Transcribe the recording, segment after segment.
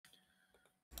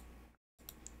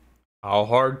How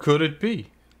hard could it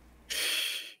be?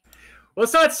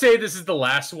 Let's not say this is the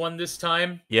last one this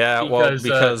time. Yeah, well, Because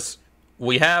because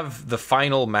we have the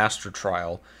final master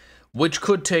trial, which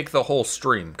could take the whole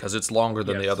stream because it's longer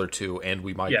than the yes. other two, and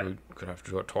we could have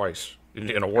to do it twice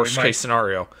in a we worst might, case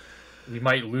scenario. we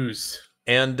might lose.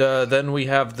 And then we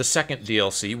have the second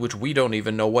DLC, which we don't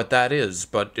even know what that is,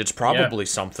 but it's probably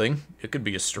something. It could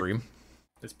be a stream.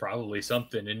 It's probably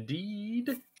something indeed.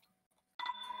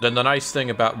 Then the nice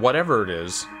thing about whatever it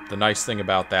is, the nice thing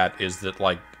about that is that,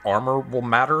 like, armor will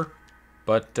matter,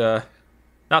 but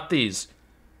not these.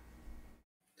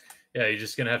 Yeah, you're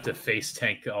just gonna have to face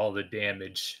tank all the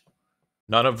damage.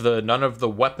 None of the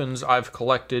weapons I've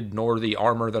collected nor the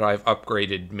armor that I've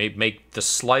upgraded may make the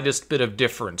slightest bit of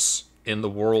difference in the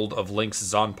world of Link's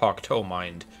Zanpakuto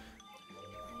mind.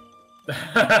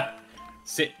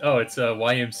 Oh, it's a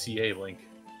YMCA Link.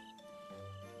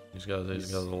 He's got a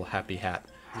little happy hat.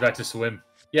 He's about to swim.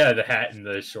 Yeah, the hat and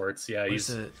the shorts. Yeah,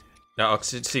 Now,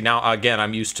 see, now again,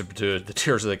 I'm used to the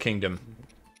Tears of the Kingdom.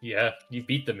 Yeah, you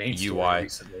beat the main story UI.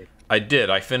 recently. I did.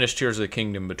 I finished Tears of the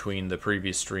Kingdom between the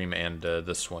previous stream and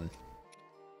this one.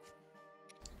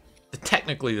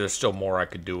 Technically, there's still more I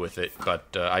could do with it,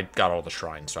 but I got all the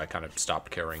shrines, so I kind of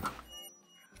stopped caring.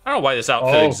 I don't know why this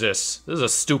outfit exists. This is a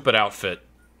stupid outfit.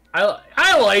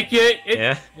 I like it.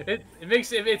 Yeah. It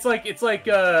makes it's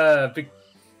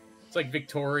like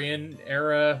Victorian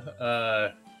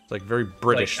era. It's like very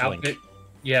British like Link. outfit.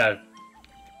 Yeah.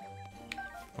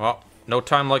 Well, no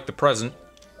time like the present.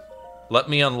 Let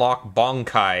me unlock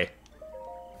Bonkai.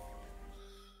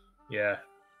 Yeah.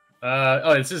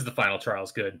 Oh, this is the final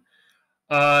trials. Good.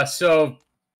 So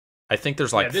I think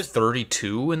there's like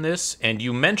 32 in this, and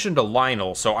you mentioned a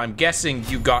Lionel, so I'm guessing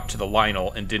you got to the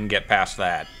Lionel and didn't get past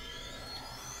that.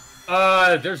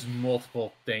 There's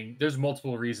multiple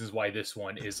reasons why this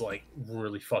one is like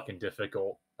really fucking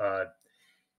difficult.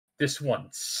 This one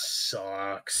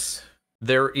sucks.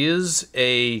 There is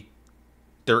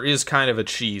kind of a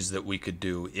cheese that we could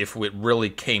do if it really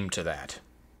came to that.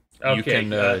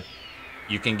 Okay.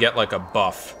 You can get like a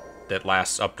buff that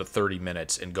lasts up to 30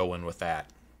 minutes and go in with that.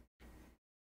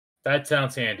 That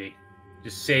sounds handy.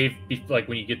 Just save like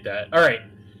when you get that. All right.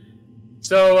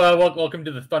 So welcome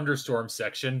to the thunderstorm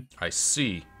section. I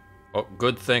see. Oh,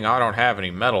 good thing I don't have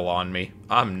any metal on me.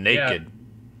 I'm naked.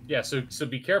 Yeah. So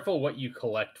be careful what you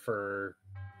collect for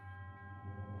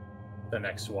the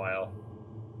next while.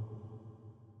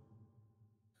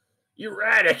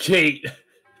 Eradicate!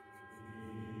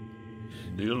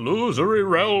 The illusory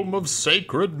realm of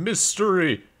sacred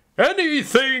mystery.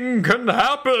 Anything can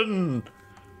happen!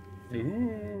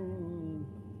 Ooh.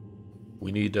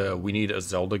 We need a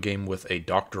Zelda game with a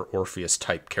Dr. Orpheus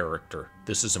type character.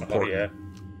 This is important. Oh,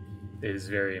 yeah. It is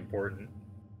very important.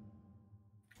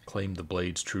 Claim the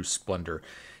blade's true splendor.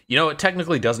 You know, it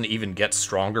technically doesn't even get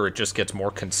stronger, it just gets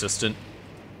more consistent.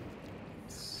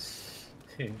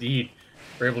 Indeed.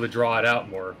 We're able to draw it out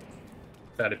more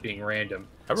without it being random.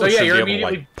 I really should be able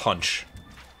to, like, punch.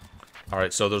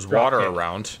 Alright, so there's water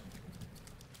around.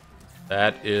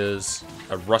 That is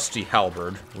a rusty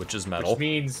halberd, which is metal. Which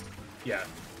means, yeah.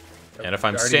 And if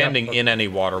I'm standing in any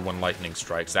water when lightning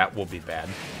strikes, that will be bad.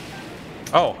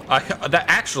 Oh,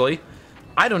 actually,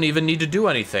 I don't even need to do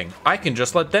anything. I can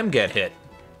just let them get hit.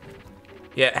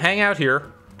 Yeah, hang out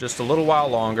here just a little while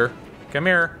longer. Come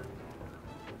here.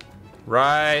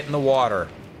 Right in the water.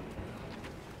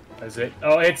 Is it?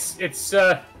 Oh, it's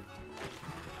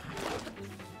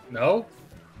no?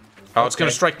 Oh, it's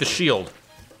gonna strike the shield.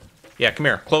 Yeah, come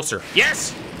here, closer.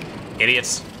 Yes!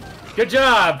 Idiots. Good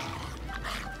job!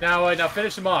 Now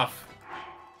finish them off.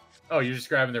 Oh, you're just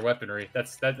grabbing their weaponry.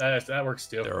 That works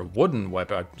too. They're a wooden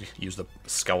weapon. I use the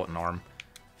skeleton arm.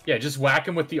 Yeah, just whack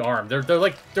them with the arm.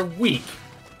 They're weak.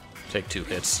 Take 2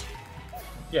 hits.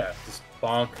 Yeah, just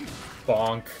bonk,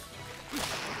 bonk,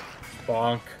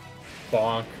 bonk,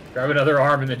 bonk. Grab another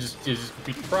arm and then just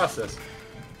repeat the process.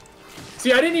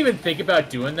 See, I didn't even think about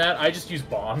doing that. I just use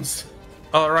bombs.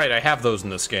 Oh, right, I have those in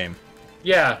this game.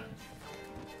 Yeah.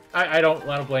 I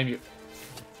don't blame you.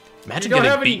 Imagine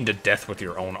getting beaten to death with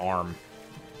your own arm.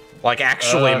 Like,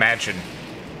 actually imagine.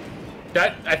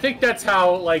 I think that's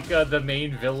how, like, the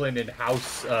main villain in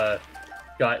House,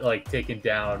 got, like, taken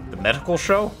down. The medical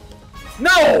show?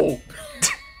 No!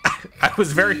 I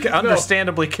was very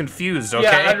understandably confused, okay?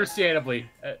 Yeah, understandably.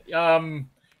 No,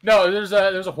 there's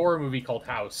a horror movie called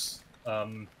House,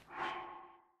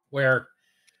 where,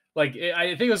 like,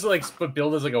 I think it was, like,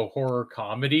 billed as, like, a horror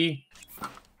comedy.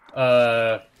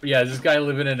 But yeah, this guy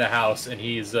living in a house, and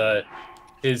he's,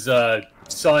 his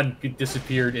son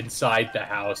disappeared inside the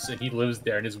house, and he lives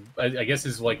there, and I guess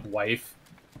his, like, wife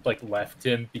like left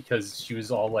him because she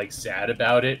was all like sad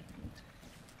about it.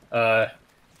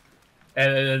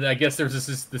 And I guess there's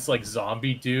this like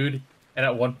zombie dude, and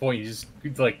at one point he just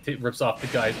like rips off the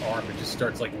guy's arm and just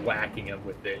starts like whacking him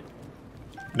with it.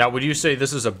 Now, would you say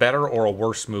this is a better or a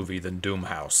worse movie than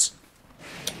Doomhouse?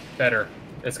 Better.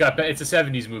 It's a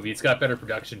 70s movie. It's got better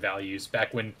production values.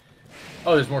 Back when,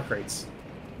 oh, there's more crates.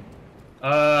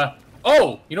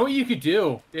 Oh, you know what you could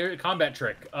do? A combat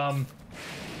trick.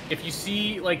 If you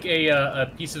see like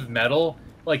a piece of metal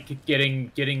like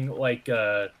getting like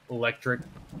electrified,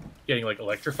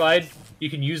 you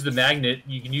can use the magnet.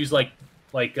 You can use like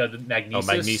the magnesis.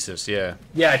 Oh, magnesis, yeah.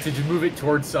 Yeah, to move it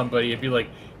towards somebody and be like,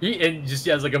 and just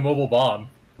as like a mobile bomb.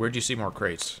 Where'd you see more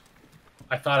crates?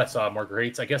 I thought I saw more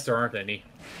crates. I guess there aren't any.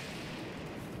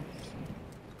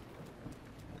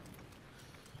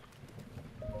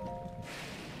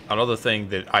 Another thing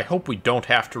that I hope we don't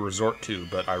have to resort to,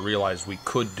 but I realize we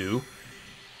could do,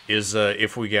 is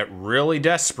if we get really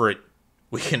desperate,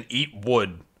 we can eat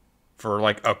wood for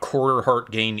like a quarter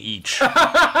heart gain each.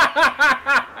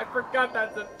 I forgot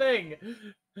that's a thing.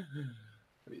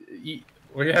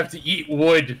 We have to eat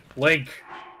wood, Link.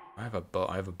 I have a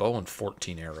bow and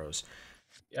 14 arrows.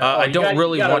 I don't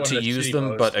really want to use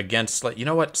them, but against, like, you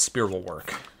know what? Spear will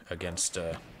work against.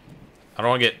 I don't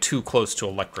want to get too close to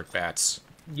electric bats.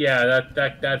 Yeah,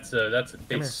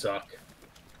 they suck.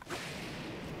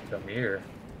 Come here.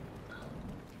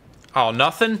 Oh,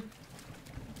 nothing?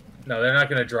 No, they're not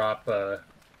gonna drop. But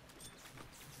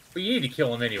you need to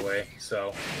kill them anyway.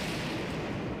 So.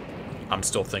 I'm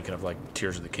still thinking of like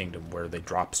Tears of the Kingdom, where they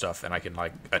drop stuff and I can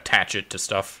like attach it to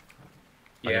stuff.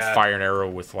 I can fire an arrow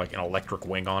with like an electric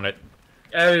wing on it.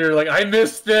 And you're like, I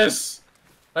missed this.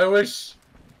 I wish.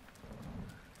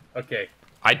 Okay.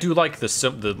 I do like the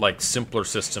simpler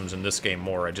systems in this game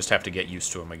more. I just have to get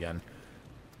used to them again.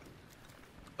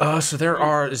 So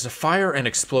there's a fire and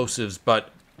explosives, but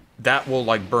that will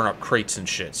like burn up crates and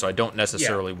shit. So I don't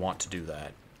necessarily want to do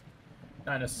that.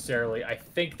 Not necessarily. I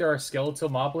think there are skeletal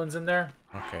moblins in there.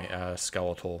 Okay,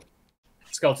 skeletal.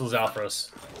 Skeletal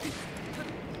Zalthros.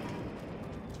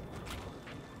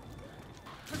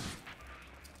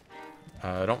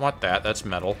 I don't want that. That's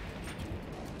metal.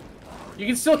 You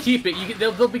can still keep it.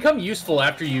 They'll become useful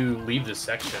after you leave this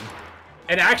section.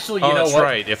 And actually, you know that's what?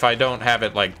 right. If I don't have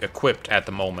it like equipped at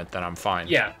the moment, then I'm fine.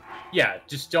 Yeah, yeah.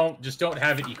 Just don't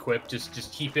have it equipped.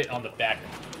 Just keep it on the back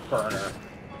burner,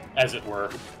 as it were.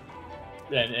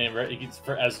 And it gets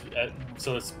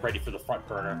so it's ready for the front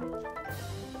burner.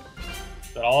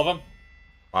 Is that all of them?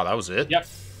 Wow, that was it? Yep.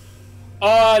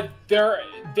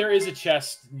 There is a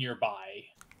chest nearby.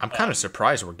 I'm kind of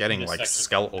surprised we're getting like section.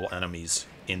 skeletal enemies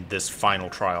in this final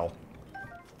trial.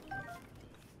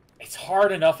 It's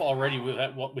hard enough already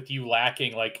with you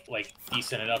lacking like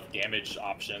decent enough damage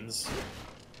options.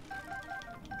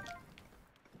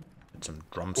 And some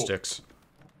drumsticks. Cool.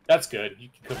 That's good. You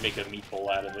could make a meatball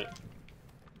out of it.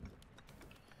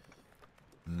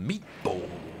 Meatball.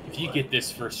 If you get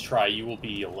this first try, you will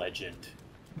be a legend.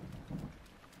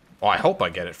 Well, I hope I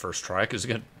get it first try, because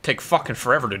it's gonna take fucking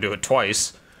forever to do it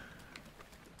twice.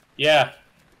 Yeah.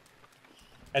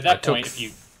 At that point, if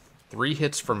you 3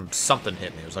 hits from something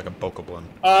hit me. It was like a bokoblin.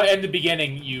 In the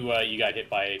beginning, you got hit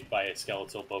by a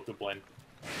skeletal bokoblin.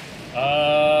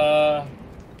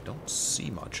 Don't see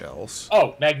much else.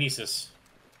 Oh, magnesis.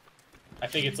 I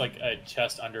think it's like a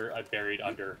chest buried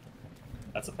under.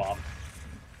 That's a bomb.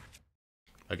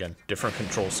 Again, different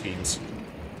control schemes.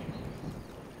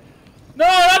 No,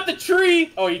 not the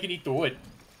tree! Oh, you can eat the wood.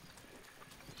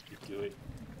 You can do it.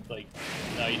 Like,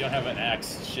 no, you don't have an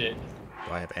axe. Shit.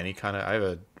 Do I have any kind of... I have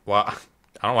a... Well,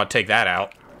 I don't want to take that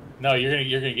out. No, you're gonna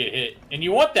get hit. And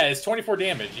you want that. It's 24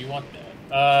 damage. You want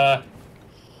that.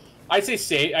 I'd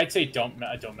say don't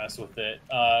mess with it.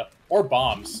 Or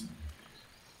bombs.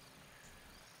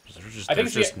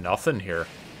 There's just nothing here.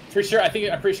 I'm pretty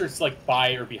sure it's like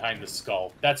by or behind the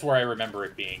skull. That's where I remember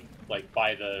it being. Like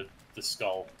by the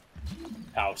skull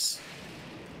house.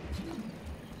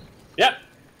 Yep.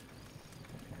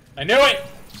 I knew it.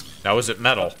 Now is it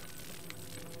metal?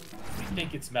 I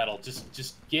think it's metal.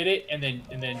 Just get it and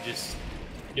then just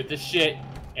get the shit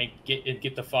and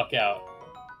get the fuck out.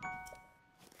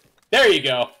 There you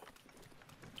go.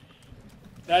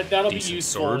 That'll Decent be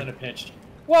useful sword. in a pinch.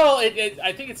 Well,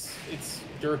 I think its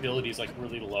durability is like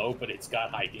really low, but it's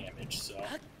got high damage. So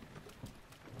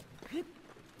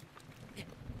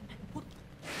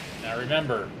now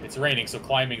remember, it's raining, so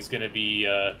climbing is going to be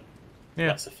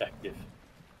less effective.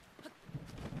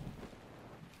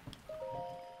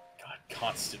 God,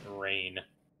 constant rain.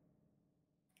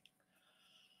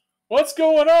 What's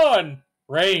going on?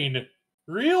 Rain.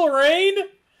 Real rain?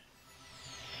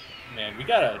 Man, we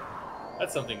gotta.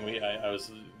 That's something I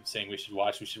was saying we should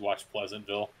watch. We should watch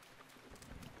Pleasantville.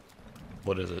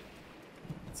 What is it?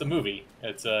 It's a movie.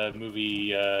 It's a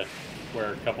movie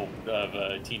where a couple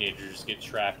of teenagers get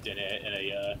trapped in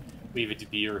a Leave It to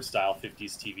Beaver style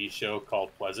 50s TV show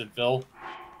called Pleasantville.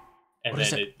 And what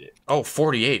then is it? Oh,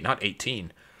 48, not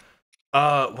 18.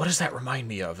 What does that remind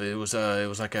me of? It was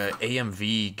like a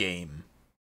AMV game.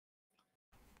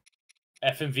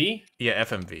 FMV? Yeah,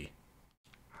 FMV.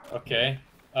 Okay.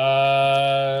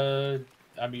 I'm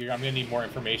gonna need more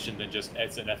information than just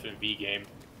it's an FMV game.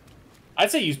 I'd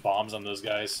say use bombs on those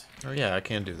guys. Oh yeah, I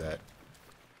can do that.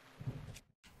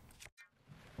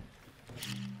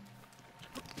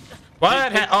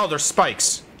 What? Oh, there's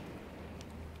spikes.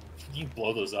 You can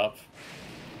blow those up.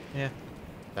 Yeah.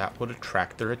 That would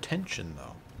attract their attention,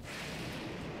 though.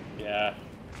 Yeah,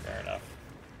 fair enough.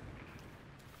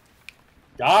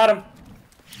 Got him!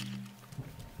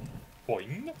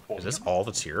 Boing, boing. Is this all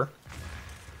that's here?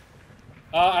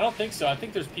 I don't think so. I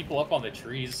think there's people up on the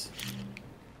trees.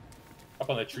 Up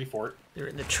on the tree fort. They're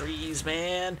in the trees,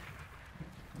 man.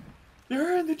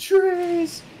 They're in the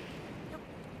trees!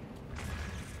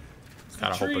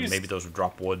 Kind of hoping maybe those would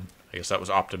drop wood. I guess that was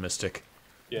optimistic.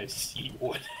 Yeah, just eat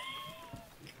wood.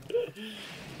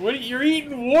 What? You're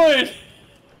eating wood!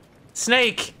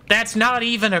 Snake, that's not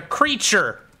even a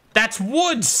creature. That's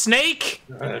wood, Snake.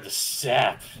 The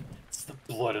sap. It's the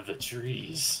blood of the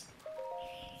trees.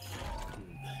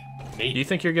 Mate. Do you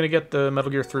think you're gonna get the Metal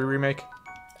Gear 3 remake?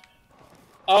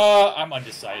 I'm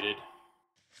undecided.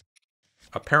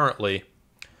 Apparently,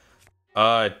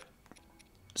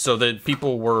 so the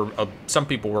people were some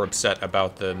people were upset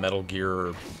about the Metal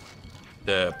Gear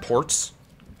the ports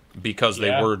because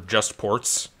they were just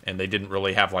ports and they didn't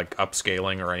really have like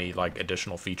upscaling or any like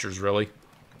additional features really.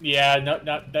 Yeah,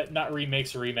 not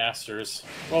remakes or remasters.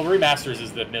 Well, remasters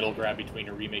is the middle ground between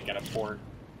a remake and a port.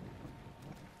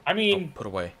 I mean, put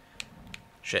away.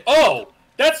 Shit. Oh,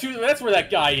 that's where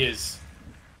that guy is.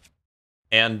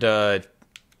 And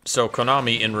so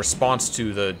Konami, in response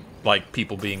to the like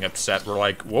people being upset, were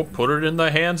like, "We'll put it in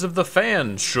the hands of the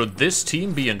fans. Should this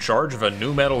team be in charge of a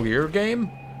new Metal Gear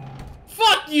game?"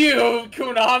 Fuck you,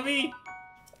 Konami.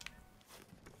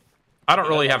 I don't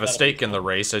really have a stake in the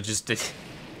race. I just did.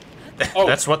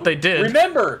 That's what they did.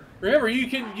 Remember, you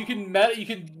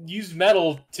can use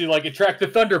metal to like attract the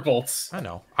thunderbolts. I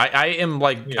know. I am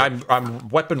like I'm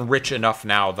weapon rich enough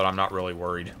now that I'm not really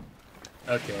worried.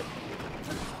 Okay.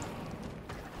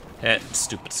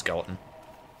 Stupid skeleton.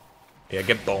 Yeah,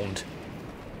 get boned.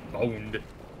 Boned.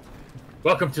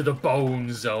 Welcome to the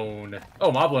bone zone.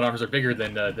 Oh, Moblin arms are bigger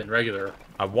than regular.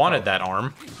 I wanted that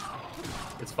arm.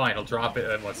 It's fine. I'll drop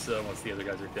it once the other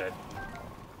guys are dead.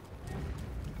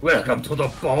 Welcome to the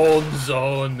bone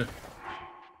zone.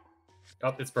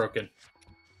 Oh, it's broken.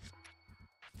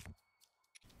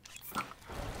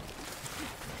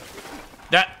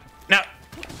 No,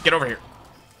 get over here.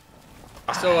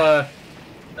 So,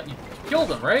 you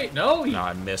killed him, right? No, no,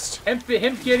 I missed. Him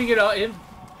getting it out. Him.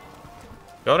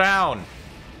 Go down.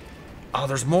 Oh,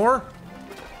 there's more.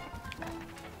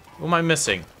 What am I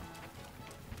missing?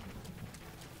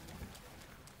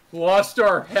 Lost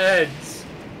our heads.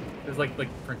 It's like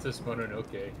Princess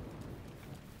Mononoke.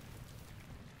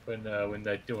 When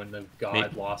the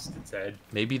god lost its head.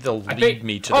 Maybe they'll lead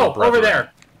me to the brother. Over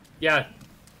there. Yeah.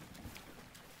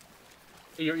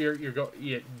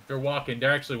 They're walking.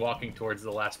 They're actually walking towards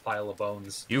the last pile of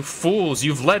bones. You fools!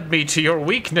 You've led me to your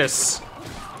weakness.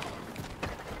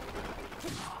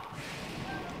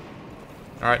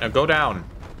 All right, now go down.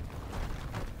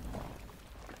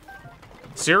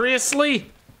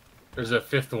 Seriously? There's a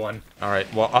fifth one. All right.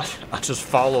 Well, I'll just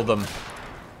follow them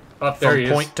up there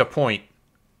from point to point.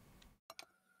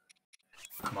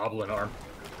 Moblin arm.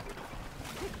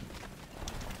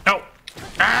 No.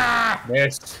 Ah!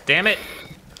 Missed. Damn it.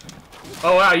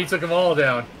 Oh wow, you took them all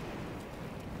down.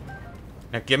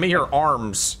 Now give me your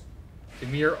arms. Give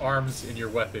me your arms and your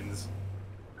weapons.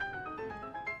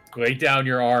 Lay down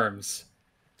your arms.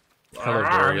 Hello,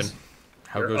 Darian.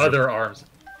 How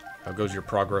goes your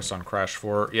progress on Crash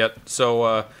 4? Yet,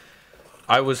 so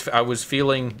I was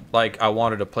feeling like I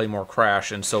wanted to play more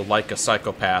Crash, and so like a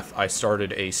psychopath, I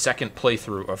started a second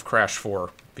playthrough of Crash 4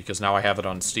 because now I have it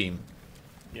on Steam.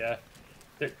 Yeah.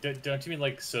 Don't you mean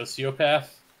like sociopath?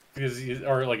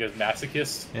 Or like a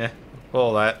masochist? Yeah,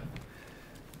 all that.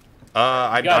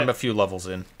 I'm a few levels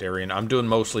in, Darian. I'm doing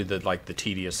mostly the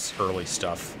tedious early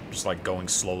stuff, just like going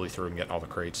slowly through and getting all the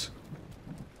crates.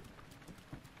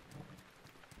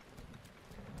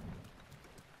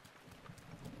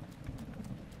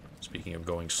 Speaking of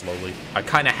going slowly, I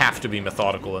kind of have to be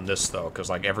methodical in this though, because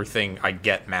like everything I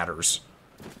get matters.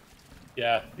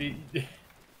 Yeah.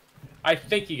 I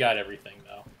think he got everything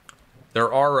though.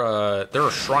 There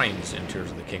are shrines in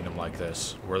Tears of the Kingdom like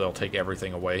this where they'll take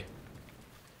everything away.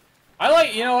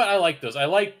 You know what? I like those. I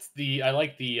like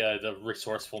the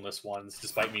resourcefulness ones,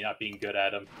 despite me not being good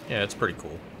at them. Yeah, it's pretty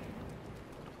cool.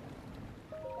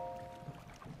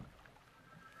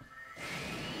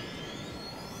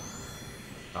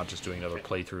 Not just doing another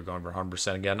playthrough, going for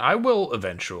 100% again. I will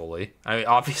eventually. I mean,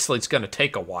 obviously, it's going to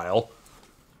take a while.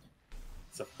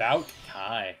 It's about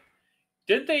time.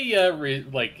 Didn't they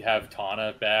have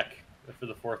Tana back for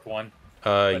the 4th one?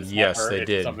 Yes, they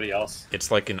did. Somebody else.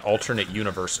 It's like an alternate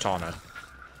universe Tana.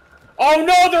 Oh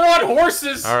no, they're on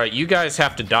horses! All right, you guys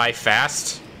have to die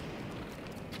fast.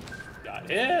 Got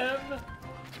him.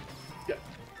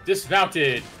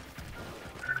 Dismounted.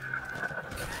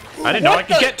 I didn't know I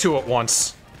could get to it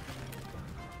once.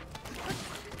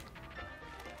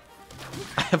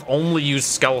 I have only used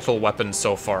skeletal weapons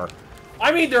so far.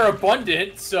 I mean, they're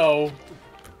abundant, so...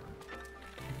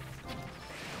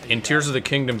 In Tears of the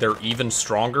Kingdom, they're even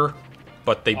stronger,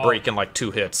 but they break in like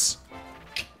 2 hits.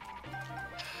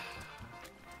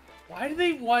 Why do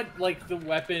they want, like, the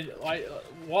weapon...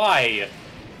 Why?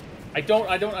 I don't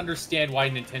understand why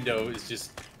Nintendo is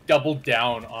just doubled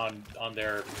down on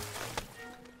their...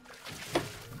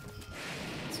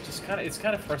 It's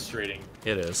kind of frustrating.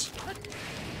 It is.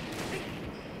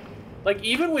 Like,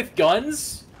 even with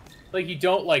guns, like, you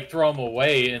don't, like, throw them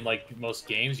away in, like, most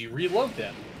games. You reload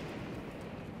them.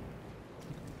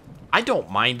 I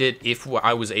don't mind it if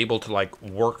I was able to, like,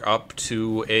 work up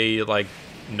to a, like,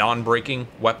 non-breaking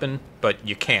weapon, but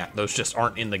you can't. Those just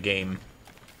aren't in the game.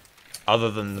 Other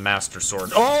than the Master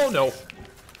Sword. Oh, no!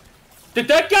 Did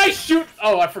that guy shoot?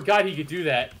 Oh, I forgot he could do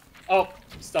that. Oh,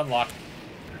 stun lock.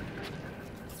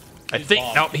 I think...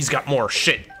 Nope, he's got more.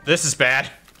 Shit. This is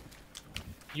bad.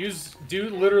 Do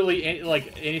literally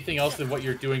anything else than what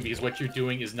you're doing, because what you're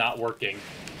doing is not working.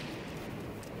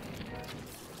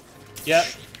 Yep.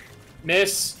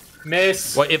 Miss.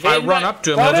 Well, if I run up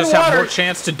to him, he'll just have more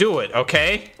chance to do it,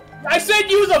 okay? I said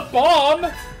use a bomb!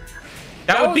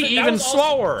 That would be even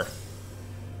slower.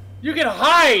 You can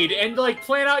hide and, like,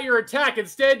 plan out your attack.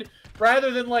 Instead, rather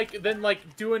than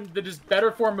doing the just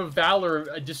better form of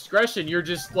valor, discretion, you're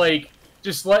just, like...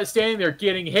 standing there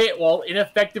getting hit while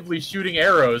ineffectively shooting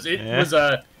arrows. It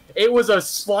was a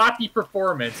sloppy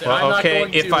performance. And well, I'm not okay,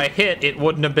 going if I hit, it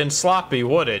wouldn't have been sloppy,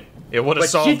 would it? It would have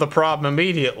solved the problem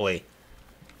immediately.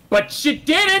 But she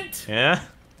didn't! Yeah?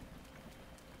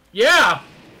 Yeah!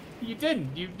 You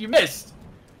didn't. You missed.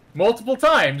 Multiple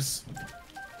times.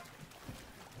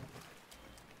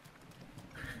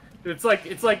 It's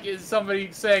like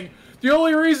somebody saying, the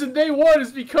only reason they won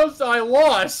is because I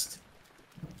lost.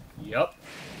 Yep.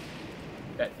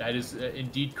 That is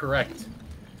indeed correct.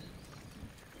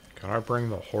 Can I bring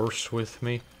the horse with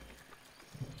me?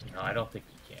 No, I don't think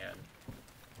you can.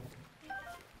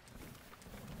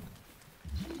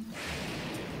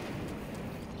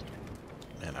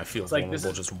 Man, I feel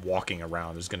vulnerable just walking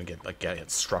around is gonna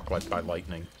get struck like by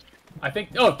lightning. I think...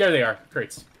 Oh, there they are.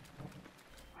 Crates.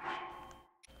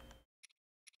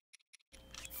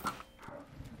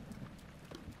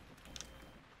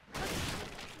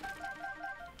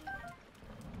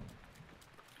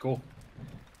 Cool.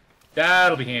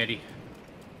 That'll be handy.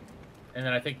 And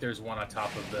then I think there's one on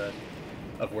top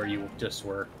of where you just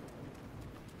were.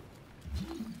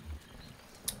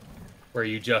 Where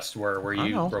you just were, where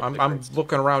you broke the crates. I'm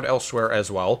looking around elsewhere as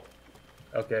well.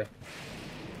 Okay.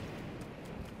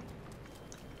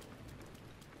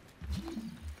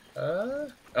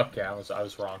 Okay, I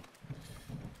was wrong.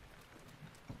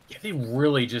 Yeah, they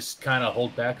really just kind of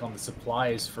hold back on the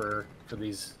supplies for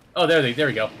these. Oh, there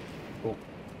we go. Cool.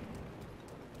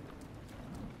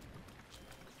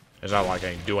 It's not like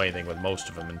I can do anything with most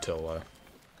of them until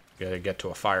you get to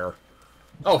a fire.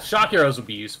 Oh, shock arrows would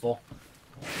be useful.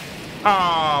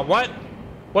 Ah, what?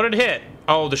 What did it hit?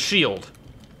 Oh, the shield.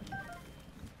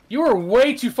 You were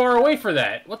way too far away for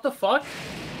that. What the fuck?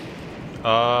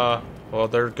 Well,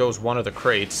 there goes one of the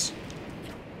crates.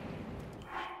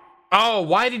 Oh,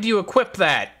 why did you equip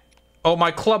that? Oh, my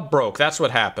club broke. That's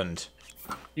what happened.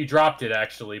 You dropped it,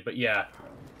 actually, but yeah.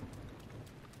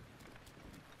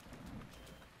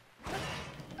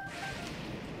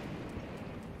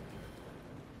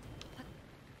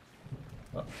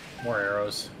 Oh, more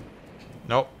arrows.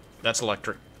 Nope, that's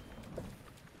electric.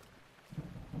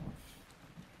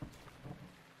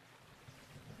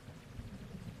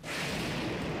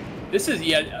 This is,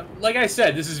 yeah, like I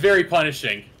said, this is very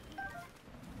punishing.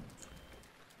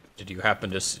 Did you happen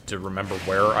to remember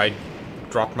where I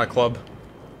dropped my club?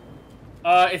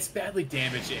 It's badly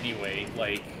damaged anyway,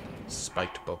 like...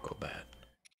 Spiked Boko Bat.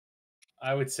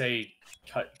 I would say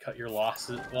cut your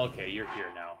losses. Well, okay, you're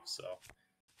here now, so.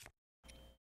 What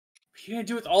are you gonna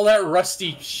do with all that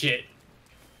rusty shit?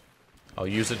 I'll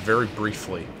use it very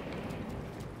briefly.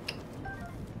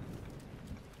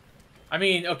 I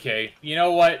mean, okay, you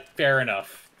know what? Fair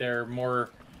enough. They're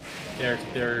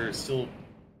still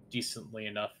decently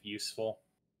enough useful.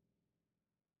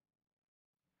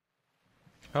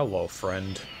 Hello,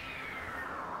 friend.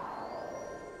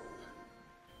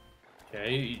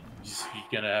 Okay, you're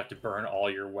gonna have to burn all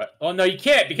your Oh no, you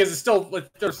can't because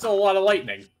there's still a lot of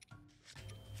lightning.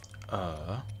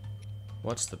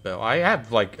 What's the bell? I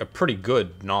have like a pretty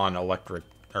good non-electric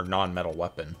or non-metal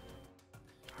weapon.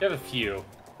 You have a few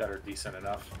that are decent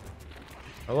enough.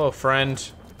 Hello,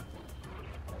 friend.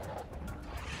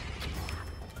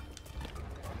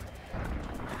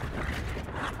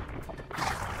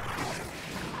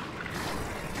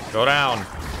 Go down.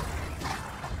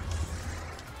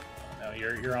 No,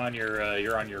 you're on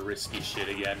your risky shit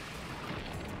again.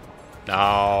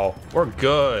 No, we're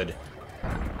good.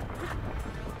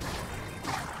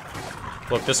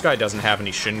 Look, this guy doesn't have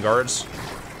any shin guards.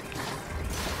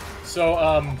 So,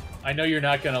 I know you're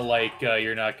not gonna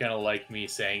like me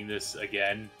saying this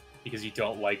again because you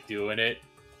don't like doing it,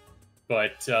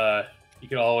 but you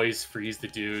can always freeze the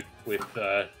dude with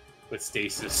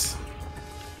stasis.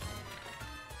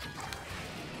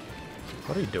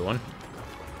 What are you doing?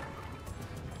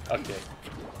 Okay,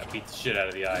 I beat the shit out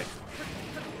of the eye.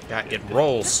 Yeah, it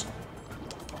rolls.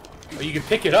 Oh, you can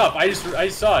pick it up. I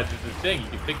saw it. The thing, you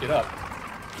can pick it up.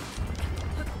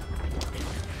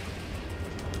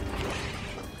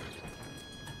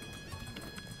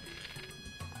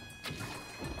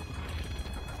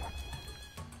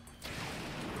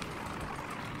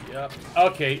 Yep.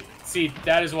 Okay. See,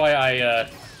 that is why I.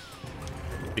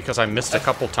 Because I missed a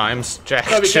couple times. Jack,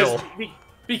 no, chill.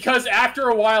 Because after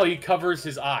a while, he covers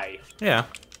his eye. Yeah.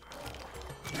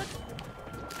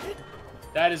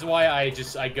 That is why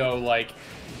I go like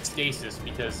stasis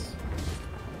because.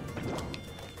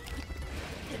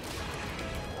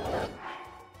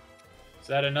 Is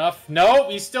that enough? No,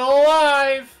 he's still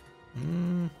alive.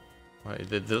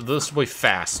 This will be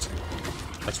fast.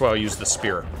 That's why I'll use the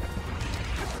spear.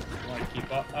 Want to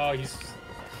keep up? Oh, he's.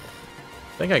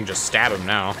 I think I can just stab him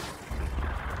now.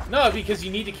 No, because you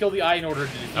need to kill the eye in order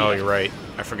to defeat Oh, him. you're right.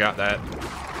 I forgot that.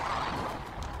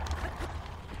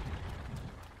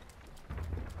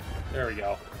 There we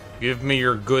go. Give me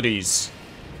your goodies.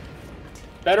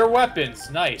 Better weapons.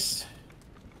 Nice.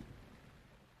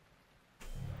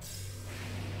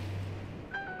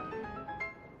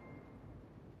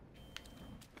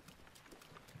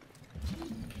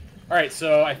 Alright,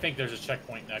 so I think there's a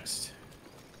checkpoint next.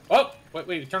 Oh!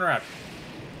 Wait, turn around.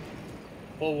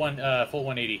 Full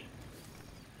 180.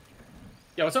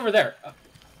 Yeah, what's over there?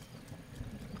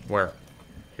 Where?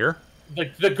 Here?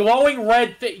 The glowing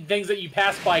red things that you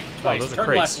pass by twice. Those are Turn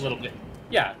crates. left a little bit.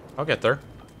 Yeah. I'll get there.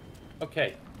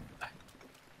 Okay.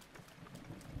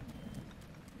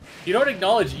 You don't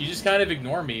acknowledge it. You just kind of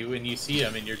ignore me when you see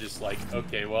them, and you're just like,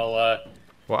 okay, well,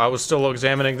 Well, I was still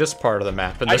examining this part of the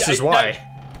map, and this is why.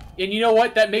 And you know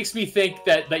what? That makes me think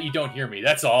that you don't hear me.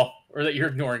 That's all. Or that you're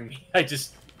ignoring me.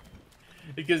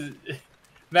 Because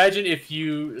imagine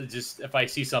if I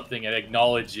see something and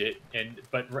acknowledge it,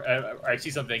 but I see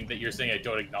something that you're saying I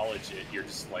don't acknowledge it, you're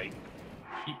just like,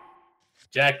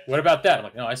 Jack, what about that? I'm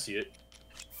like, no, I see it.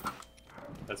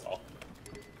 That's all.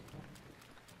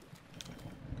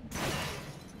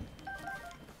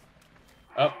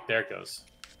 Oh, there it goes.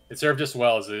 It served us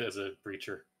well as a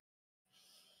breacher.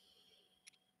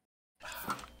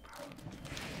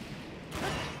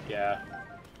 Yeah.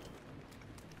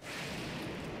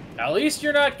 At least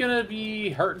you're not gonna be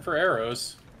hurting for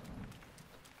arrows.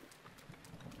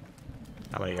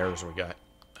 How many arrows we got?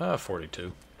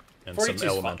 42. And 42 's some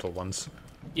elemental ones.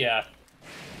 Yeah.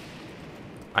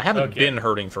 I haven't been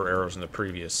hurting for arrows in the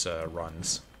previous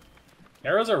runs.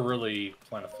 Arrows are really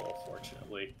plentiful,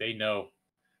 fortunately. They know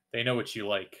what you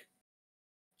like.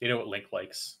 They know what Link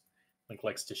likes. Link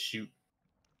likes to shoot.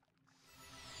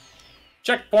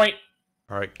 Checkpoint!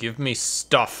 Alright, give me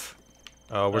stuff.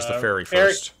 Where's the fairy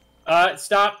first?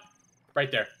 Stop. Right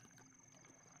there.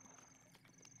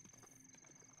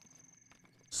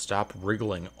 Stop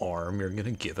wriggling, arm. You're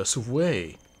gonna give us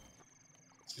away.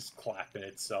 It's just clapping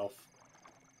itself.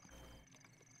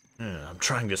 I'm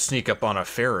trying to sneak up on a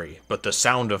fairy, but the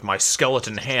sound of my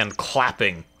skeleton hand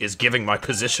clapping is giving my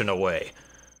position away.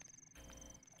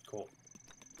 Cool.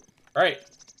 Alright.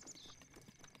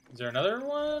 Is there another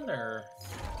one, or...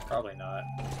 Probably not.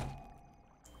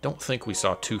 Don't think we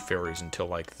saw two fairies until,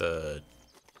 like, the...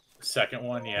 Second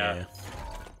one, yeah.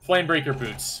 Flamebreaker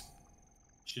boots.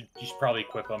 You should probably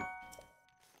equip them.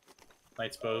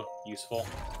 Knight's bow, useful.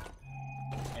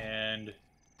 And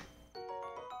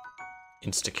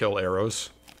insta-kill arrows,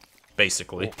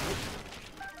 basically. Cool.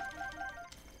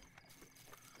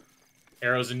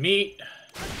 Arrows and meat.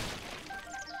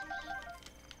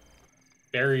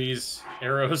 Berries,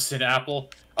 arrows, and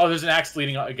apple. Oh, there's an axe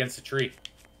leading against a tree.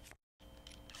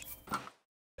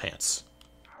 Pants.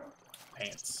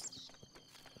 Pants.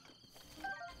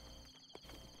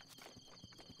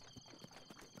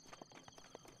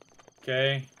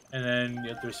 Okay, and then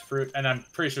yeah, there's fruit, and I'm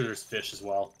pretty sure there's fish as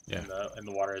well in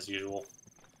the water as usual.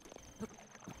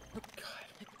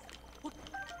 God.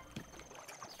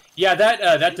 Yeah,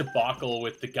 that debacle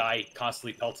with the guy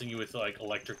constantly pelting you with like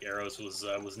electric arrows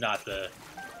was not the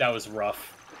that was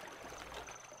rough.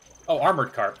 Oh,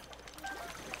 armored carp.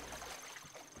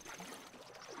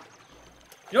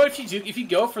 You know, if you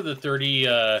go for the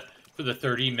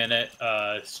 30-minute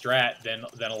strat,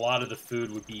 then a lot of the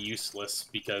food would be useless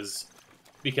because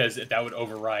that would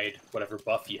override whatever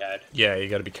buff you had. Yeah, you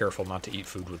got to be careful not to eat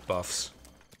food with buffs.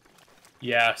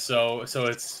 Yeah, so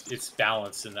it's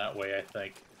balanced in that way. I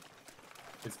think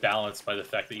it's balanced by the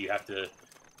fact that you have to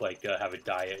like have a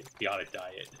diet, be on a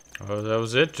diet. Oh, that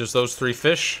was it? Just those 3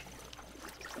 fish?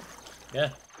 Yeah.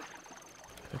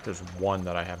 I think there's one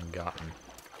that I haven't gotten.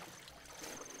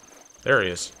 There he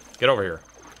is. Get over here.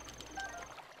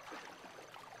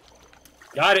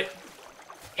 Got it.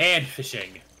 Hand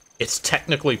fishing. It's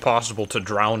technically possible to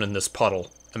drown in this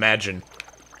puddle. Imagine.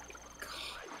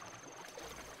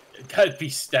 God.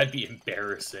 That'd be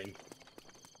embarrassing.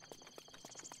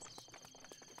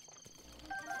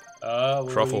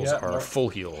 Truffles are full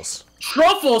heals.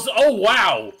 Truffles? Oh,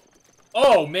 wow.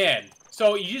 Oh, man.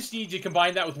 So you just need to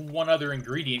combine that with one other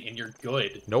ingredient and you're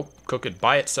good. Nope. Cook it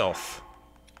by itself.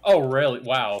 Oh, really?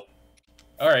 Wow.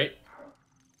 All right.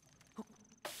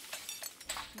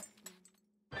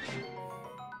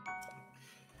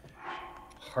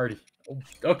 Hardy.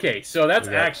 Okay, so that's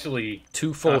actually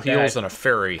 2 full heals and a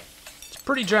fairy. It's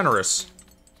pretty generous.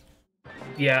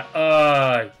 Yeah,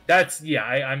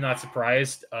 I'm not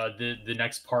surprised. The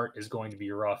next part is going to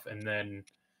be rough, and then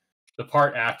the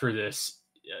part after this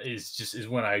is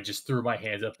when I just threw my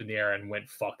hands up in the air and went,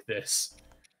 fuck this.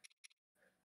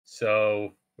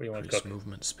 So, what do you want to cook? Increase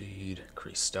movement speed,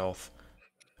 increase stealth.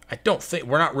 I don't think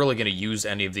we're not really going to use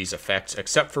any of these effects,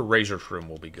 except for Razor Shroom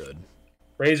will be good.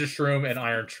 Razor Shroom and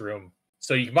Iron Shroom.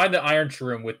 So you combine the Iron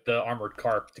Shroom with the Armored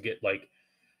Carp to get like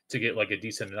a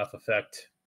decent enough effect.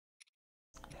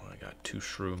 Well, I got 2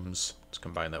 shrooms. Let's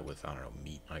combine that with, I don't know,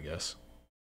 meat, I guess.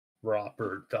 Raw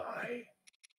bird thigh.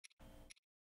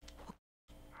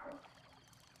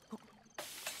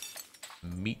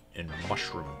 Meat and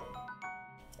mushroom.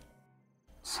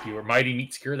 Skewer, mighty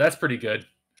meat skewer. That's pretty good.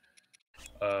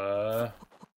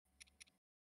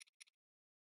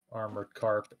 Armored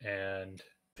carp and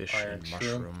fish iron and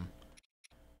mushroom.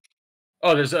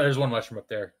 Oh, there's one mushroom up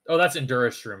there. Oh, that's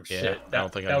Endurance Shroom. Yeah, Shit. I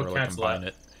don't think I would really combine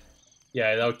it.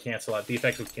 Yeah, that would cancel out. The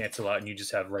effects would cancel out, and you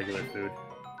just have regular food.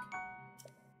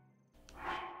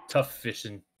 Tough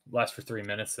fishing. Lasts for 3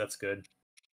 minutes. That's good.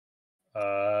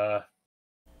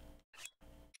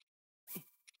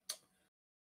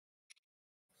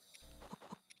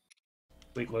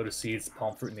 Wait, lotus seeds,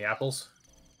 palm fruit, and the apples?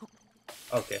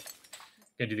 Okay.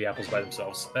 Gonna do the apples by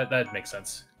themselves. That makes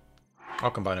sense. I'll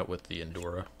combine it with the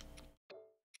Endura.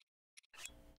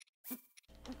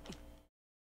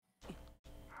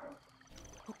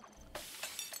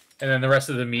 And then the rest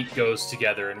of the meat goes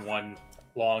together in one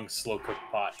long, slow-cooked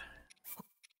pot.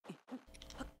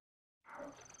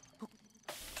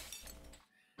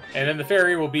 And then the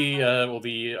fairy will be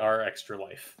our extra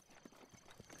life.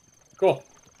 Cool.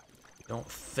 I don't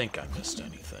think I missed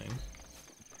anything.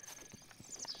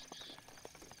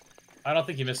 I don't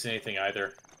think you missed anything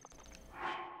either.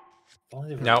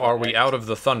 Now, are we out of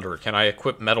the thunder? Can I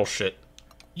equip metal shit?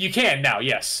 You can now,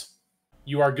 yes.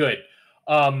 You are good.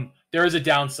 There is a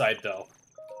downside, though.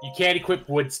 You can't equip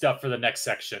wood stuff for the next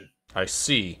section. I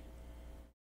see.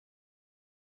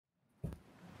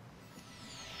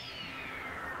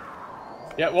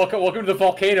 Yeah, welcome to the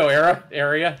volcano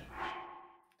area.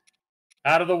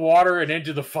 Out of the water and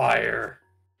into the fire.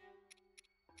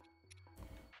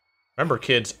 Remember,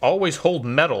 kids, always hold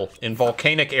metal in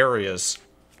volcanic areas.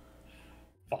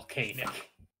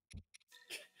 Volcanic.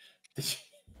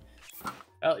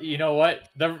 You know what?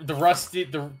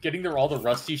 Getting all the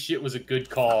rusty shit was a good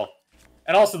call,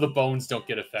 and also the bones don't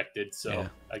get affected. So,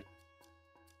 yeah.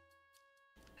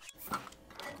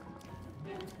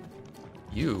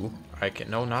 I can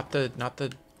no, not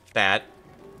the bat.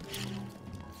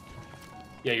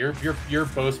 Yeah, your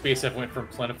bow space have went from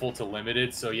plentiful to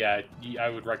limited, so yeah, I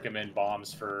would recommend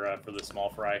bombs for the small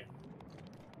fry.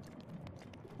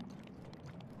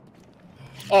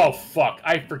 Oh fuck!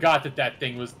 I forgot that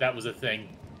that was a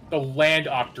thing. The land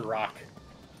Octorok.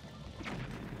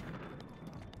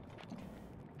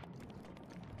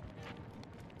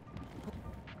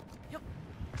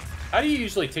 How do you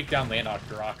usually take down land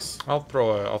Octoroks? I'll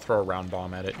throw a round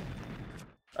bomb at it.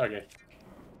 Okay.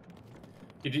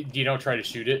 You don't try to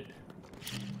shoot it?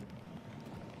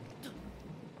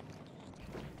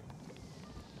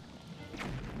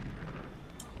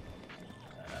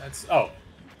 Oh.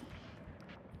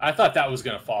 I thought that was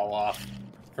gonna fall off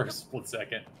for a split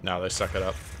second. No, they suck it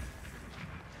up.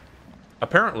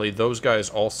 Apparently, those guys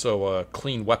also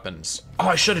clean weapons. Oh,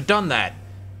 I should have done that!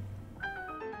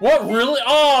 What, really?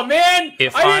 Oh, man!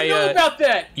 I didn't know about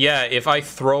that! Yeah, if I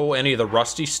throw any of the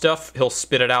rusty stuff, he'll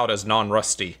spit it out as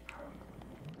non-rusty.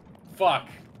 Fuck.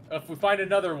 If we find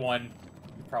another one,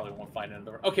 we probably won't find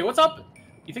another one. Okay, what's up?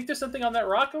 You think there's something on that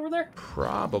rock over there?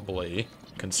 Probably.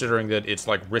 Considering that it's,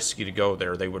 like, risky to go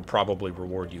there, they would probably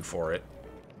reward you for it.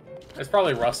 It's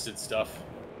probably rusted stuff.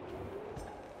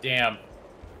 Damn.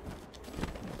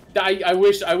 I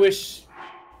wish...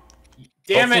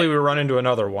 Damn Hopefully it! we run into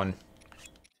another one.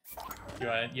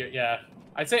 Yeah.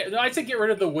 I'd say get rid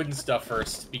of the wooden stuff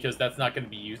first, because that's not going to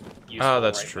be useful. Oh,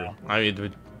 that's right true. now. I mean,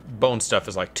 the bone stuff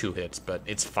is like 2 hits, but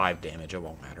it's 5 damage. It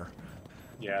won't matter.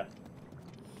 Yeah.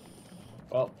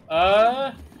 Well,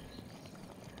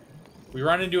 we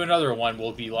run into another one,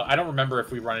 we'll be... I don't remember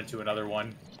if we run into another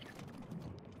one.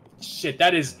 Shit,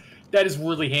 that is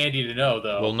really handy to know,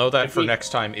 though. We'll know that for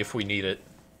next time if we need it.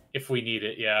 If we need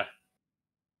it, yeah.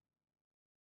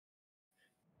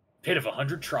 Pit of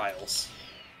 100 Trials.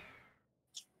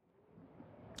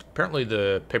 Apparently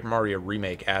the Paper Mario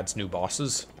remake adds new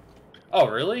bosses. Oh,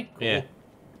 really? Cool. Yeah.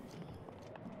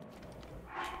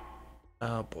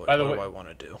 Oh boy, By the what way, do I want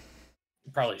to do?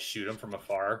 Probably shoot him from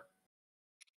afar.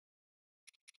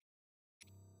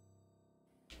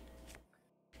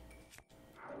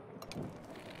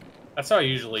 That's how I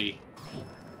usually...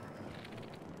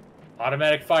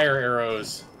 Automatic fire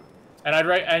arrows.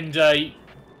 And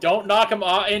don't knock them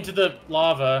into the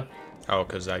lava. Oh,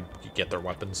 because I get their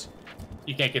weapons.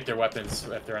 You can't get their weapons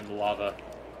if they're in the lava.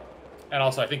 And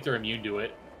also, I think they're immune to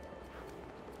it.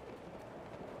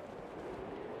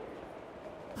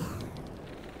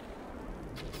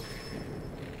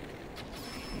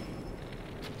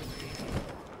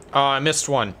 Oh, I missed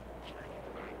one.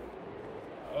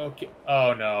 Okay.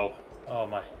 Oh, no. Oh,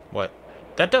 my. What?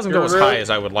 That doesn't go as high as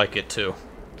I would like it to.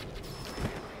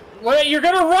 Wait, you're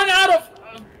gonna run out of...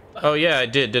 Oh, yeah, I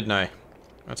did, didn't I?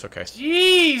 That's okay.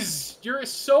 Jeez! You're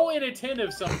so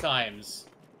inattentive sometimes.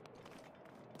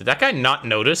 Did that guy not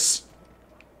notice?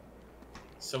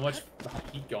 So much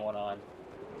heat going on.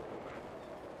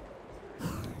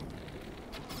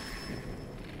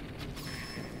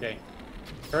 Okay.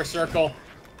 First circle.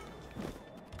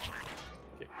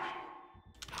 Okay.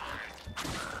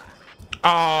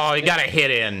 Oh, you got a hit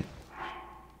in.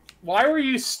 Why were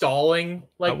you stalling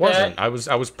like that? I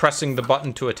wasn't. I was pressing the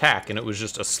button to attack, and it was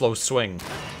just a slow swing.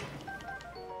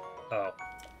 Oh.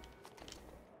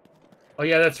 Oh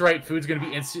yeah, that's right. Food's gonna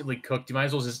be instantly cooked. You might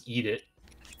as well just eat it.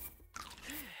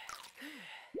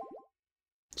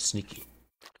 Sneaky.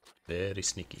 Very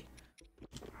sneaky.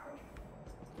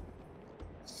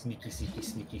 Sneaky, sneaky,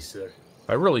 sneaky, sir.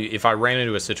 If I ran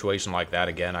into a situation like that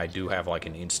again, I do have like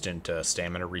an instant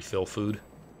stamina refill food.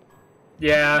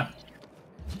 Yeah.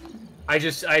 I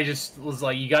just was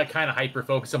like, you got kind of hyper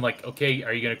focused. I'm like, okay,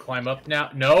 are you gonna climb up now?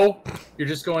 No, you're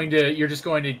just going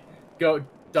to go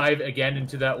dive again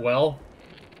into that well.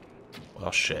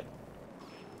 Well, shit.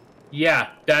 Yeah,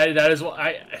 that is what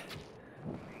I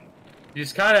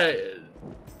just kind of.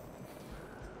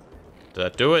 Did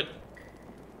that do it?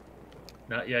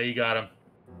 No, yeah, you got him.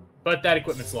 But that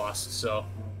equipment's lost, so.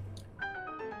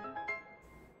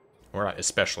 We're not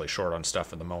especially short on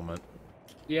stuff at the moment.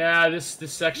 Yeah, this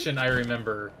section I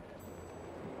remember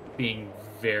being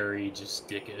very just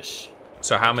dickish.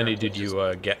 So how many did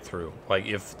you get through? Like,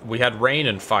 if we had rain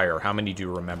and fire, how many do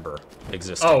you remember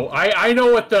existing? Oh, I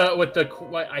know what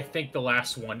I think the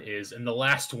last one is, and the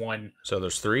last one. So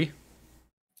there's 3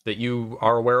 that you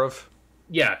are aware of?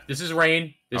 Yeah, this is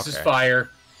rain. This is fire.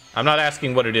 I'm not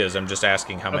asking what it is. I'm just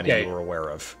asking how many you were aware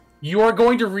of. You are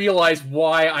going to realize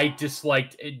why I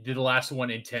disliked the last one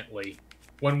intently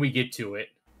when we get to it.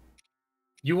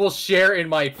 You will share in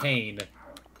my pain.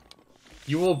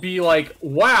 You will be like,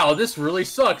 wow, this really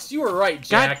sucks. You were right,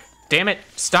 Jack. God damn it.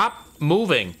 Stop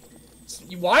moving.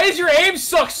 Why does your aim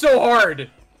suck so hard?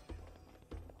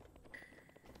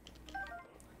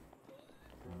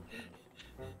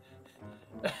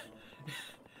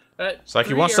 It's like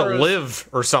he wants to live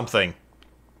or something.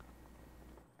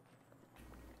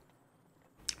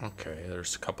 Okay,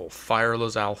 there's a couple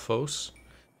Fireless Alphos.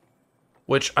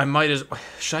 Which I might as...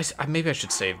 maybe I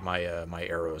should save my my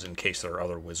arrows in case there are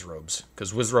other Wizrobes.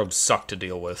 Because Wizrobes suck to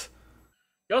deal with.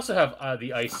 You also have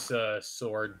the ice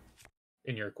sword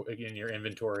in your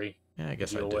inventory. Yeah, I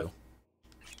guess I do.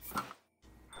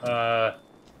 Yeah,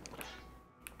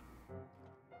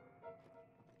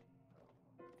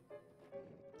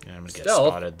 I'm gonna get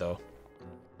spotted, though.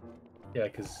 Yeah,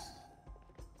 because...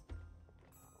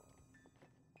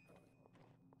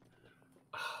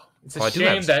 It's a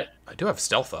shame that... I do have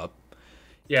stealth up.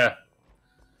 Yeah.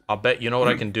 I'll bet you know what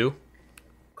I can do?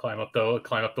 Climb up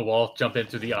the wall, jump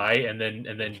into the eye, and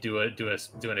then do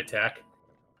an attack.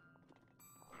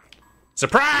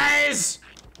 Surprise!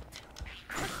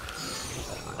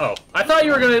 Oh, I thought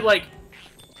you were gonna, like...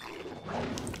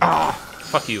 Ah!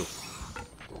 Fuck you.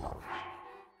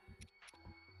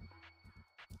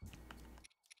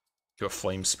 Do a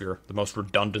flame spear. The most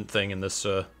redundant thing in this,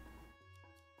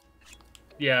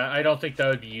 Yeah, I don't think that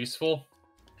would be useful.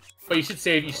 But you should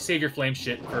save your flame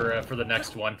shit for the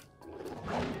next one.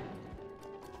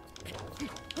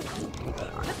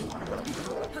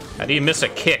 How do you miss a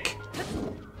kick?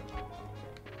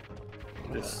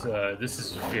 This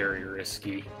is very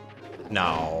risky.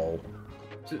 No.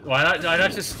 Why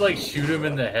not just like shoot him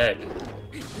in the head?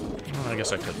 Well, I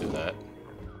guess I could do that.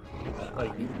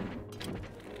 Like.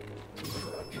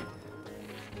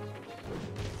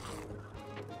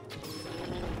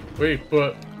 Wait,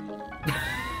 but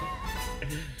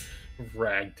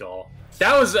ragdoll.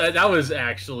 That was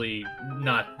actually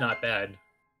not bad.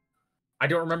 I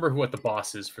don't remember what the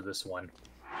boss is for this one.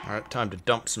 All right, time to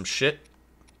dump some shit.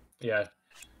 Yeah.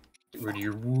 Get rid of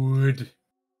your wood.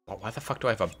 Oh, why the fuck do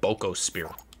I have a Boko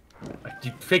spear?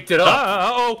 You picked it up.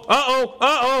 Uh-oh! Uh-oh!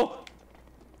 Uh-oh!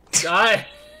 Die!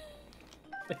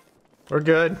 We're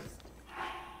good.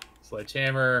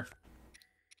 Sledgehammer.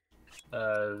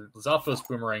 Zalphos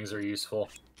boomerangs are useful.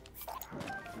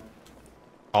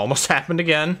 Almost happened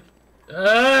again.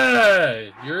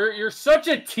 You're such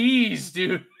a tease,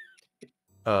 dude.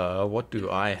 What do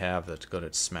I have that's good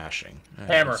at smashing?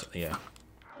 Hammer. Yeah.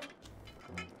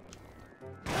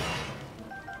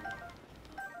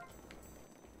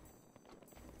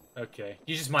 Okay,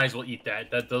 you just might as well eat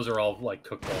that. Those are all like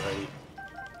cooked already.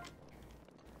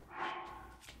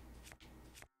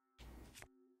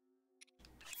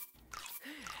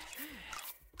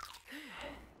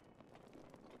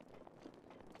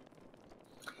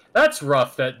 That's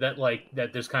rough. That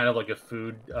there's kind of like a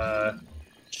food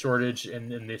shortage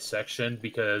in this section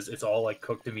because it's all like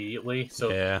cooked immediately. So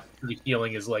yeah, the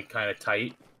healing is like kind of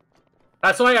tight.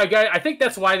 That's why I think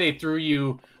that's why they threw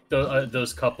you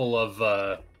those couple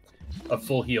of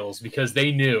full heals, because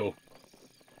they knew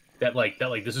that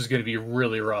this was going to be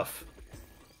really rough.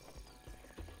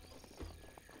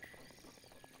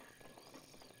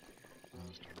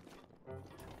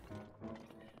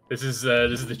 This is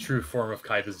the true form of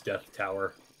Kaiba's Death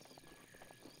Tower.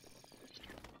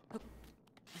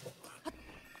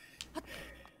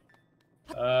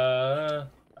 I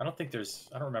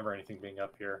don't remember anything being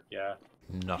up here. Yeah.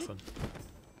 Nothing.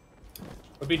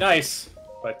 Would be nice,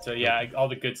 but yeah, all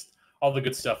the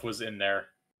good stuff was in there.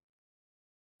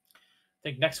 I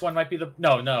think next one might be the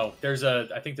no.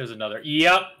 I think there's another.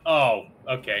 Yep. Oh,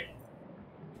 okay.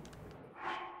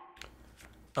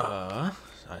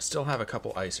 I still have a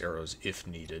couple ice arrows if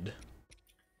needed.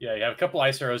 Yeah, you have a couple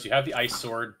ice arrows. You have the ice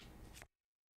sword.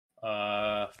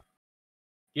 You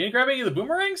didn't grab any of the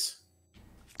boomerangs?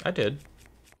 I did.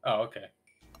 Oh, okay.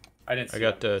 I didn't see I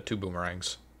got them. 2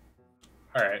 boomerangs.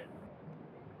 Alright.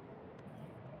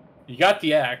 You got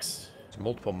the axe. There's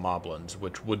multiple moblins,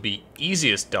 which would be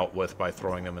easiest dealt with by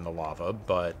throwing them in the lava,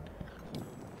 but...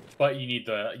 But you need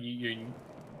the... You...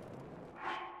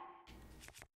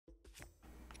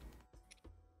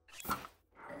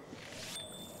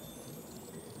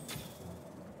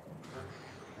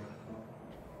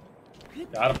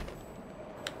 Got him.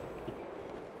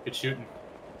 Good shooting.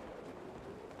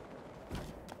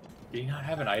 Did he not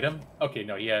have an item? Okay,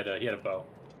 no, he had a bow.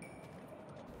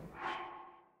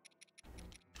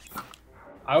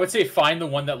 I would say find the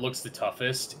one that looks the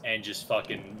toughest and just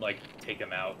fucking like take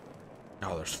him out.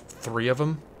 Oh, there's 3 of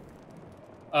them?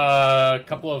 A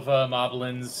couple of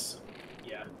moblins.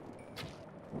 Yeah.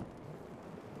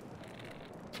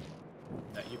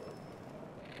 Not you.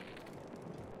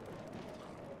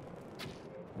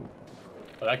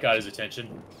 Oh, that got his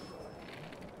attention.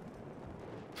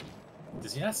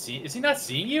 Does he not see? Is he not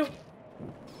seeing you?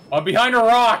 I'm behind a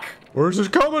rock. Where's this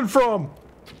coming from?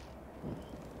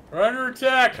 We're under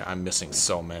attack. I'm missing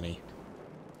so many.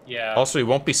 Yeah. Also, he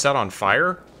won't be set on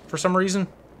fire for some reason.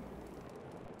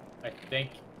 I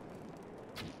think.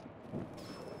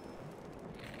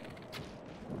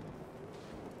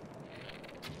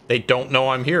 They don't know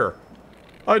I'm here.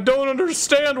 I don't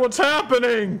understand what's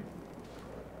happening!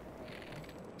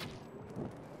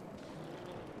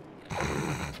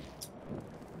 I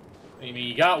mean,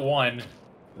 you got one.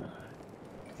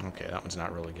 Okay, that one's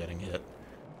not really getting hit.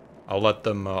 I'll let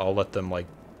them, like,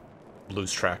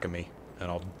 lose track of me, and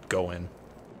I'll go in.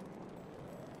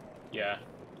 Yeah.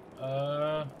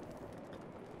 I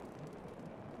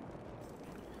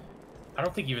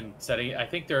don't think even setting... I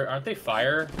think they're... Aren't they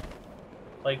fire?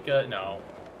 Like, no.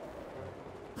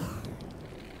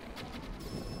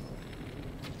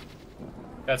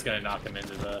 That's gonna knock him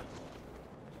into the...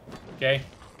 Okay.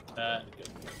 Good.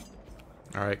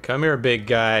 Alright, come here, big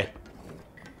guy.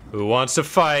 Who wants to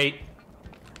fight?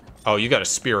 Oh, you got a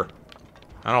spear.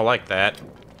 I don't like that.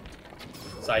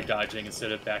 Side dodging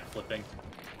instead of back flipping.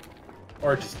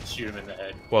 Or just shoot him in the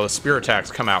head. Well, the spear attacks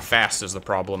come out fast is the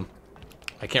problem.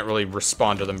 I can't really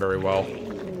respond to them very well.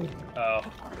 Oh.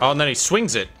 Oh, and then he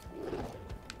swings it.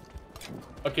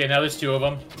 Okay, now there's two of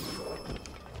them.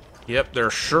 Yep, there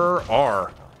sure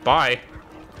are. Bye.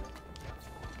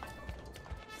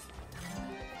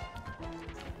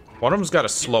 One of them's got a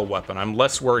slow weapon. I'm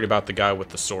less worried about the guy with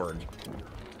the sword.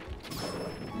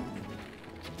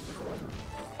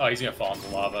 Oh, he's gonna fall in the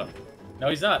lava. No,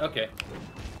 he's not. Okay.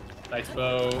 Nice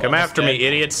bow. Come after me,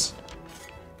 idiots.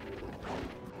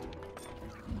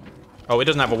 Oh, he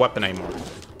doesn't have a weapon anymore.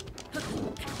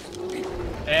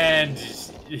 And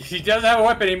he doesn't have a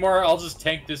weapon anymore. I'll just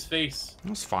tank this face.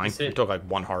 That's fine. It took like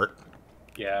 1 heart.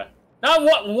 Yeah.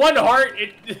 Not one heart.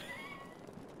 It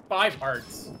 5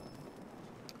 hearts.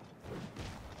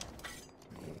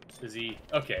 Is he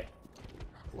okay?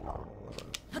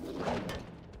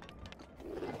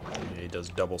 Yeah, he does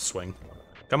double swing.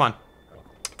 Come on.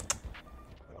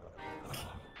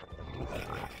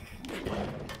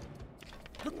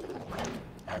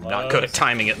 I'm not good at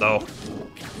timing it though.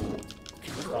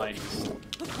 Fine.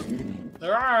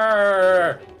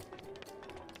 Arrgh!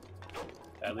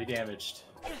 Badly damaged.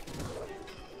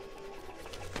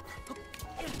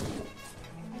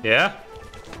 Yeah?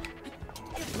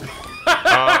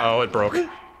 Uh-oh, it broke.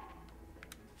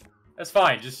 That's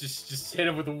fine. Just hit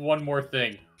him with one more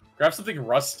thing. Grab something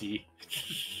rusty.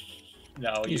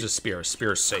 No. Use a spear. A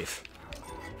spear is safe.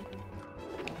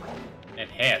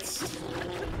 Enhanced.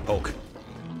 Poke.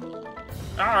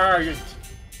 Arrgh!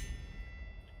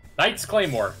 Knight's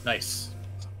Claymore. Nice.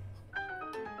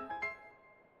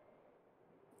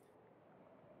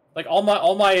 Like all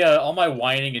my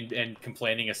whining and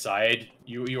complaining aside,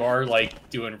 you are like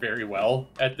doing very well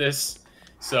at this.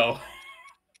 So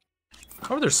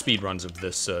How are there speedruns of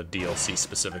this DLC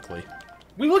specifically?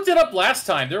 we looked it up last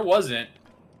time. There wasn't.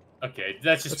 Okay,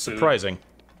 that's just food. Surprising.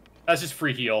 That's just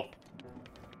free heal.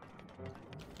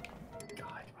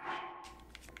 God.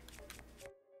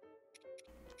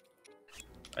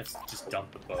 Let's just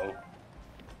dump the bow.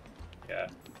 Yeah.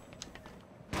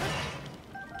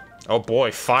 Oh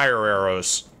boy, fire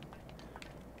arrows.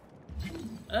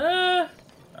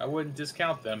 I wouldn't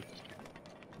discount them.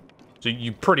 So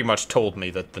you pretty much told me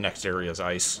that the next area is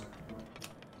ice.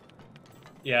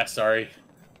 Yeah, sorry.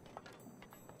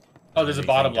 Oh, there's a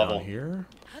bottom level. Here?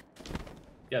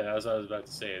 Yeah, that was what I was about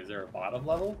to say. Is there a bottom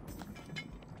level?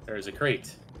 There's a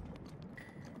crate.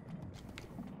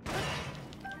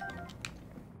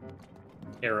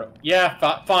 Arrow.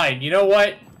 Yeah, fine. You know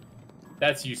what?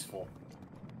 That's useful.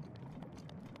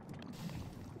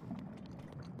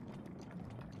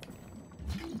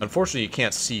 Unfortunately, you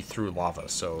can't see through lava,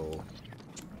 so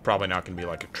it's probably not going to be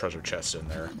like a treasure chest in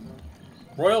there.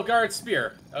 Royal Guard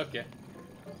Spear. Okay.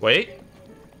 Wait.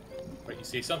 Wait, you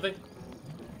see something?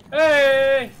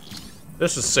 Hey!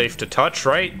 This is safe to touch,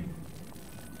 right?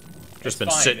 Just been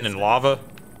sitting in lava.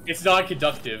 It's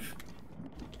non-conductive.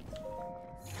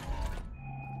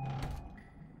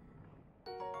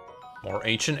 More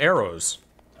ancient arrows.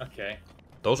 Okay.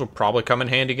 Those will probably come in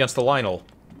handy against the Lionel.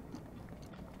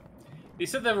 They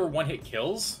said they were one-hit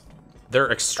kills?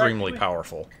 They're extremely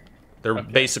powerful. They're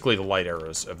Okay. basically the light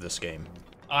arrows of this game.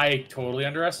 I totally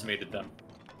underestimated them.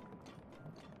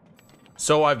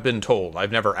 So I've been told.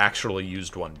 I've never actually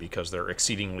used one because they're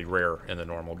exceedingly rare in the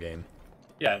normal game.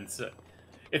 Yeah,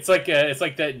 it's like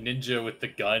that ninja with the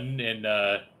gun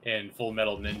in Full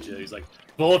Metal Ninja. He's like,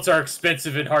 bullets are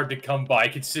expensive and hard to come by.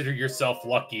 Consider yourself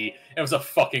lucky. It was a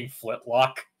fucking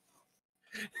flintlock.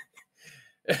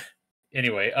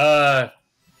 Anyway,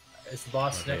 is the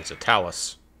boss Okay, next? it's a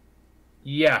talus.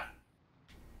 Yeah.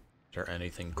 Is there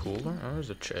anything cooler? Oh, there's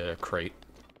a crate.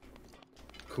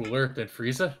 cooler than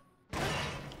Frieza.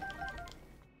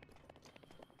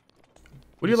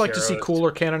 Would you like to see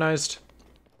Cooler canonized?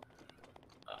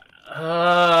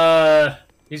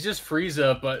 He's just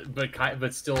Frieza,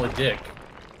 but still a dick.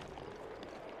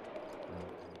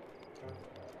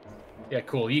 Yeah,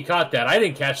 cool. You caught that. I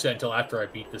didn't catch that until after I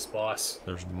beat this boss.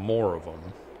 There's more of them.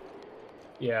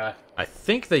 Yeah. I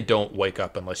think they don't wake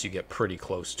up unless you get pretty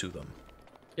close to them.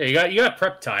 Yeah, you got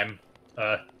prep time.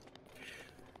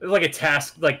 Like a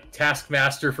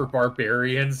taskmaster for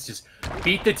barbarians. Just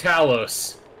beat the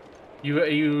Talos.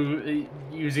 You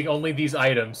using only these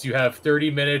items. You have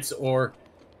 30 minutes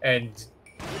and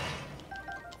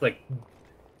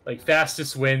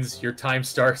fastest wins. Your time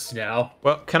starts now.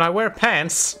 Well, can I wear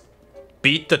pants?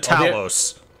 Beat the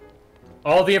Talos.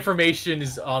 All the information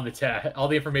is on the All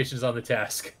the information is on the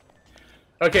task.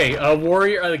 Okay,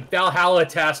 warrior, Valhalla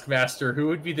Taskmaster. Who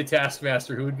would be the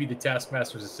Taskmaster? Who would be the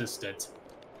Taskmaster's assistant?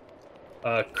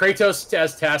 Kratos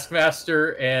as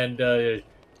Taskmaster, and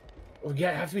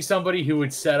yeah, have to be somebody who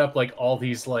would set up all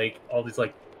these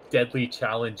deadly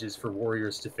challenges for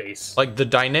warriors to face. Like, the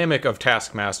dynamic of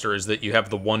Taskmaster is that you have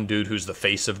the one dude who's the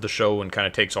face of the show and kind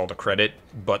of takes all the credit,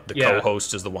 but the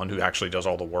co-host is the one who actually does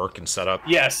all the work and setup.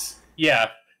 Yes, yeah.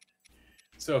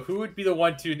 So who would be the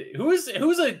one to... Who's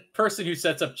a person who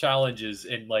sets up challenges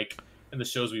in the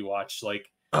shows we watch?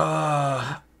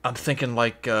 I'm thinking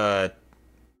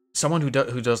someone who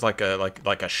does like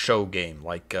a show game,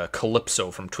 like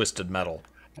Calypso from Twisted Metal.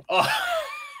 Oh.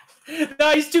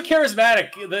 No, he's too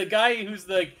charismatic. The guy who's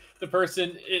the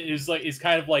person is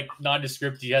kind of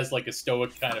nondescript. He has a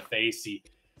stoic kind of face. He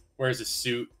wears a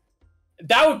suit.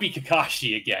 That would be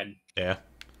Kakashi again. Yeah.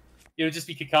 It would just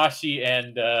be Kakashi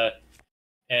and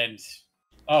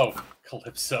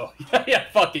Calypso. Yeah,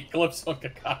 fuck it, Calypso and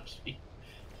Kakashi.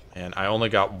 And I only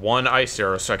got one ice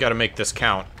arrow, so I got to make this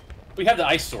count. We have the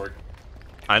ice sword.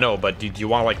 I know, but do you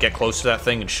want to get close to that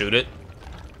thing and shoot it,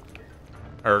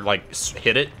 or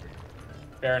hit it?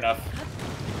 Fair enough.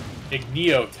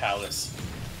 Igneo Talus.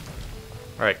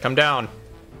 Alright, come down.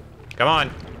 Come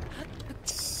on.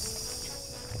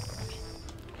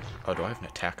 Oh, do I have an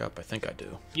attack up? I think I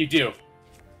do. You do.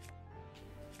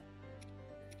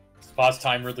 Pause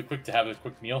time really quick to have a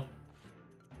quick meal.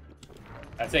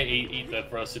 I'd say eat the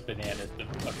roasted banana.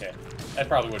 Okay. That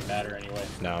probably wouldn't matter anyway.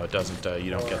 No, it doesn't. You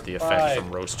don't get the effect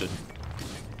from roasted.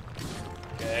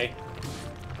 Okay.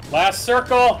 Last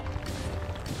circle!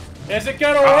 Is it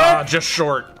gonna work? Just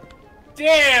short.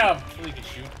 Damn! Well, you can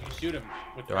shoot him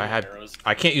with arrows.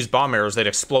 I can't use bomb arrows, they'd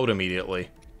explode immediately.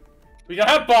 We don't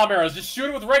have bomb arrows, just shoot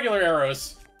it with regular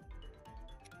arrows.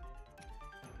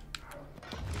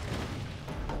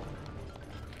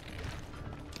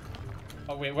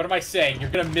 Oh wait, what am I saying? You're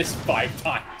gonna miss 5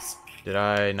 times. Did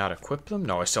I not equip them?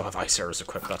 No, I still have ice arrows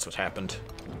equipped, that's what happened.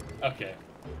 Okay.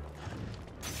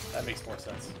 That makes more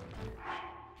sense.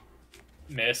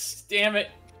 Missed. Damn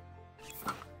it.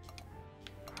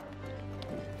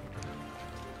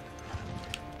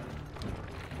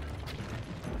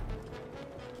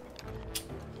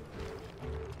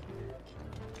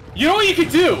 You know what you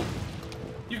could do?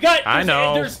 You got. I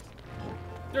know.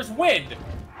 There's wind.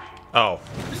 Oh.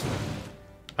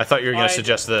 I thought you were gonna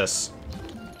suggest this.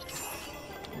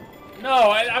 No,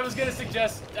 I was gonna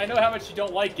suggest. I know how much you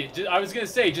don't like it. I was gonna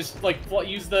say just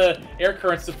use the air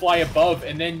currents to fly above,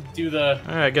 and then do the.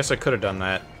 I guess I could have done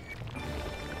that.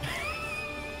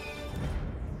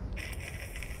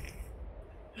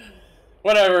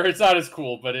 Whatever. It's not as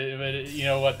cool, but you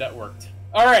know what? That worked.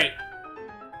 All right.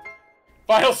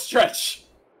 Final stretch.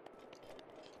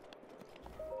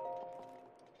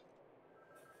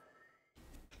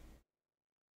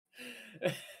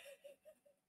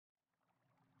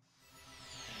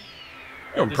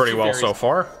 Doing pretty well so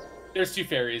far. There's 2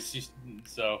 fairies,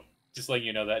 so just letting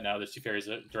you know that now. There's 2 fairies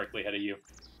directly ahead of you.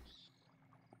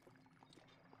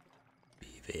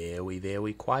 Be very,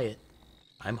 very quiet.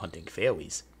 I'm hunting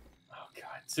fairies. Oh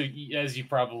god! So as you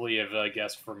probably have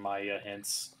guessed from my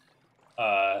hints,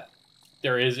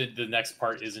 the next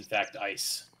part is in fact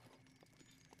ice.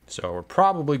 So we're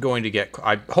probably going to get.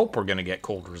 I hope we're going to get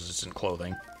cold resistant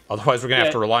clothing. Otherwise, we're going to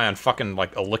have to rely on fucking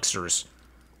elixirs.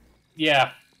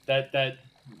 Yeah,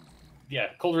 yeah,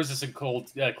 cold resistant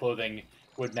clothing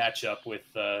would match up with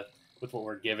what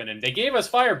we're given, and they gave us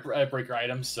firebreaker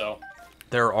items, so.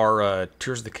 There are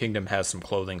Tears of the Kingdom has some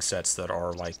clothing sets that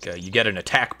are you get an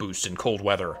attack boost in cold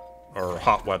weather or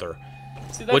hot weather.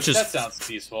 See, that sounds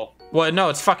peaceful. Well, no,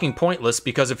 it's fucking pointless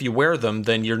because if you wear them,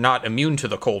 then you're not immune to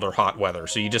the cold or hot weather,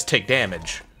 so you just take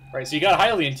damage. Right, so you got a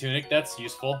Hylian tunic, that's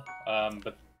useful.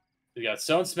 But you got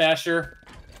Stone Smasher.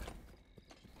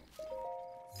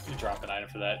 You drop an item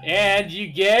for that, and you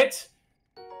get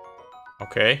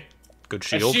Okay. Good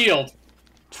shield. A shield.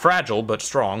 It's fragile, but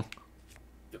strong.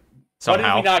 What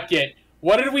Somehow. did we not get?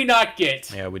 What did we not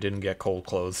get? Yeah, we didn't get cold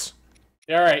clothes.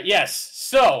 Alright, yes.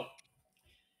 So,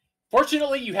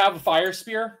 fortunately, you have a fire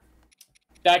spear.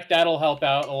 That'll help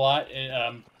out a lot.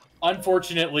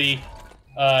 Unfortunately,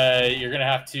 you're going to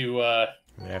have to...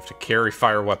 We have to carry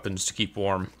fire weapons to keep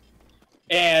warm.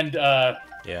 And,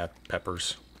 yeah,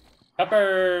 peppers.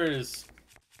 Peppers!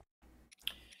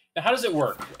 Now, how does it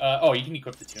work? Oh, you can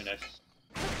equip the tunic.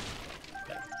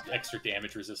 Extra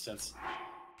damage resistance.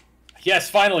 Yes,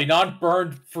 finally,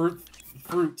 non-burned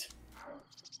fruit.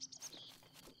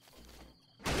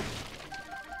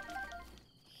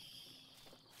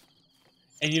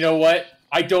 And you know what?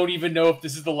 I don't even know if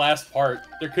this is the last part.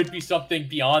 There could be something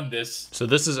beyond this. So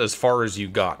this is as far as you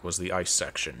got, was the ice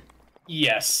section.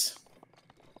 Yes.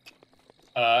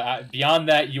 Beyond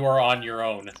that, you are on your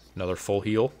own. Another full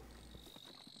heal.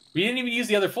 We didn't even use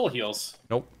the other full heals.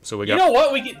 Nope. So we got... You know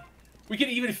what? We could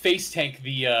even face tank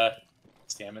the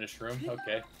stamina shroom.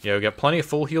 Okay. Yeah, we got plenty of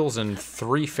full heals and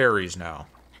 3 fairies now.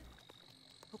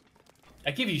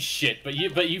 I give you shit, but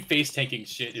you face tanking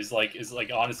shit is like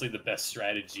honestly the best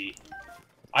strategy.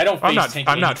 I don't face tank.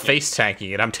 I'm not face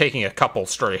tanking it. I'm taking a couple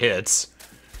stray hits.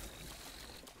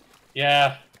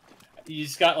 Yeah. You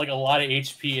just got like a lot of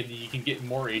HP, and then you can get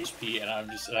more HP, and I'm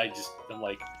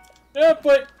like, yeah,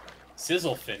 but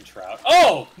sizzle fin trout.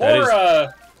 Oh,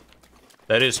 more.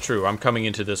 That is true. I'm coming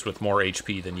into this with more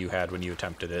HP than you had when you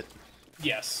attempted it.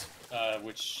 Yes,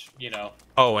 which you know.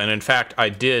 Oh, and in fact, I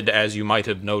did, as you might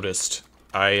have noticed,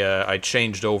 I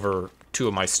changed over 2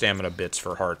 of my stamina bits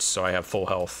for hearts, so I have full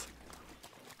health.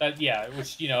 Yeah,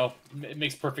 which you know, it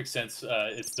makes perfect sense.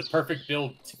 It's the perfect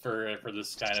build for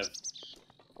this kind of.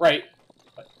 Right.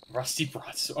 Rusty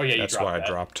broths. Oh yeah, That's why I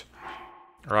dropped.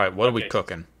 All right, what are we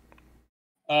cooking?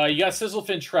 You got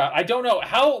sizzlefin trout. I don't know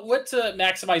what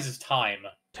maximizes time.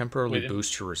 Temporarily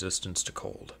boost your resistance to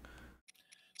cold.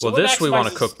 So well, this we want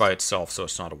to cook by itself, so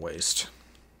it's not a waste.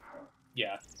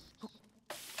 Yeah.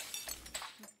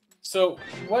 So,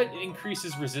 what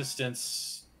increases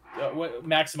resistance? What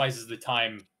maximizes the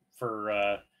time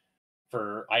for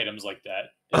items like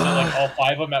that? Is it like all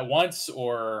 5 of them at once,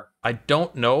 or? I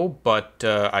don't know, but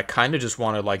I kind of just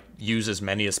want to like use as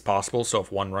many as possible. So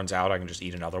if one runs out, I can just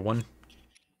eat another one.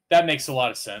 That makes a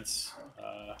lot of sense.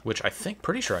 Which I think,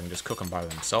 pretty sure I can just cook them by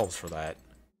themselves for that.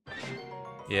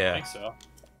 Yeah. I think so.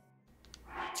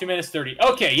 2 minutes 30.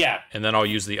 Okay, yeah. And then I'll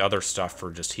use the other stuff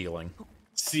for just healing.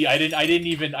 See, I didn't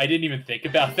even think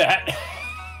about that.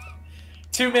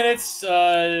 2 minutes,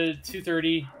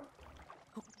 2:30.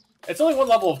 It's only 1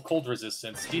 level of cold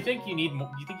resistance. Do you think you'll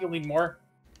need more?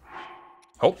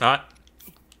 Hope not.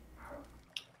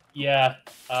 Yeah,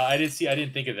 I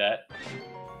didn't think of that.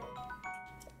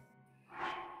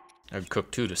 I'd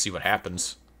cook 2 to see what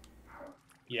happens.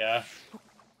 Yeah.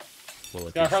 Will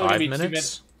it be 5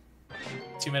 minutes?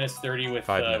 2 minutes 30 with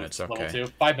 5 minutes. with okay. level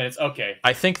 2. 5 minutes. Okay.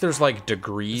 I think there's like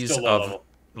degrees of level.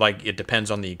 Like it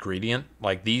depends on the ingredient.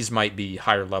 Like these might be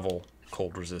higher level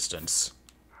cold resistance.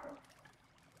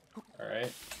 All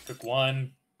right. Cook 1.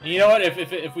 You know what?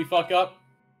 If we fuck up,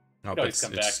 nope, it's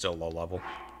still low level.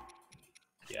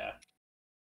 Yeah.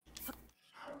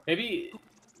 Maybe.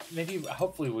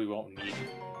 Hopefully we won't need.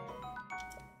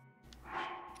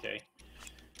 Okay.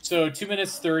 So 2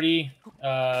 minutes 30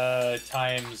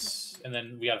 times, and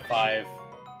then we got a 5.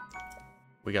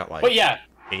 We got like. But yeah,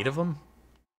 8 of them.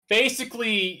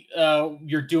 Basically,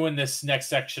 you're doing this next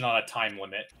section on a time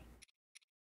limit,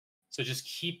 so just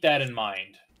keep that in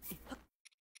mind.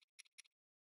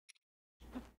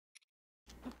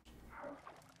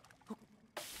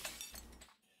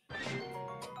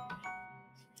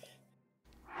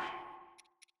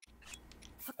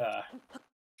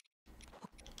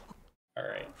 All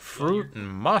right. Fruit and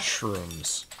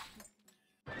mushrooms.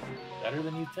 Better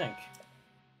than you think.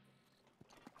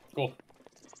 Cool.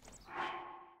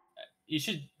 You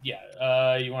should,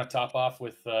 yeah. You want to top off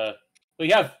with, well,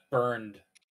 you have burned.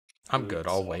 I'm good.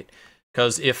 I'll wait,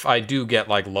 because if I do get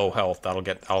like low health, I'll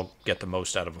get the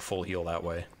most out of a full heal that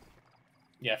way.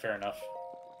 Yeah, fair enough.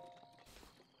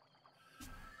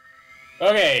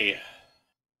 Okay.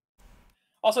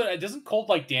 Also, doesn't cold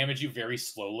like damage you very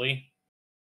slowly?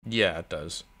 Yeah, it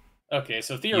does. Okay,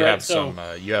 so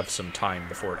theoretically, you have some time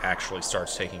before it actually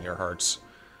starts taking your hearts.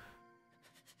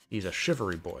 He's a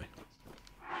shivery boy.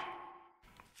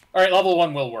 All right, level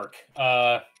 1 will work.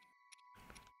 Where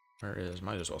is?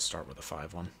 Might as well start with a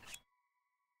 5 one.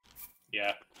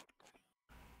 Yeah.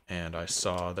 And I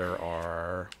saw there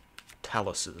are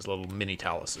taluses, little mini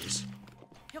taluses.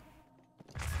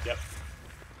 Yep.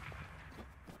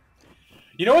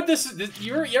 You know what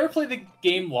you ever play the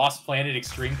game Lost Planet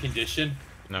Extreme Condition?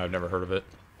 No, I've never heard of it.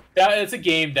 Yeah, it's a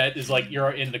game that is like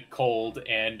you're in the cold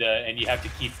and you have to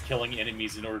keep killing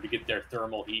enemies in order to get their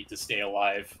thermal heat to stay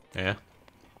alive. Yeah.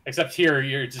 Except here,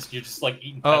 you're just like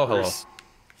eating Oh, peppers.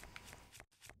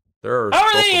 hello. How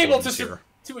are they able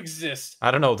to exist?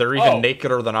 I don't know. They're even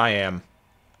nakeder than I am.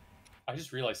 I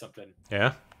just realized something.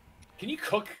 Yeah? Can you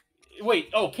cook?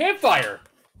 Wait, campfire!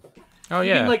 Oh,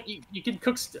 yeah. You can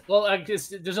cook... well, I guess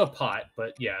there's no pot,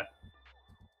 but yeah.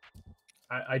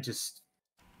 I would just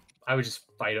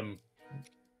fight them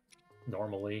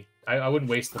normally. I wouldn't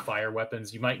waste the fire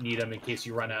weapons. You might need them in case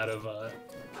you run out of...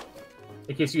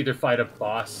 in case you either fight a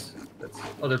boss that's...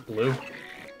 Oh, they're blue.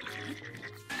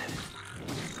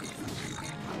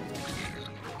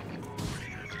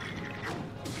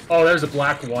 Oh, there's a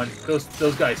black one.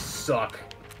 Those guys suck.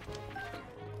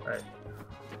 Alright.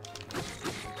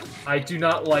 I do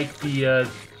not like the,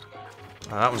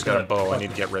 that one's got a bow. I need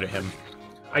to get rid of him.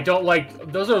 I don't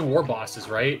like... Those are war bosses,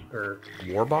 right? Or...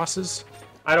 War bosses?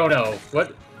 I don't know.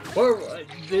 What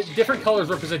the different colors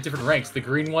represent different ranks. The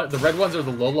green one... The red ones are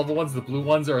the low-level ones. The blue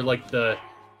ones are like the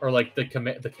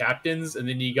captains. And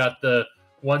then you got the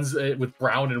ones with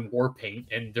brown and war paint.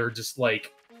 And they're just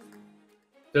like...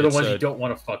 They're the ones you don't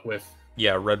want to fuck with.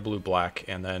 Yeah, red, blue, black,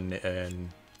 and then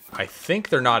I think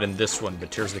they're not in this one, but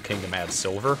Tears of the Kingdom adds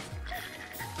silver.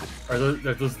 Are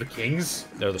those the kings?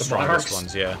 They're the strongest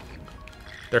ones, yeah.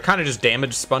 They're kind of just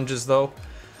damage sponges, though.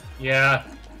 Yeah,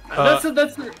 that's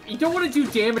you don't want to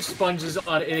do damage sponges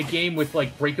in a game with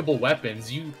like breakable weapons.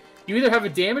 You either have a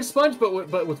damage sponge, but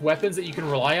with weapons that you can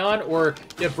rely on, or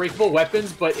you have breakable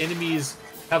weapons, but enemies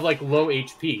have like low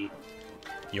HP.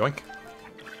 Yoink.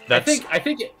 I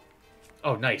think.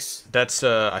 Oh, nice. That's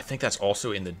I think that's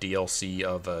also in the DLC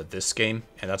of this game,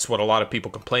 and that's what a lot of people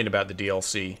complain about the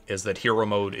DLC is that hero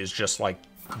mode is just like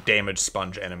damage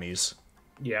sponge enemies.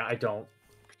 Yeah, I don't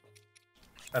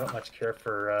much care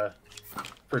for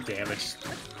damage,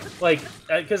 like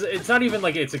because it's not even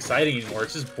like it's exciting anymore.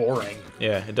 It's just boring.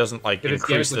 Yeah, it doesn't like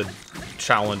increase the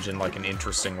challenge in like an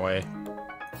interesting way.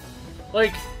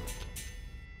 Like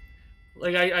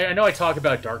I know I talk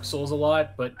about Dark Souls a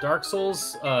lot, but Dark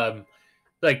Souls,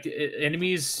 like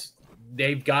enemies,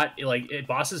 they've got like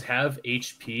bosses have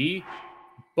HP,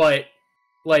 but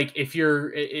like if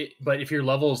your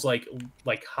level's like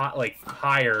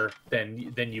higher than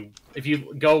you, if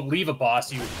you go leave a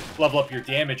boss, you level up your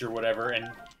damage or whatever,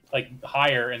 and like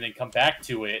higher, and then come back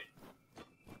to it,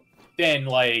 then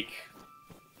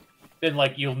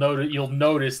you'll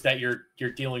notice that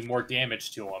you're dealing more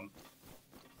damage to them.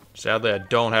 Sadly, I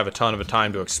don't have a ton of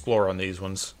time to explore on these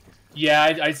ones. Yeah,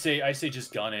 I say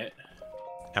just gun it.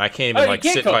 And I can't even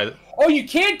sit by. Oh, you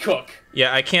can cook.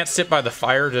 Yeah, I can't sit by the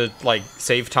fire to like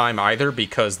save time either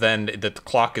because then the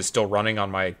clock is still running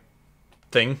on my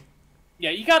thing. Yeah,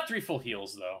 you got 3 full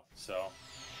heals though, so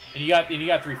and you got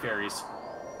 3 fairies.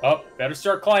 Oh, better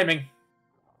start climbing.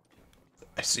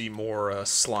 I see more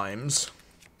slimes.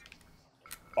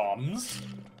 Bombs.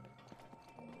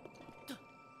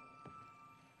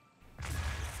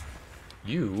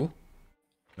 You?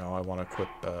 No, I want to equip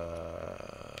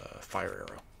fire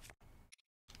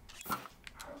arrow.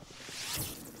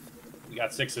 We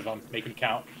got 6 of them. Make them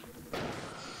count.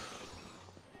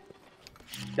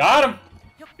 Got him.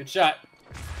 Good shot.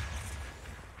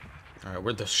 All right,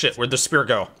 where'd the spear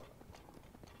go?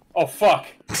 Oh fuck!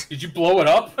 Did you blow it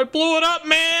up? I blew it up,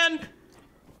 man.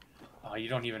 Oh, you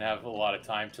don't even have a lot of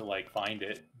time to like find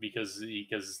it because of your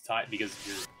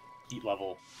heat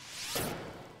level.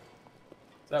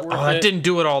 That worth that it? didn't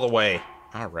do it all the way.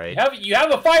 All right. You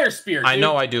have a fire spear, dude. I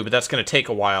know I do, but that's going to take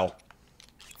a while.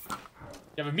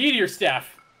 You have a meteor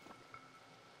staff.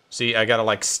 See, I got to,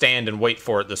 like, stand and wait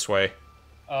for it this way.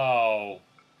 Oh.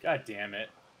 God damn it.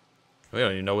 We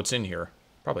don't even know what's in here.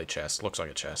 Probably a chest. Looks like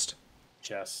a chest.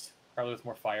 Chest. Probably with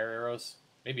more fire arrows.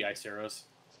 Maybe ice arrows.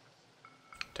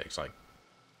 Takes, like,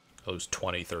 those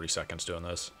 20, 30 seconds doing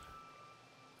this.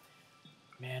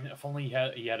 Man, if only you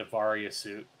had a Varia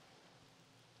suit.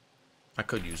 I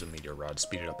could use a meteor rod,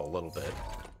 speed it up a little bit.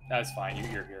 That's fine,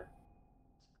 you're here.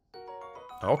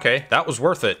 Okay, that was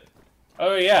worth it.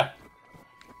 Oh, yeah.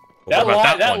 But what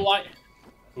about that one?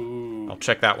 Ooh. I'll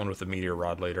check that one with the meteor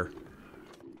rod later.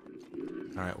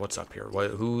 Alright, what's up here?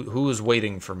 Who is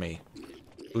waiting for me?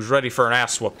 Who's ready for an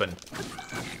ass whooping?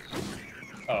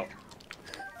 Oh.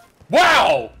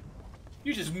 Wow!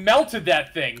 You just melted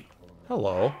that thing!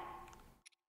 Hello.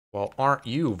 Well, aren't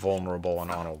you vulnerable and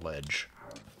on a ledge?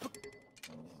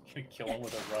 Gonna kill him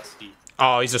with a rusty.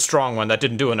 Oh, he's a strong one. That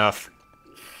didn't do enough.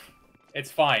 It's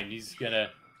fine. It's gonna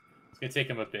take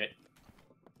him a bit.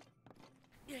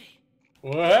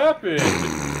 What happened?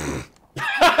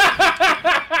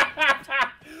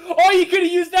 Oh, you could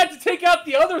have used that to take out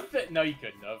the other thing. No, you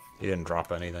couldn't have. He didn't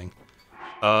drop anything.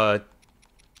 Alright,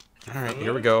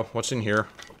 here we go. What's in here?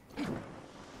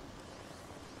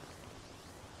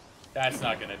 That's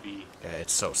not gonna be... Yeah,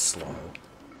 it's so slow.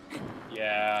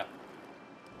 Yeah.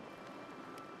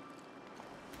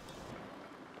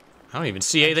 I don't even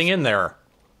see anything in there.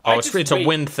 Oh, it's a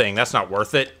wind thing. That's not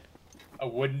worth it. A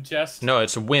wooden chest? No,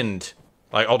 it's a wind.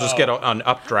 Like, I'll just get an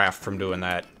updraft from doing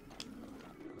that.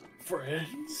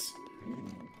 Friends?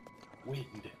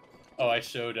 Wind. Oh, I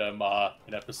showed him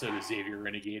an episode of Xavier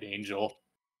Renegade Angel.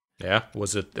 Yeah?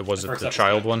 Was it the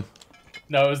child one?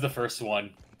 No, it was the first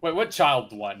one. Wait, what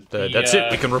child one? That's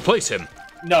it. We can replace him.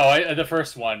 No, the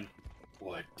first one.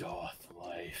 What doth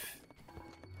life?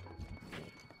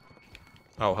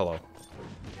 Oh, hello.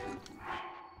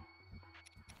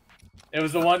 It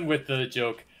was the one with the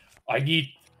joke. I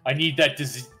need that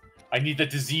disease. I need that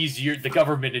disease the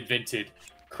government invented.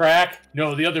 Crack?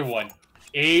 No, the other one.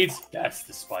 AIDS? That's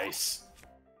the spice.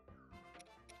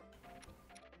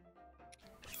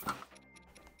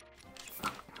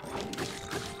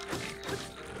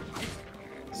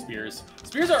 Spears.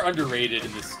 Spears are underrated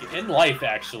in this in life,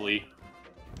 actually.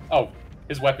 Oh,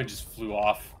 his weapon just flew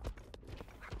off.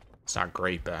 It's not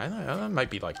great, but that might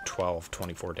be like 12,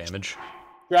 24 damage.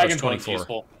 Dragon Bone's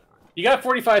useful. You got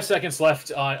 45 seconds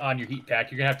left on your heat pack.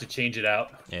 You're gonna have to change it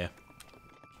out. Yeah.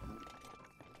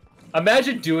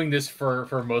 Imagine doing this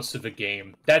for most of the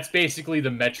game. That's basically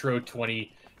the Metro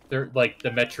 20, like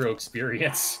the Metro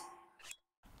experience.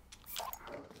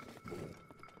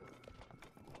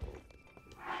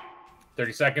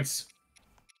 "30 seconds.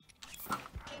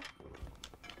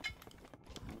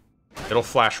 It'll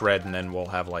flash red, and then we'll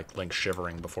have, like, Link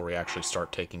shivering before we actually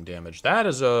start taking damage. That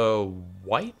is a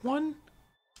white one?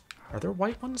 Are there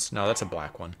white ones? No, that's a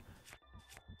black one.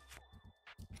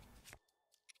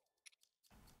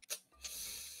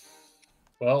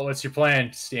 Well, what's your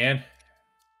plan, Stan?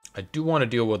 I do want to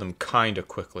deal with them kind of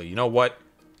quickly. You know what?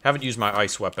 Haven't used my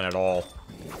ice weapon at all.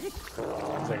 Is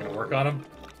that going to work on him?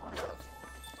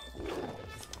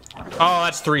 Oh,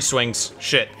 that's 3 swings.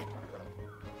 Shit.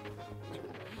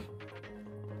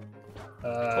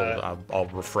 I'll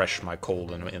refresh my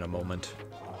cold in a moment.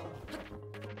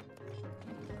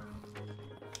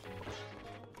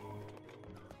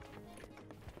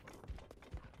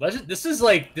 This is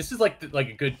like a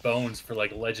good bones for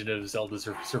like Legend of Zelda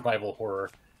survival horror.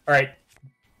 All right.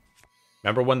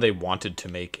 Remember when they wanted to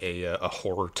make a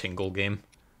horror tingle game?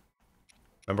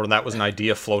 Remember when that was an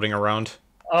idea floating around?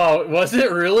 Oh, was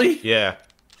it really? Yeah.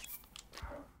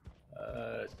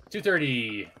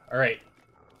 2:30. All right.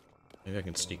 Maybe I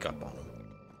can sneak up on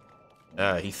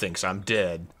him. He thinks I'm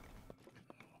dead.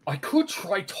 I could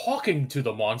try talking to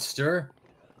the monster.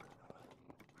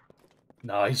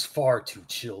 Nah, he's far too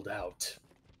chilled out.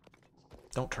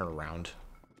 Don't turn around.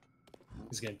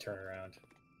 He's gonna turn around.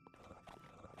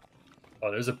 Oh,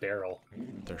 there's a barrel.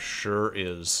 There sure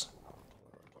is.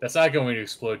 That's not going to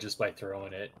explode just by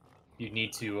throwing it. You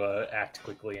need to act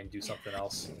quickly and do something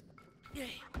else.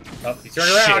 Oh, he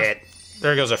turned around! Shit!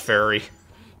 There goes a fairy.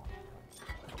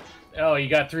 Oh, you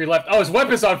got 3 left. Oh, his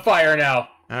weapon's on fire now!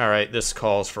 Alright, this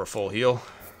calls for a full heal.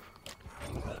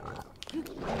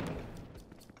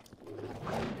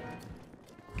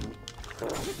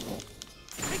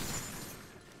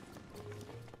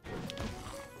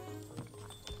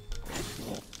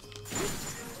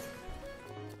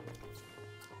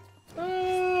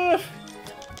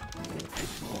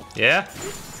 Yeah?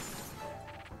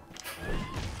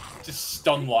 Just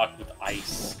stun locked with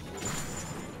ice.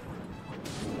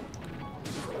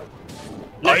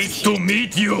 Nice to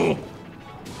meet you!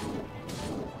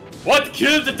 What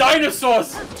killed the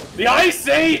dinosaurs? The Ice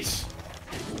Age!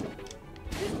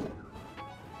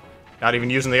 Not even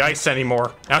using the ice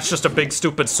anymore. Now it's just a big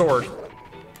stupid sword.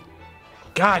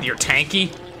 God, you're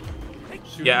tanky.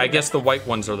 Yeah, I guess the white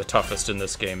ones are the toughest in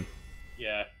this game.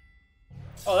 Yeah.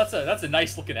 Oh, that's a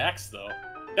nice looking axe though.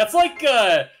 That's like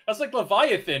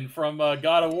Leviathan from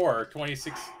God of War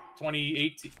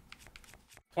 2018,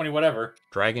 20 whatever.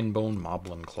 Dragonbone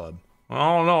Moblin Club.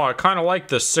 I don't know, I kind of like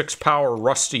this 6-power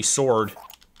rusty sword.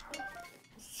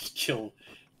 Kill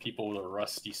people with a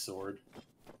rusty sword.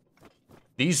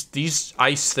 These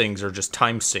ice things are just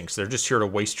time sinks. They're just here to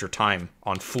waste your time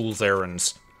on fool's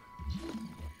errands.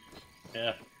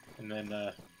 Yeah, and then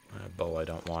a bow I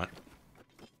don't want.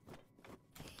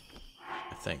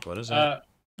 I think. What is it?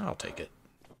 I'll take it.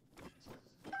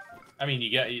 I mean,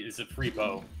 it's a free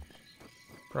bow.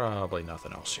 Probably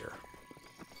nothing else here.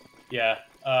 Yeah.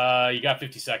 You got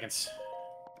 50 seconds.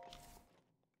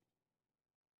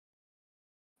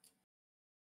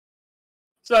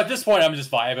 So at this point, I'm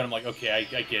just vibing. I'm like, okay, I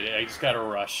get it. I just gotta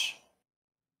rush.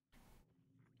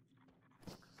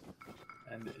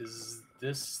 And is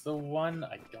this the one?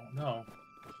 I don't know.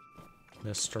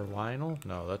 Mr. Lionel?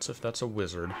 No, that's a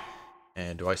wizard.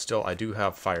 And I do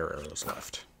have fire arrows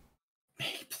left.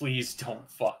 Please don't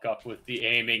fuck up with the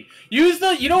aiming. Use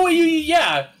the, you know what,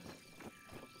 yeah.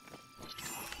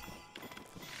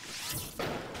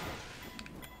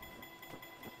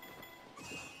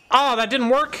 Oh, that didn't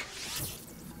work?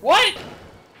 What?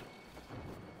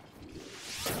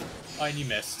 Oh, and you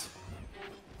missed.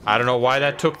 I don't know why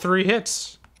that took 3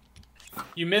 hits.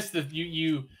 You missed the,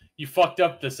 you fucked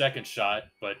up the second shot,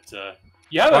 but,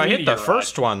 you have I hit the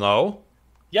first one, though.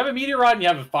 You have a meteor rod and you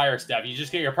have a fire staff.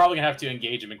 You're probably gonna have to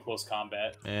engage him in close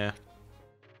combat. Yeah.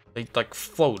 They like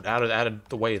float out of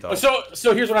the way though. So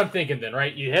here's what I'm thinking then,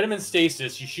 right? You hit him in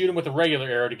stasis, you shoot him with a regular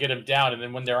arrow to get him down, and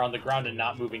then when they're on the ground and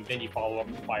not moving, then you follow up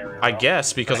with a fire arrow. I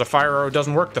guess because a fire arrow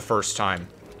doesn't work the first time.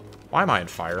 Why am I on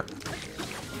fire?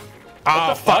 What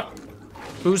the fuck?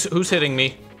 Who's hitting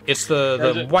me? It's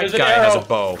the white guy has a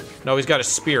bow. No, he's got a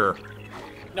spear.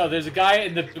 No, there's a guy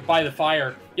by the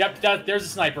fire. Yep, there's a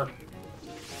sniper.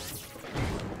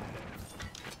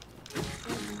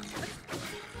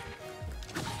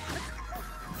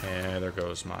 And there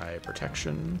goes my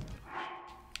protection.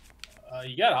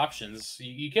 You got options.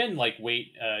 You can like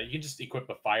wait. You can just equip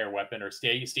a fire weapon or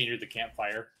stay near the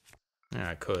campfire. Yeah,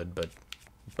 I could, but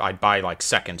I'd buy like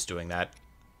seconds doing that.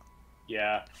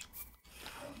 Yeah.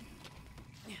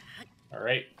 All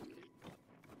right.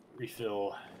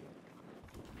 Refill.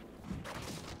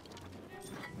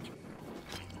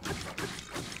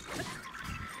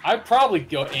 I'd probably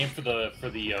go aim for the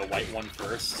white one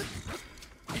first.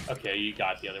 Okay, you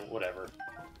got the other. Whatever.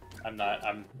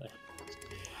 I'm.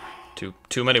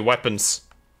 Too many weapons.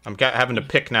 I'm having to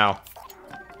pick now.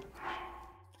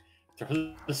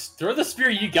 Throw the spear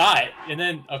you got, and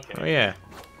then okay. Oh yeah,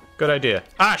 good idea.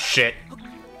 Ah shit.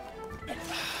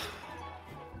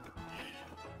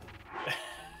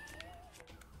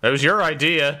 That was your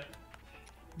idea.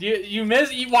 You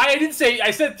missed. Why I didn't say?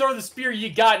 I said throw the spear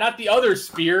you got, not the other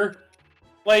spear.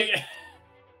 Like.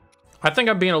 I think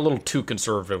I'm being a little too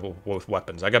conservative with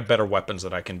weapons. I got better weapons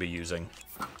that I can be using.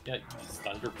 Yeah,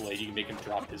 Thunderblade. You can make him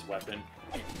drop his weapon.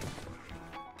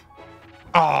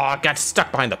 Oh, I got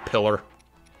stuck behind the pillar.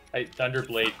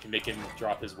 Thunderblade can make him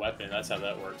drop his weapon. That's how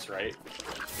that works, right?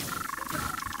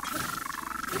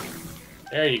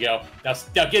 There you go. Now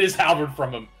get his halberd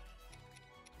from him.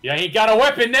 Yeah, he got a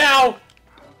weapon now!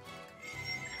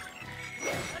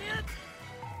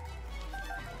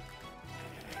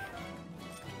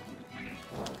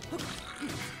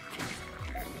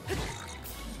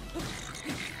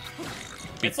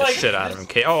 Beat the shit out of him.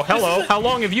 Okay. Oh, hello. How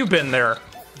long have you been there?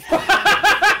 Damn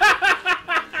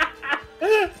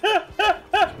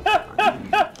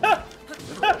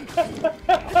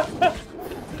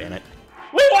it.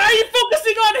 Wait, why are you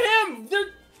focusing on him?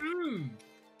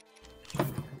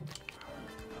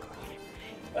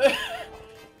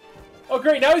 Oh,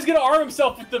 great. Now he's gonna arm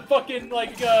himself with the fucking,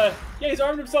 like, yeah, he's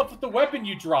armed himself with the weapon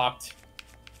you dropped.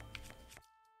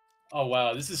 Oh,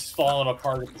 wow. This is falling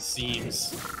apart at the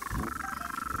seams.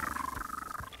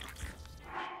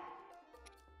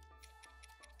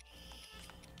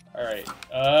 Alright,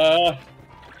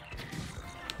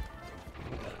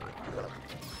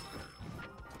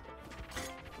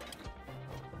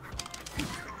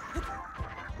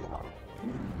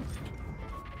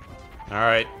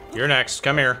 Alright, you're next.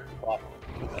 Come here.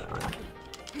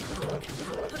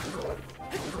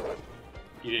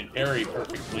 You didn't parry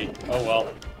perfectly. Oh,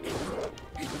 well.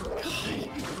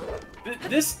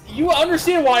 God. You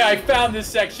understand why I found this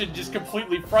section just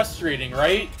completely frustrating,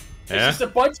 right? Yeah. It's just a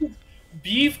bunch of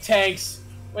beef tanks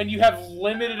when you have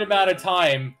limited amount of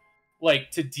time, like,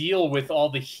 to deal with all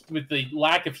the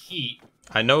lack of heat.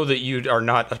 I know that you are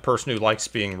not a person who likes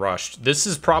being rushed. This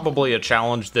is probably a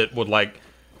challenge that would, like,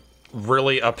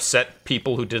 really upset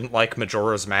people who didn't like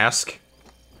Majora's Mask.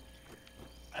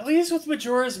 At least with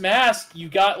Majora's Mask, you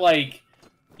got, like,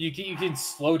 you can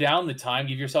slow down the time,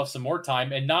 give yourself some more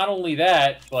time, and not only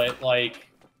that, but, like...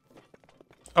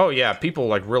 Oh yeah, people,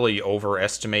 like, really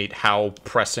overestimate how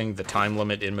pressing the time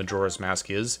limit in Majora's Mask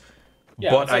is.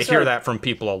 Yeah, but I hear that from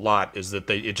people a lot, is that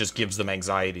it just gives them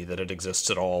anxiety that it exists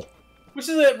at all. Which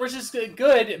is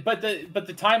good, but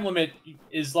the time limit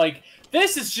is, like...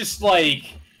 This is just,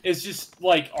 like... It's just,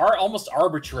 like, almost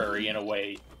arbitrary in a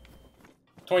way.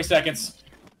 20 seconds.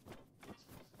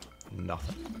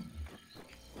 Nothing.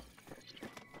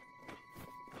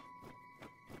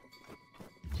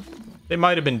 They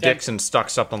might have been dicks and stuck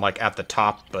something, like, at the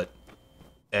top, but...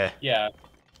 eh. Yeah.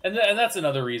 And that's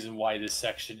another reason why this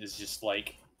section is just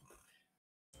like,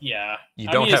 yeah. You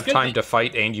don't have time to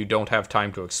fight, and you don't have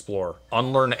time to explore.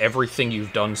 Unlearn everything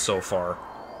you've done so far.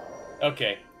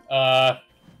 Okay.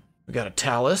 We got a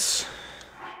Talus.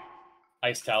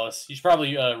 Ice Talus. You should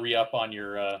probably re-up on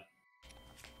your...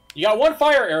 You got 1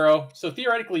 fire arrow, so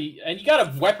theoretically... And you got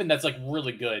a weapon that's, like,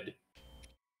 really good.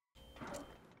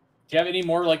 Do you have any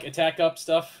more, like, attack up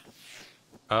stuff?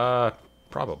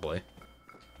 Probably.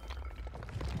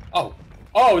 Oh.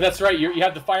 Oh, that's right. You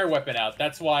have the fire weapon out.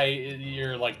 That's why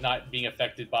you're, like, not being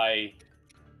affected by...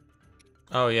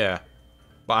 Oh, yeah.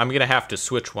 But I'm gonna have to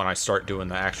switch when I start doing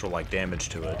the actual, like, damage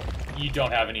to it. You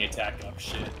don't have any attack up.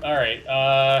 Shit. Alright,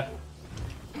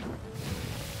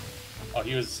 Oh,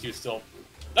 he was still...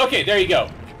 Okay, there you go.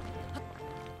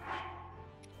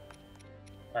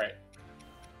 Alright.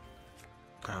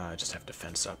 I just have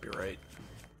defense up, you're right.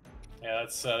 Yeah,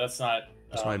 that's not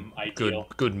That's my ideal.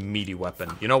 good meaty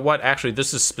weapon. You know what? Actually,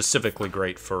 this is specifically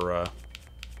great for,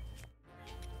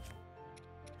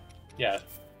 Yeah.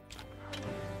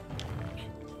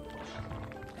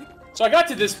 So I got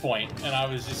to this point, and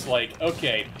I was just like,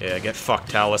 okay. Yeah, get fucked,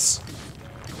 Talus.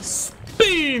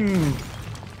 Spin!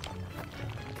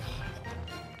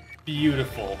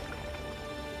 Beautiful.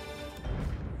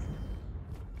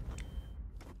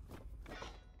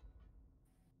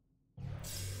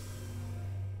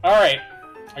 Alright.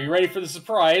 Are you ready for the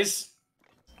surprise?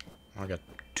 I got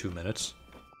 2 minutes.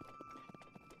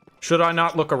 Should I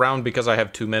not look around because I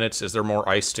have 2 minutes? Is there more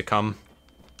ice to come?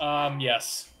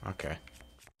 Yes. Okay.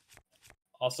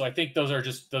 Also, I think those are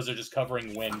just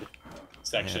covering wind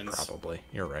sections. Yeah, probably.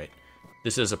 You're right.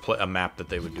 This is a map that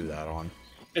they would do that on.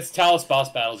 It's Talus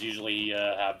boss battles usually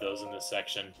have those in this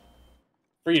section.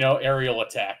 For, aerial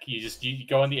attack. You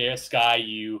go in the sky,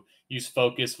 you use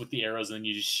focus with the arrows, and then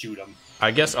you just shoot them.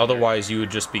 I guess otherwise you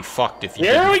would just be fucked if you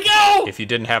if you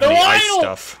didn't have the any Lionel! ice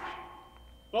stuff.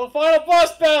 The final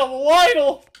boss battle, the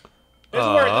Lionel! This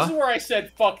is where I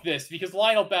said, fuck this, because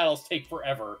Lionel battles take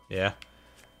forever. Yeah.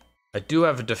 I do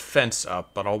have a defense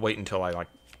up, but I'll wait until I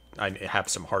have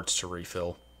some hearts to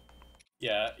refill.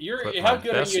 Yeah, how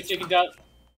good are you at taking down...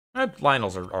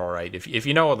 Lionels are alright. If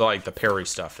you know the parry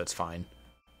stuff, that's fine.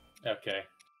 Okay.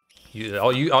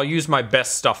 I'll use my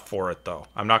best stuff for it though.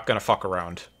 I'm not gonna fuck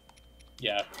around.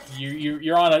 Yeah,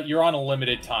 you're on a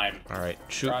limited time. All right,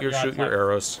 shoot your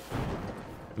arrows,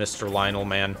 Mr. Lionel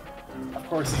man. Of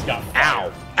course he's got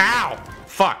fire. Ow!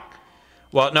 Fuck.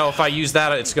 Well, no, if I use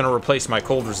that, it's gonna replace my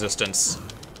cold resistance.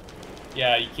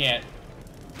 Yeah, you can't.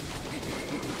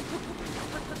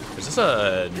 Is this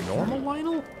a normal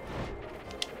Lionel?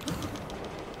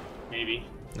 Maybe.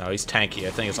 No, he's tanky.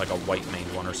 I think it's like a white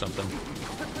maned one or something.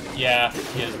 Yeah,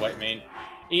 he is white mane.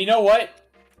 And you know what?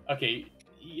 Okay,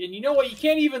 and you know what? You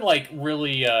can't even, like,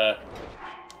 really,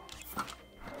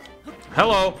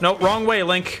 Hello! No, wrong way,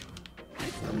 Link!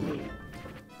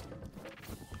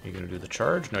 You gonna do the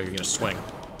charge? No, you're gonna swing.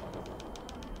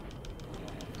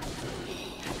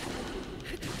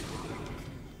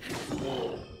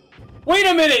 Wait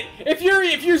a minute! If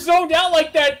you're zoned out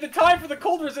like that, the time for the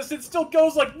cold resistance still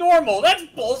goes like normal. That's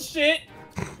bullshit!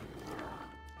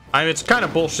 I mean, it's kind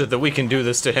of bullshit that we can do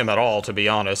this to him at all, to be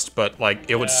honest, but, like,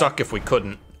 it would suck if we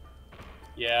couldn't.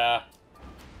 Yeah.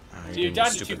 So you're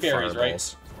down to 2 fairies,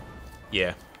 right? Yeah.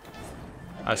 Okay.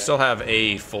 I still have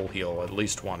a full heal, at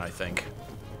least one, I think.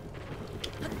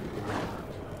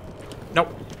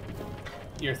 Nope.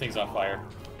 Your thing's on fire.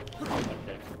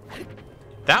 Okay.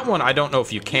 That one, I don't know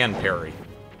if you can parry,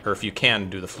 or if you can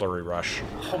do the flurry rush.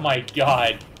 Oh my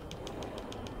god.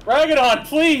 Ragadon,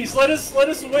 please, let us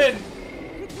win!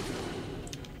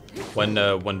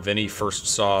 When Vinny first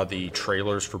saw the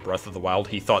trailers for Breath of the Wild,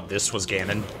 he thought this was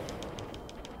Ganon.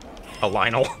 A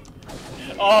Lionel.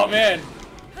 Oh, man.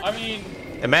 I mean...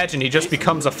 Imagine he just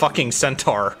becomes a fucking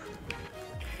centaur.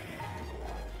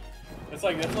 That's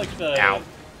like the... Ow.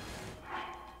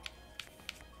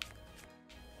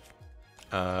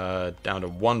 Down to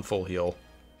 1 full heal.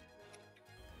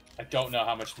 I don't know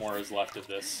how much more is left of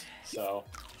this, so...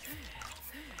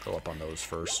 Go up on those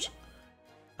first.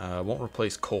 Won't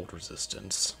replace cold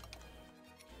resistance.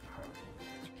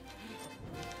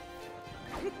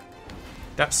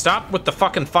 Stop with the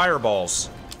fucking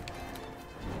fireballs.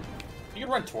 You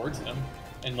can run towards them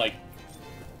and, like,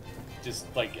 just,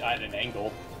 like, at an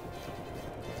angle.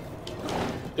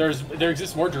 There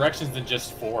exists more directions than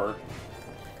just 4.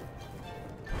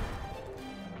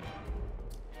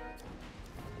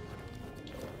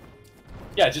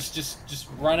 Yeah, just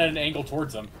run at an angle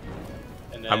towards them.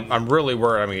 And then... I'm really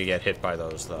worried I'm gonna get hit by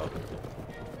those, though.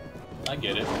 I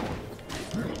get it.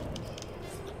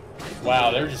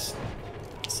 Wow, they're just...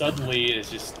 Suddenly, it's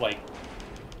just, like...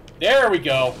 There we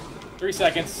go. 3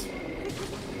 seconds.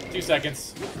 2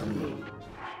 seconds.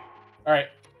 Alright,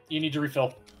 you need to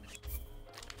refill.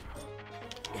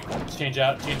 Just change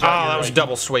out. Oh, that was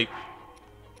double sweep.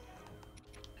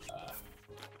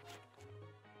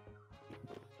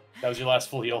 That was your last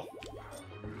full heal.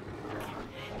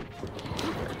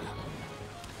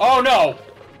 Oh no!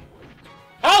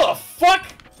 How the fuck?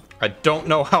 I don't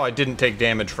know how I didn't take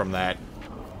damage from that.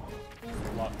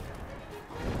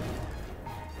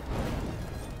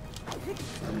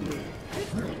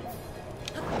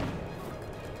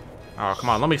 Oh,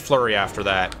 come on, let me flurry after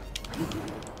that.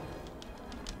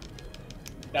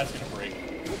 That's gonna break.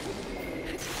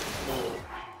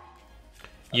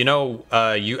 You know,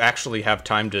 you actually have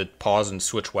time to pause and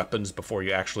switch weapons before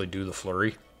you actually do the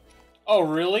flurry. Oh,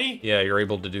 really? Yeah, you're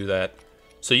able to do that.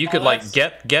 So you could, like,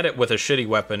 get it with a shitty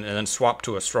weapon and then swap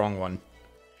to a strong one.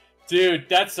 Dude,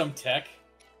 that's some tech.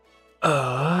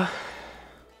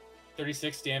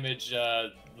 36 damage, yeah,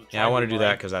 I want to do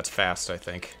that because that's fast, I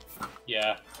think.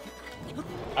 Yeah.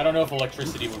 I don't know if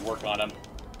electricity would work on him.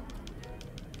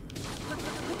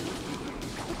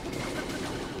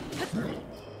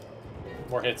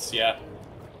 More hits, yeah.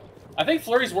 I think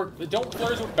flurries work... Don't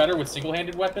flurries work better with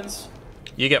single-handed weapons?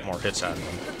 You get more hits out of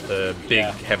them. The big,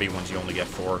 heavy ones you only get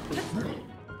 4.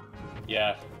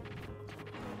 Yeah.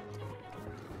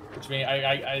 Which means,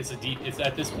 it's a deep... It's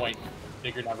at this point,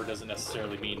 bigger number doesn't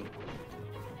necessarily mean...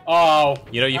 Oh!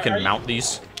 You know you can mount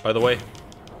these, by the way?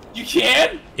 You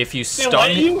can? If you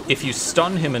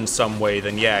stun him in some way,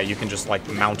 then yeah, you can just, like,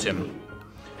 mount him.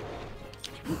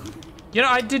 You know,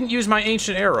 I didn't use my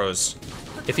ancient arrows.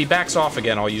 If he backs off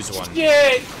again, I'll use one.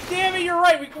 Shit! Damn it, you're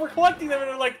right. We're collecting them and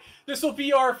they're like, this will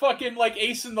be our fucking, like,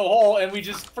 ace in the hole, and we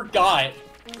just forgot.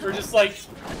 We're just like...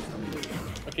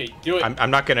 Okay, do it. I'm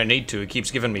not gonna need to. He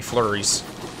keeps giving me flurries.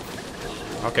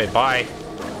 Okay, bye.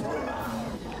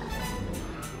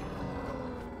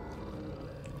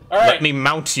 Alright. Let me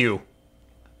mount you.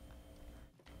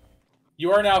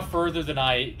 You are now further than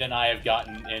I have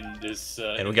gotten in this,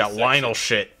 and we got Lionel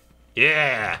shit.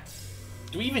 Yeah!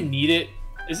 Do we even need it?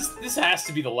 This has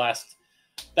to be the last...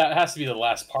 That has to be the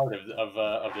last part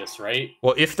of this, right?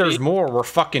 Well, if there's more, we're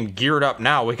fucking geared up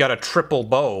now. We got a triple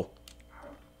bow.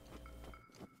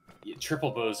 Yeah,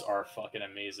 triple bows are fucking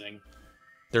amazing.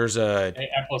 There's a...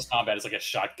 At close combat is like a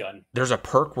shotgun. There's a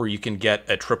perk where you can get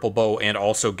a triple bow and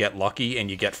also get lucky, and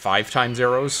you get 5 times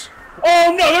arrows.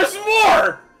 Oh no, there's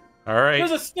more! Alright.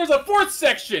 There's a 4th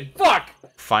section! Fuck!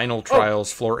 Final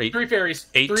Trials, floor 8. 3 fairies.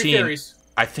 18. 3 fairies.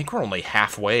 I think we're only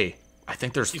halfway. I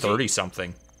think there's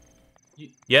 30-something.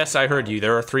 Yes, I heard you.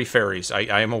 There are 3 fairies.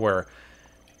 I am aware.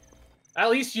 At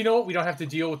least, you know what? We don't have to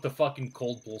deal with the fucking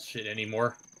cold bullshit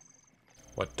anymore.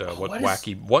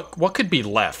 What could be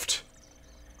left?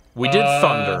 We did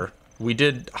thunder. We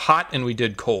did hot and we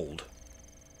did cold.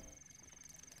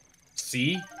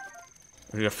 Sea?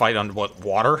 We're gonna fight on, what,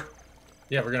 water?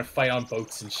 Yeah, we're gonna fight on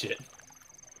boats and shit.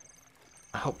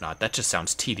 I hope not. That just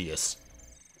sounds tedious.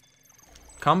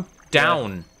 Come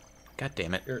down. Yeah. God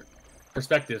damn it. Your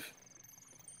perspective.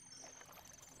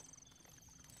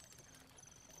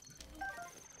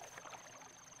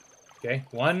 Okay,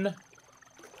 1.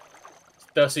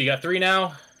 So you got 3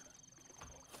 now.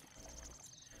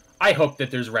 I hope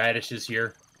that there's radishes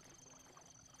here.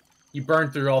 You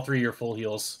burned through all 3 of your full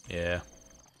heals. Yeah.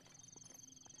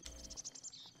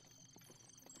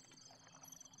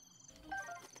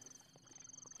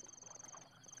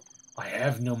 I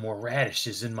have no more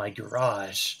radishes in my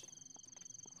garage.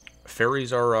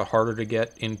 Fairies are harder to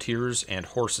get in tiers, and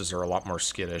horses are a lot more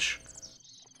skittish.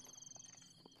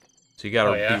 So you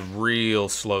gotta be real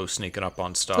slow sneaking up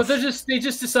on stuff. But they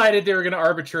just decided they were gonna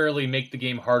arbitrarily make the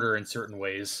game harder in certain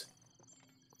ways.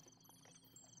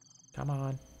 Come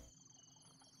on.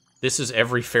 This is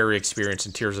every fairy experience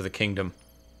in Tears of the Kingdom.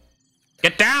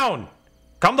 Get down!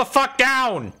 Come the fuck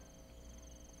down!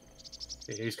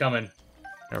 Okay, he's coming.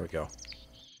 There we go.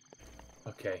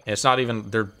 Okay. And it's not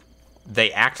even...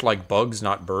 They act like bugs,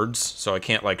 not birds, so I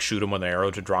can't, like, shoot them with an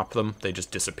arrow to drop them. They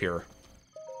just disappear.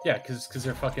 Yeah, because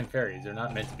they're fucking fairies. They're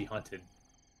not meant to be hunted.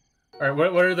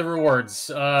 Alright, what are the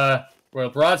rewards? Well,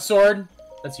 broadsword.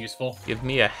 That's useful. Give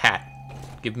me a hat.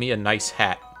 Give me a nice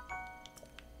hat.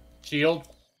 Shield.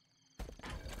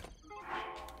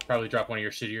 Probably drop one of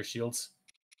your shittier shields.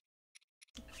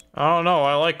 I don't know.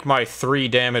 I like my 3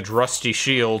 damage rusty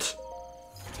shield.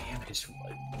 Damage?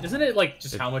 Isn't it like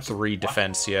just how much? 3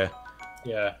 defense, yeah.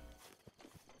 Yeah.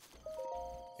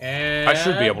 And I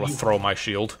should be able to throw my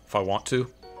shield if I want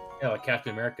to. Yeah, like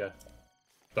Captain America.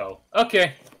 Bow.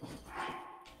 Okay.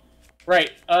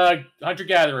 Right.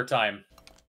 Hunter-gatherer time.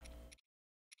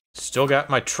 Still got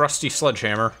my trusty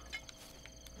sledgehammer.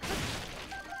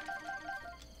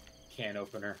 can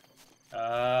opener.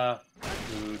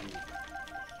 Food.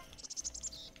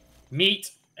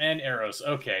 Meat and arrows.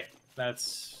 Okay,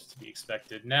 that's to be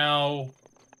expected. Now,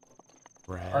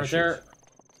 Radishes. are there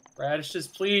radishes,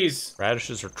 please?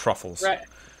 Radishes or truffles?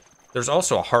 There's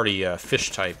also a hardy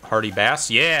fish type. Hardy bass?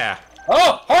 Yeah!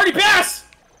 Oh! Hardy bass!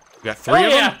 You got 3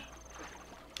 of them?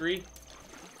 3,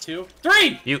 2,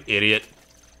 3! You idiot.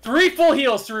 3 full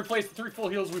heals to replace the 3 full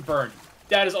heals we burned.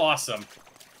 That is awesome.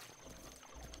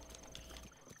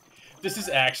 This is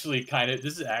actually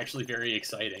very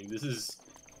exciting. This is...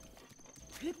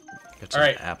 Get some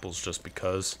apples just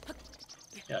because.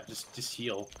 Yeah, just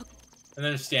heal. And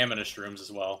then there's stamina shrooms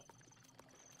as well.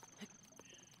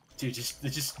 Dude, just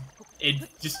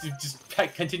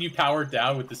continue powered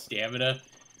down with the stamina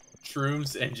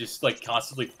shrooms and just like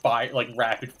constantly fire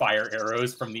rapid fire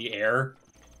arrows from the air.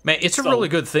 Man, it's a really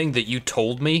good thing that you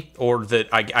told me, or that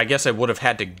I guess I would have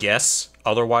had to guess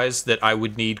otherwise that I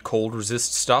would need cold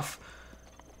resist stuff.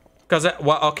 Because,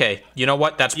 well, okay, you know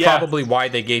what? That's probably why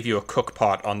they gave you a cook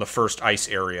pot on the first ice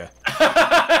area.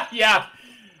 Yeah,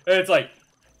 and it's like,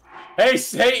 hey,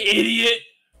 idiot!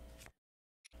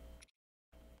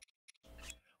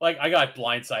 Like, I got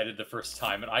blindsided the first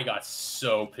time, and I got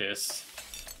so pissed.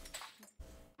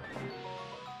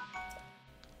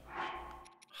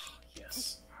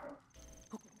 Yes.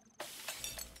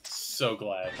 So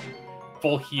glad.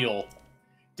 Full heal.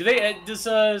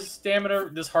 Does stamina,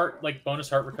 bonus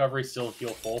heart recovery still heal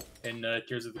full in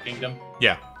Tears of the Kingdom?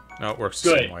 Yeah. No, it works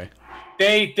the same way.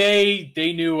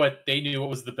 They knew what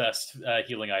was the best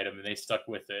healing item, and they stuck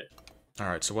with it.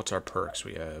 Alright, so what's our perks?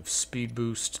 We have speed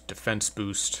boost, defense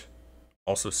boost,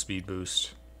 also speed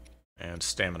boost, and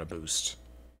stamina boost.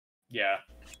 Yeah.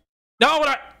 No,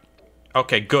 what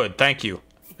okay, good, thank you.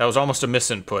 That was almost a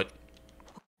misinput.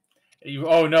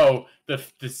 Oh no,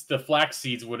 the flax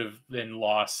seeds would have been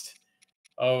lost.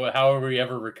 Oh, how will we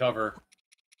ever recover?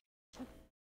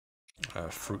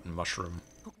 Fruit and mushroom.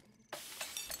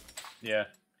 Yeah.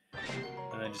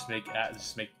 And then just make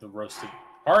the roasted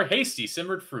hasty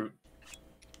simmered fruit.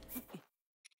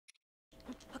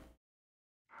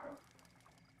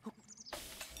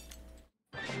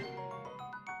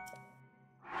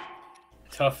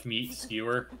 Tough meat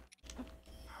skewer.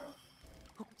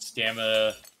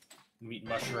 Stamina meat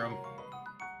mushroom.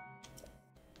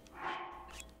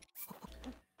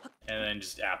 And then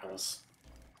just apples.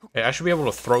 Hey, I should be able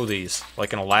to throw these,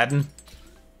 like in Aladdin.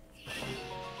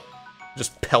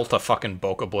 Just pelt a fucking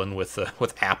bokoblin with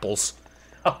apples.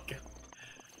 Oh god.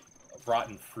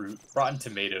 Rotten fruit. Rotten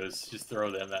tomatoes. Just throw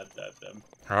them at them.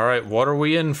 Alright, what are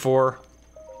we in for?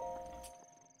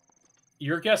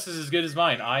 Your guess is as good as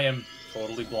mine. I am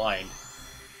totally blind.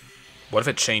 What if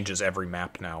it changes every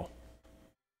map now?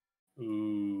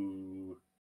 Ooh.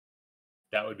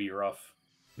 That would be rough.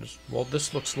 Well,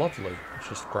 this looks lovely. It's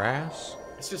just grass.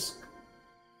 It's just...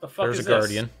 The fuck There's is a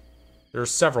guardian. There's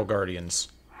several guardians.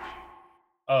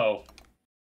 Oh.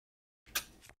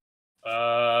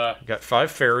 Got 5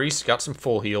 fairies. Got some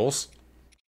full heals.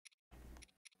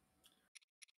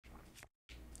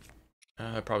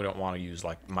 I probably don't want to use,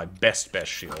 like, my best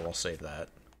shield. I'll save that.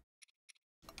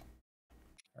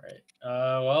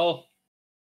 Alright. Well...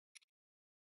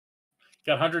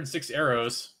 Got 106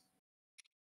 arrows.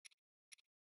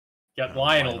 Got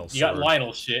Lionel. You got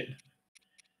Lionel shit.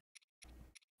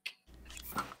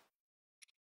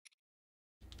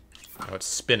 Oh, it's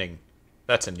spinning.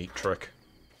 That's a neat trick.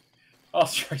 I'll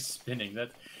try spinning.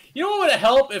 That. You know what would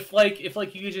help if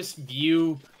you could just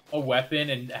view a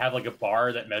weapon and have like a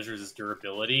bar that measures its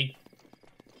durability.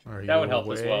 That would help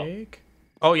as well.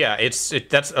 Oh yeah,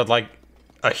 that's like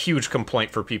a huge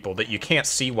complaint for people that you can't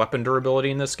see weapon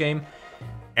durability in this game,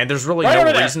 and there's really no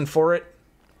reason for it.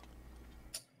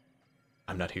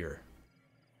 I'm not here.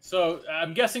 So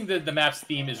I'm guessing that the map's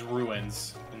theme is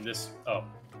ruins in this. Oh.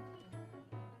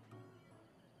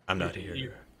 I'm not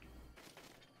here.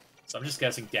 So I'm just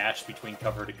guessing dash between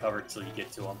cover to cover until you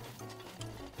get to them.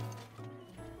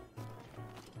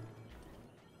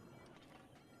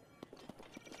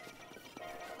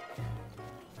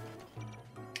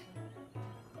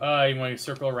 You want to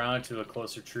circle around to a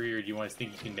closer tree, or do you want to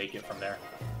think you can make it from there?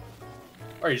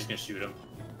 Or are you just gonna shoot him?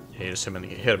 Yeah, just hit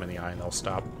him in the eye and they'll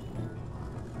stop.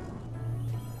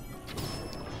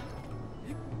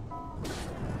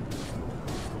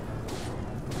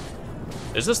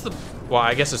 Is this the... Well,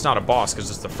 I guess it's not a boss because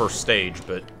it's the first stage,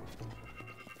 but...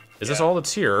 Is this all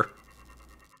that's here?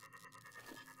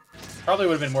 Probably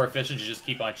would have been more efficient to just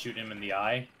keep on shooting him in the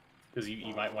eye, because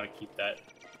you might want to keep that.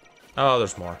 Oh,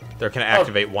 there's more. They're gonna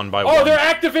activate one by one. Oh, they're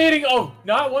activating! Oh,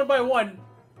 not one by one.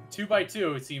 2 by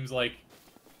 2, it seems like.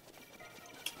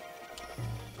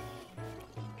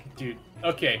 Dude,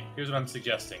 okay, here's what I'm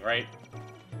suggesting, right?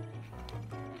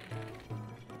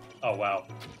 Oh, wow.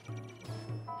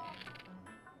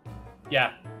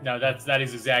 Yeah, no, that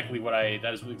is exactly what I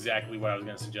was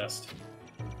going to suggest.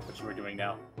 What you were doing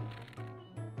now.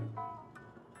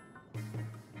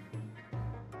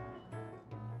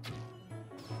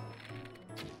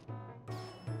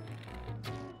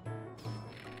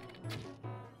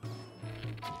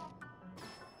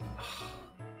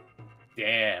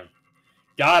 Damn.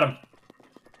 Got him.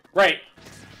 Right.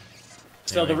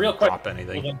 So the real question.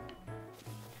 Anything.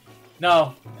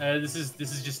 No, this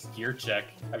is just a gear check.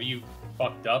 Have you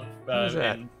fucked up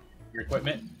in your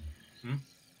equipment? Hmm?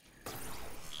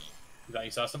 You thought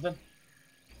you saw something?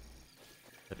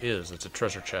 It is. It's a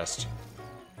treasure chest.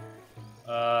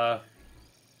 Behind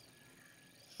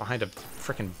a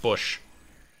frickin' bush.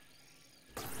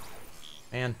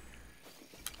 Man.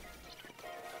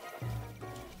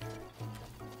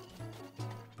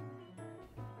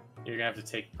 You're gonna have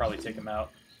to probably take him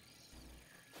out.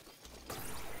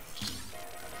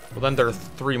 Well, then there are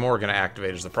 3 more gonna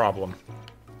activate is the problem.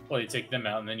 Well, you take them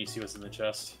out and then you see what's in the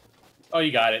chest. Oh,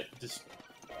 you got it. Just.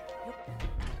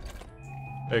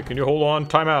 Hey, can you hold on?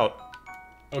 Time out.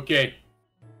 Okay.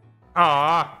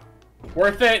 Ah.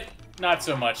 Worth it? Not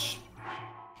so much.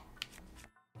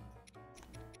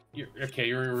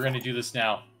 We're gonna do this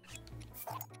now.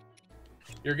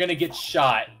 You're gonna get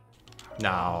shot.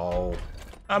 No.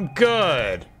 I'm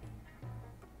good.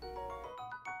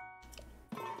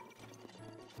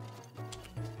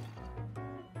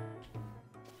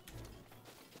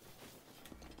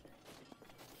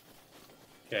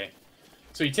 Okay.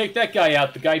 So you take that guy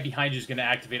out, the guy behind you is going to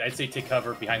activate. I'd say take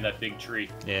cover behind that big tree.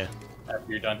 Yeah. After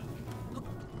you're done.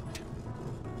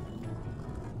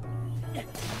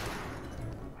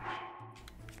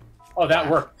 Oh,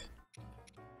 that worked.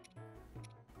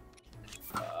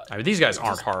 I mean, these guys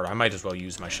aren't hard. I might as well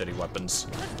use my shitty weapons.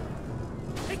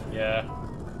 Yeah.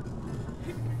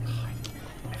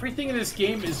 Everything in this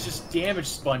game is just damage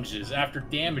sponges after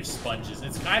damage sponges.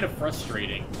 It's kind of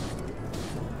frustrating.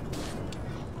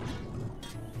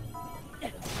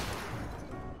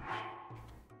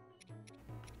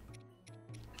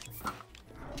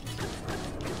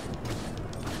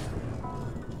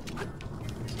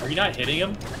 Are you not hitting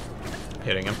him?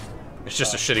 Hitting him. It's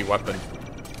just a shitty weapon.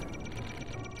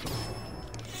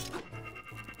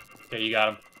 Okay, you got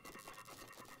him.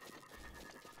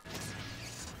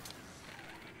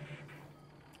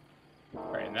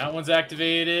 Alright, and that one's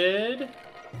activated.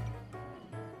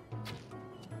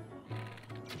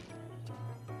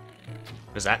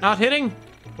 Is that not hitting?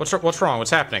 What's wrong? What's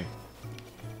happening?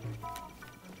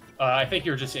 I think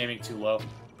you're just aiming too low.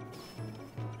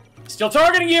 Still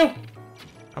targeting you!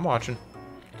 I'm watching.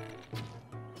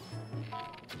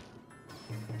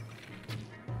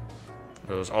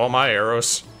 Those all my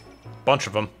arrows. Bunch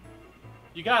of them.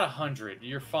 You got 100.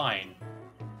 You're fine.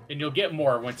 And you'll get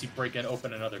more once you break and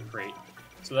open another crate.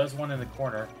 So there's one in the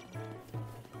corner.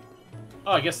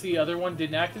 Oh, I guess the other one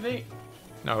didn't activate?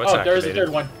 No, it's activated. There's a third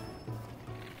one.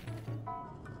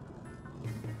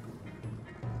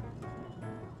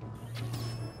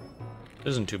 It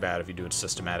isn't too bad if you do it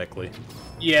systematically.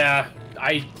 Yeah,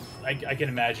 I can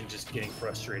imagine just getting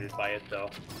frustrated by it, though.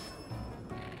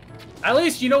 At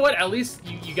least, you know what? At least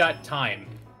you got time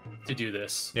to do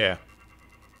this. Yeah.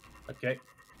 Okay.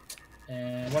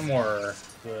 And one more.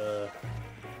 Ooh.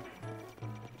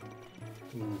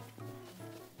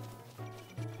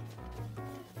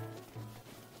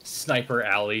 Sniper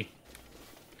Alley.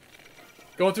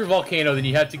 Going through Volcano, then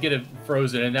you had to get it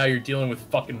frozen, and now you're dealing with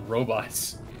fucking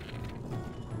robots.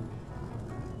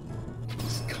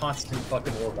 Just constant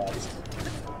fucking robots.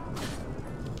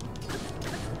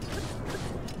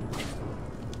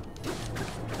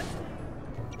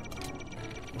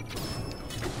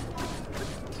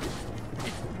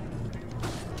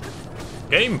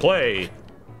 Gameplay!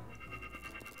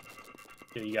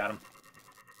 Okay, you got him.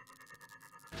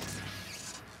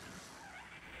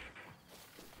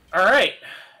 Alright!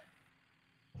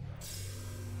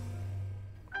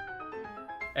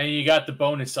 And you got the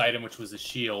bonus item, which was a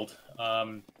shield.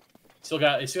 Still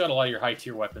got a lot of your high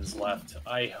tier weapons left.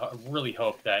 I really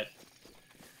hope that.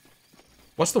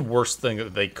 What's the worst thing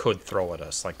that they could throw at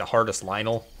us? Like the hardest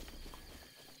Lionel?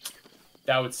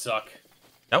 That would suck.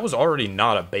 That was already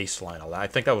not a base Lionel. I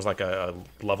think that was like a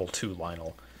level 2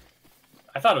 Lionel.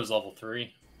 I thought it was level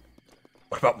 3.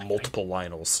 What about multiple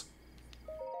Lionels?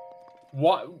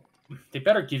 What? They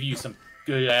better give you some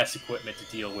good ass equipment to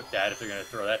deal with that if they're gonna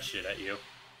throw that shit at you.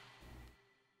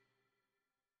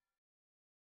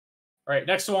 Alright,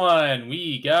 next one.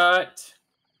 We got...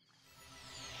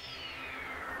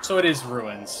 So it is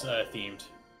Ruins themed.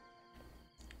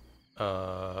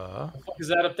 What the fuck is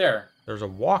that up there? There's a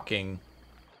walking...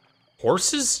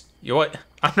 Horses? You know what?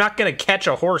 I'm not gonna catch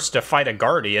a horse to fight a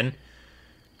guardian.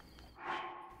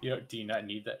 Do you not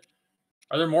need that?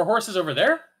 Are there more horses over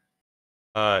there?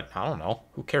 I don't know.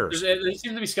 Who cares? There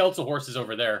seems to be skeletal horses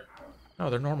over there. No,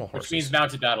 they're normal horses. Which means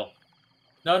mounted battle.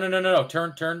 No.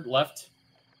 Turn left.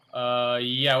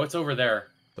 Yeah, what's over there?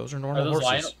 Those are normal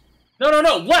horses.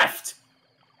 No, left!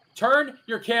 Turn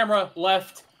your camera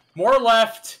left. More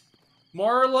left.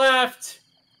 More left.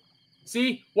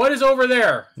 See? What is over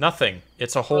there? Nothing.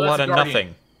 It's a whole lot of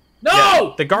nothing. No!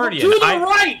 Yeah, the Guardian. To the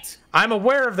right! I'm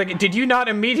aware of the... Did you not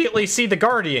immediately see the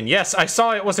Guardian? Yes, I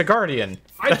saw it was a Guardian.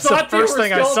 That's the first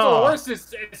thing I saw.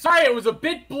 Horses. Sorry, it was a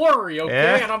bit blurry, okay?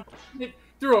 Yeah. And I'm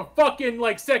through a fucking,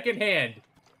 like, second hand.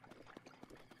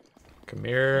 Come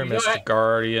here, Mr.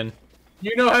 Guardian.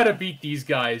 You know how to beat these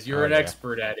guys. You're an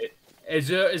expert at it. Is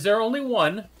there only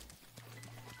one?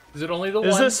 Is it only the one?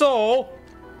 Is this all?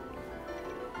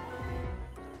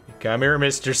 Come here,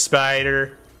 Mr.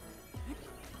 Spider.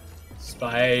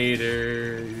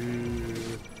 Spider.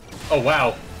 Oh,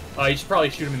 wow. You should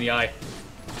probably shoot him in the eye.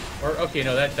 Or, okay,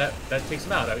 no, that takes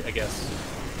him out, I guess.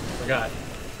 Forgot.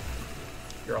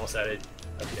 You're almost at it.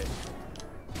 Okay.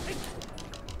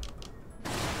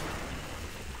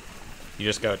 You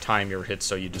just gotta time your hits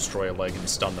so you destroy a leg and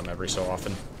stun them every so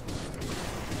often.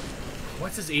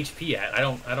 What's his HP at? I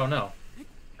don't know.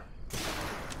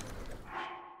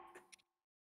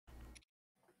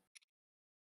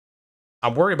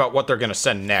 I'm worried about what they're gonna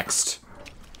send next.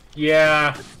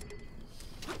 Yeah.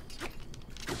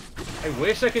 I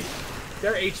wish I could...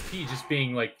 Their HP just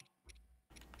being like...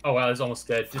 Oh wow, he's almost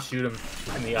dead. Just shoot him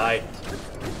in the eye.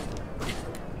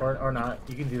 Or not.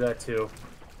 You can do that too.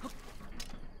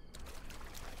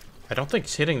 I don't think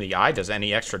hitting the eye does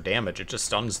any extra damage. It just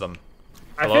stuns them.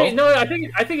 Hello? I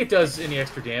think it does any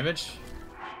extra damage.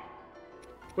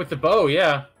 With the bow,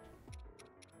 yeah.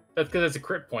 That's because it's a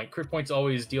crit point. Crit points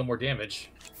always deal more damage.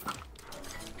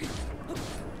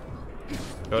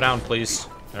 Go down, please.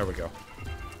 There we go.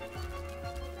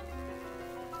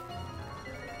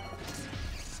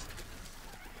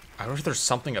 I wonder if there's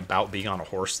something about being on a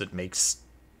horse that makes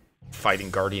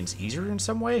fighting guardians easier in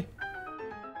some way.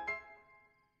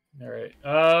 Alright,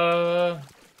 are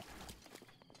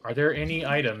there any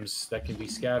items that can be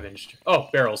scavenged? Oh,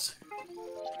 barrels.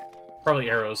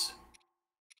 Probably arrows.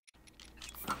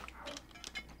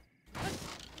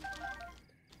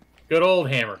 Good old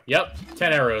hammer. Yep,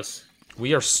 10 arrows.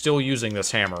 We are still using this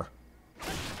hammer.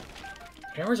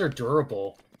 Hammers are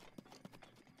durable.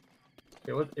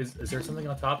 Okay, what is there something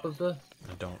on top of the...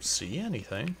 I don't see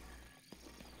anything.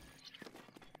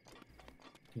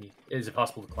 Is it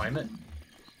possible to climb it?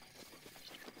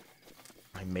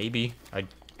 Maybe. I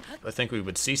think we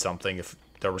would see something if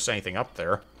there was anything up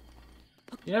there.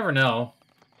 You never know.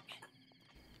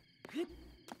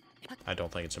 I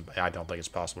don't think it's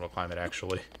possible to climb it,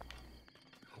 actually.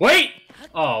 Wait!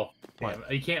 Oh, damn.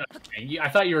 You can't underhang. I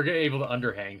thought you were able to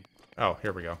underhang. Oh,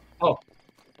 here we go. Oh.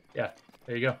 Yeah,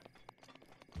 there you go.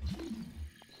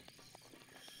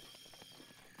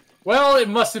 Well, it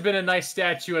must have been a nice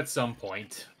statue at some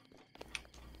point.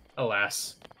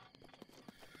 Alas.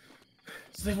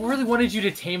 So they really wanted you to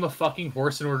tame a fucking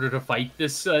horse in order to fight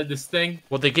this this thing?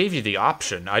 Well, they gave you the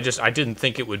option. I didn't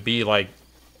think it would be, like,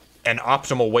 an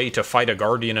optimal way to fight a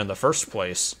guardian in the first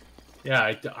place.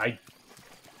 Yeah,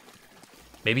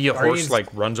 Maybe a horse, like,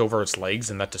 runs over its legs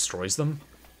and that destroys them?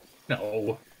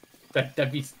 No.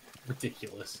 That'd be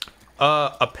ridiculous.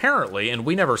 Apparently, and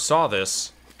we never saw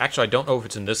this, actually, I don't know if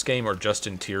it's in this game or just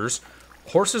in Tears,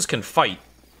 horses can fight.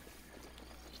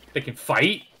 They can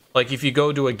fight? Like, if you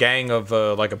go to a gang of,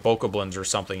 like, a bokoblins or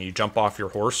something, you jump off your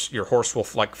horse will,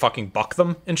 like, fucking buck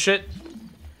them and shit.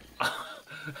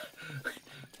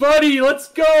 Buddy, let's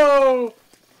go!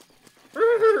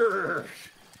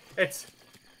 It's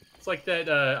like that,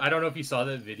 I don't know if you saw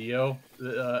that video,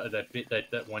 that bit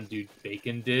that one dude,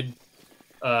 Bacon, did.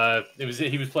 He was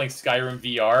playing Skyrim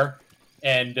VR,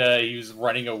 and he was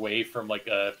running away from, like,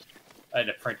 an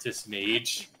apprentice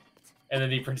mage. And then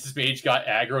the apprentice mage got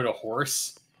aggroed a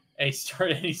horse. And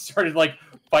he started like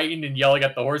fighting and yelling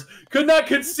at the horse. Could not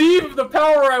conceive of the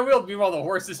power I wield. Meanwhile, the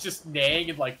horse is just neighing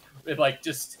and like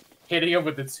just hitting him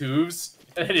with its hooves,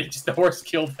 and then the horse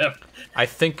killed him. I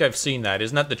think I've seen that.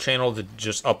 Isn't that the channel that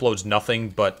just uploads nothing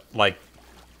but like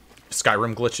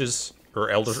Skyrim glitches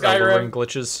or Elder Ring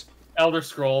glitches? Elder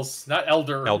Scrolls, not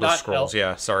Elder. Elder Scrolls,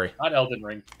 yeah. Sorry, not Elden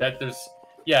Ring.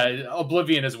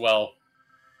 Oblivion as well.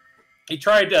 He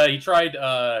tried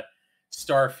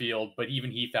Starfield, but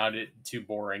even he found it too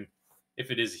boring,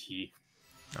 if it is he.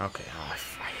 Okay, I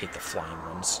hate the flying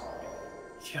ones.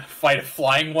 You gotta fight a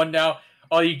flying one now.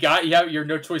 All you got, you have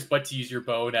no choice but to use your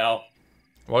bow now.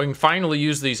 Well, you can finally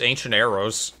use these ancient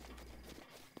arrows.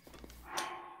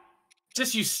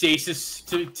 Just use stasis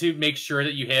to make sure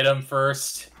that you hit him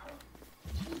first.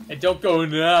 And don't go,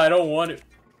 nah, I don't want it.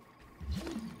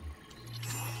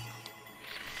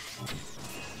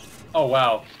 Oh,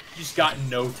 wow. You just got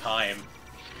no time.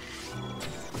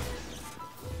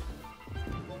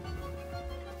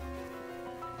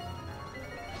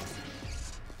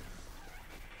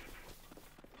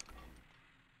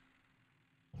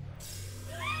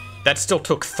 That still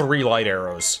took 3 light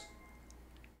arrows.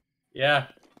 Yeah.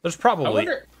 There's probably...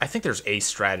 I think there's a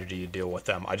strategy to deal with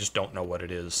them. I just don't know what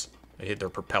it is. They hit their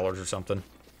propellers or something.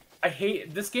 I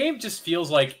hate... This game just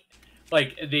feels like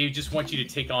they just want you to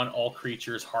take on all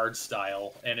creatures hard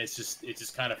style, and it's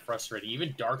just kind of frustrating.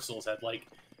 Even Dark Souls had, like,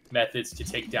 methods to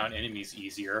take down enemies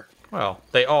easier. Well,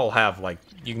 they all have, like...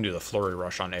 You can do the flurry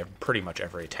rush on pretty much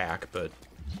every attack, but...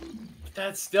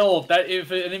 That's still...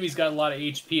 If an enemy's got a lot of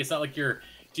HP, it's not like you're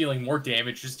dealing more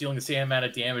damage, just dealing the same amount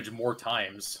of damage more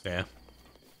times. Yeah.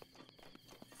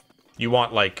 You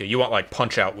want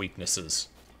punch-out weaknesses.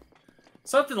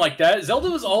 Something like that. Zelda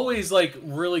was always, like,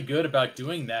 really good about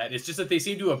doing that. It's just that they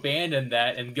seem to abandon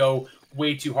that and go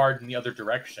way too hard in the other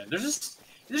direction. There's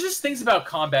just things about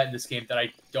combat in this game that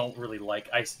I don't really like.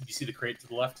 You see the crate to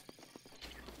the left?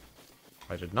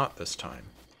 I did not this time.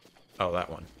 Oh, that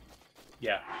one.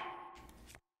 Yeah.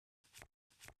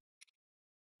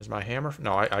 Is my hammer...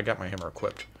 No, I got my hammer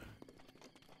equipped.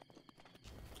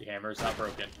 The hammer is not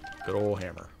broken. Good old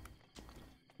hammer.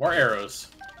 More arrows.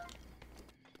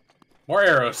 More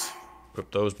arrows.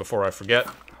 Equip those before I forget.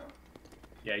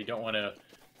 Yeah, you don't want to...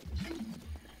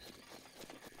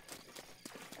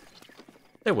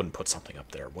 They wouldn't put something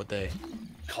up there, would they?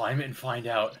 Climb it and find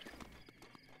out.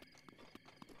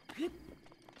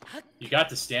 You got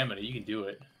the stamina. You can do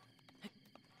it.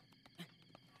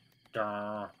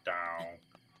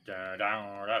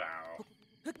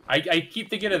 I keep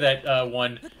thinking of that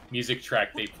one music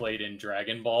track they played in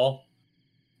Dragon Ball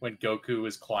when Goku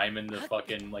was climbing the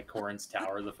fucking, like, Korin's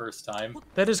tower the first time.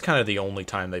 That is kind of the only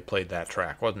time they played that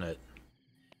track, wasn't it?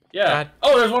 Yeah. God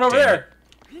oh, there's one over there!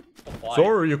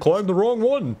 Sorry, you climbed the wrong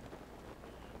one.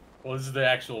 Well, this is the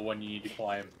actual one you need to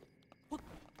climb.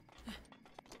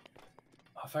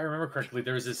 If I remember correctly,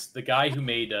 there was the guy who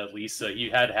made Lisa, he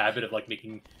had a habit of, like,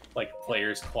 making, like,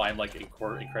 players climb, like,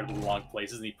 incredibly long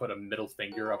places, and he put a middle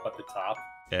finger up at the top.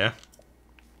 Yeah.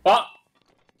 But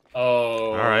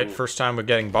oh. Alright, first time we're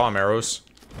getting bomb arrows.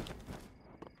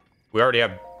 We already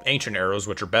have ancient arrows,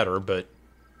 which are better, but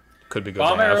could be good to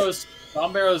have.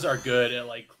 Bomb arrows are good at,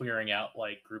 like, clearing out,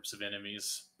 like, groups of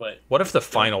enemies, but... What if the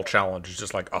final challenge is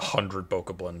just, like, 100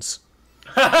 Bokoblins?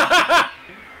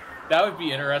 That would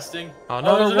be interesting.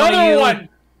 Another one!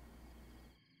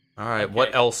 Alright, Okay.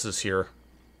 What else is here?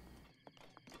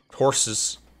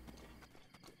 Horses.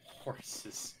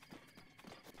 Horses.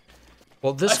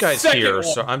 Well, this guy's here,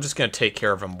 so I'm just gonna take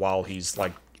care of him while he's,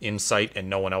 like, in sight and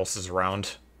no one else is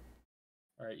around.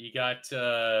 Alright, you got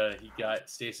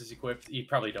stasis equipped. You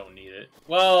probably don't need it.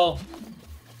 Well...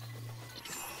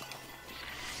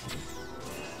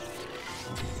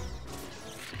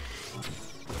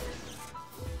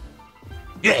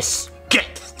 Yes!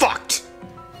 Get fucked!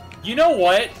 You know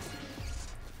what?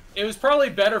 It was probably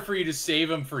better for you to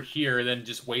save him for here than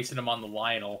just wasting him on the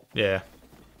Lionel. Yeah.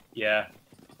 Yeah.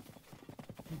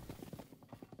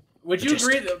 Would you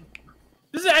agree that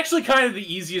this is actually kind of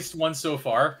the easiest one so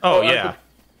far? Oh, yeah.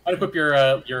 I'd equip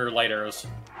your light arrows.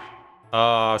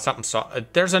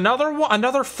 There's another one,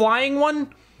 another flying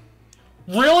one?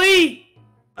 Really?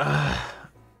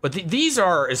 But these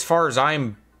are, as far as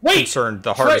I'm concerned,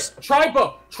 the hardest.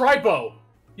 Tribo.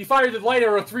 You fired the light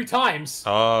arrow 3 times.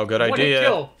 Oh, good idea.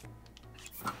 Kill.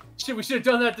 Shit, we should have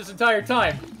done that this entire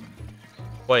time.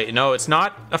 Wait, no, it's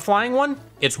not a flying one?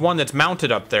 It's one that's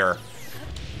mounted up there.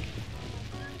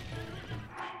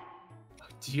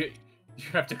 You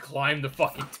have to climb the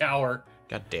fucking tower.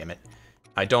 God damn it.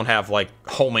 I don't have, like,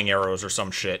 homing arrows or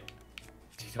some shit.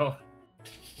 You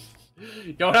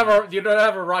don't have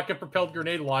a rocket-propelled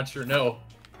grenade launcher, no.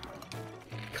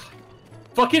 God.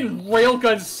 Fucking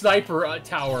railgun sniper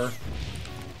tower.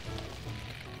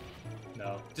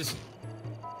 No, just...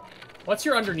 Once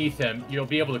you're underneath him, you'll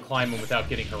be able to climb him without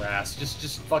getting harassed.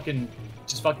 Just fucking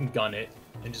gun it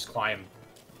and just climb.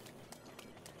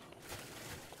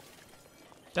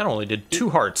 That only did 2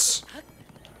 hearts.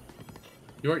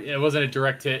 It wasn't a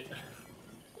direct hit.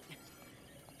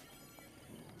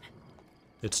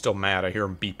 It's still mad. I hear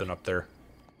him beeping up there.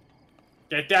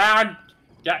 Get down!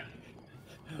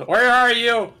 Where are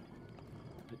you?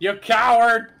 You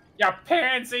coward! You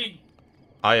pansy!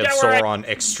 I have Sauron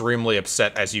extremely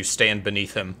upset as you stand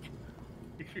beneath him.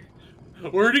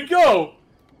 Where'd he go?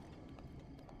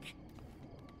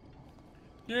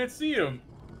 Can't see him.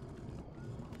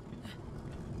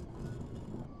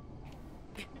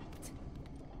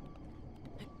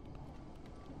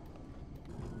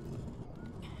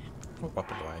 What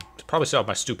weapon do I? Probably still have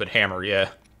my stupid hammer,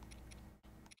 yeah.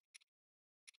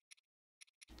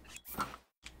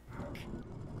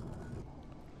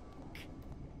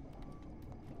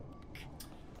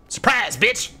 Surprise,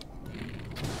 bitch!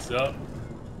 What's up?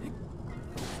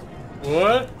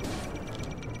 What?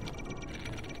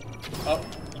 Oh,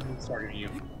 I'm targeting you.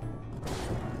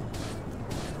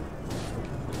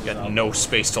 You got no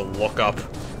space to look up.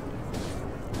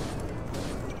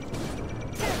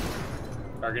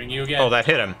 Targeting you again. Oh, that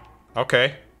hit him.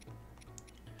 Okay.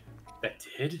 That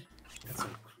did? That's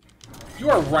you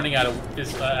are running out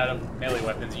of melee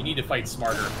weapons. You need to fight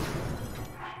smarter.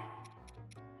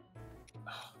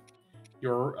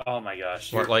 Oh my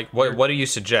gosh. What do you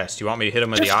suggest? You want me to hit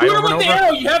him in the eye shoot over him and with over? the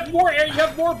arrow. You have more. You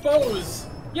have more bows.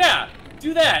 Yeah,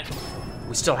 do that.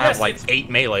 We still have like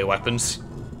 8 melee weapons.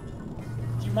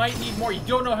 You might need more. You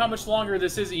don't know how much longer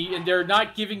this is, and they're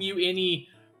not giving you any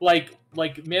like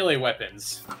melee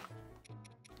weapons.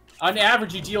 On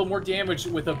average, you deal more damage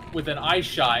with an eye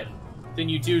shot than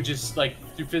you do just like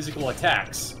through physical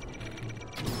attacks.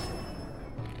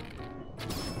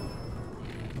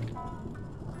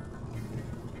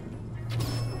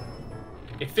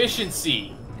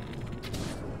 Efficiency.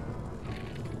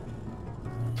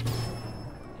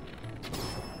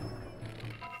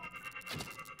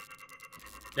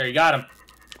 There, you got him.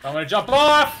 I'm gonna jump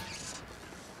off.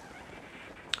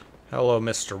 Hello,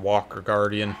 Mr. Walker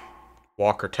Guardian.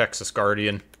 Walker Texas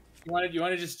Guardian. You want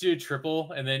to just do a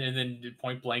triple and then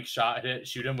point blank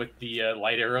shoot him with the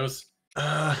light arrows?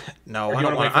 No, I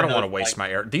don't want to waste my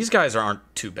arrow. These guys aren't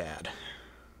too bad.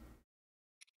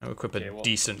 I'll equip a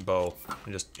decent bow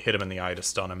and just hit him in the eye to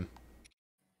stun him.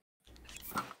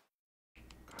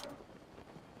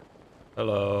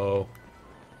 Hello.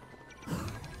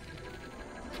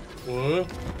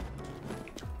 What?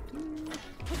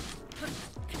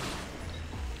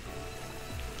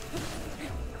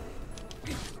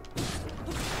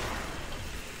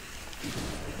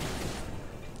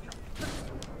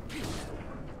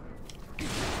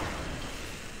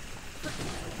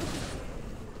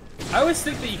 I always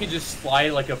think that you can just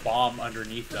slide like a bomb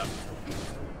underneath them.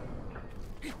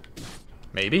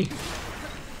 Maybe.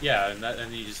 Yeah,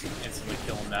 and you just instantly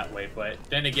kill them that way. But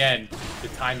then again, the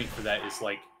timing for that is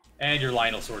like, and your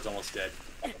Lionel Sword's almost dead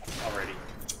already.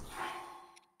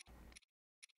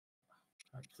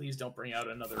 God, please don't bring out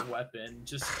another weapon.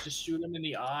 Just shoot him in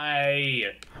the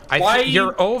eye.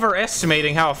 You're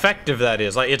overestimating how effective that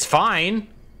is. Like, it's fine.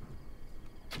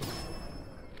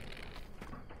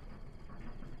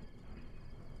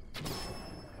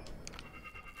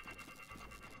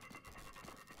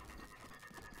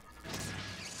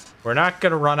 We're not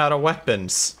gonna run out of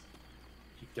weapons.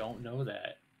 You don't know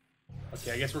that.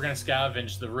 Okay, I guess we're gonna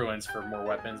scavenge the ruins for more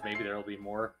weapons. Maybe there'll be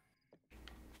more.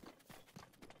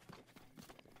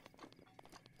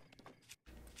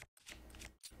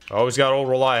 Always got old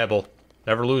reliable.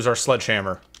 Never lose our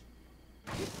sledgehammer.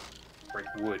 Break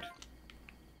wood.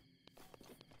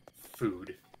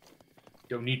 Food.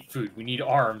 Don't need food. We need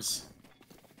arms.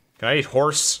 Can I eat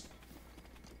horse?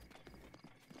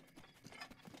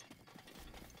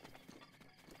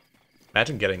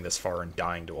 Imagine getting this far and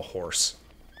dying to a horse.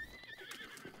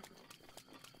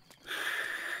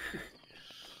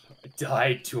 I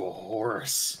died to a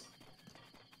horse.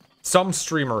 Some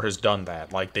streamer has done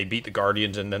that. Like, they beat the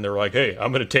Guardians and then they're like, hey,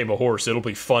 I'm gonna tame a horse. It'll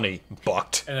be funny.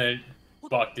 Bucked. And then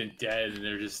bucked and dead, and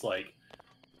they're just like...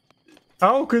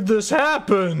 How could this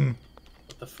happen?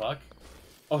 What the fuck?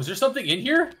 Oh, is there something in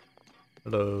here?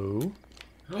 Hello?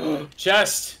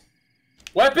 Chest!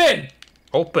 Weapon!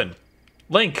 Open.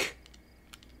 Link!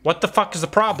 What the fuck is the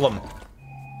problem?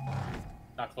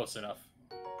 Not close enough.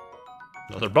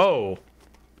 Another bow.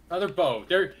 Another bow.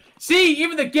 There. See,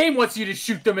 even the game wants you to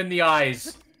shoot them in the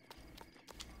eyes.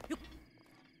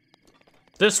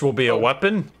 This will be a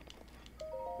weapon.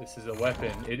 This is a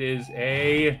weapon. It is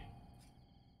a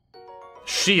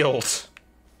shield.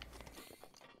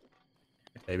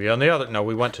 Maybe on the other. No,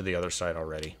 we went to the other side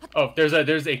already. Oh, there's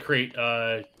a crate.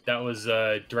 That was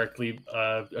directly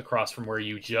across from where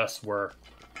you just were.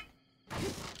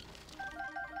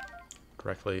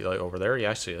 Directly like over there. Yeah,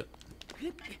 I see it.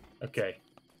 Okay.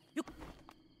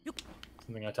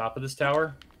 Something on top of this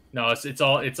tower? No, it's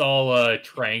all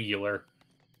triangular.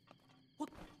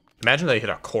 Imagine they hit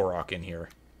a Korok in here.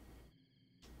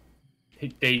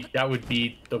 That would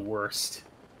be the worst.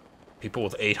 People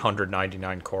with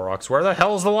 899 Koroks. Where the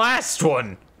hell's the last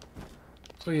one?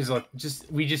 Please look.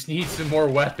 We just need some more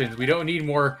weapons. We don't need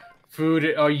more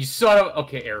food. Oh, you son of.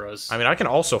 Okay, arrows. I mean, I can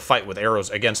also fight with arrows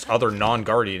against other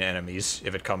non-guardian enemies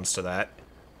if it comes to that.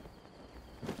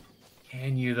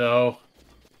 Can you though?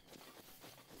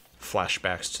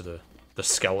 Flashbacks to the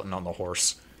skeleton on the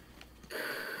horse.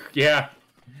 Yeah,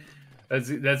 that's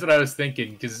what I was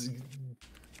thinking. Because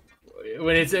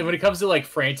when it comes to like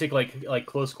frantic like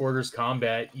close quarters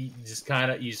combat, you just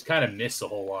kind of miss a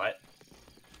whole lot.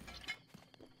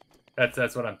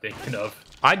 That's what I'm thinking of.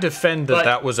 I defend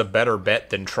that was a better bet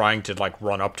than trying to like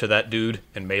run up to that dude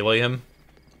and melee him.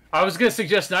 I was gonna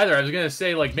suggest neither. I was gonna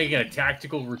say like making a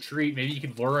tactical retreat. Maybe you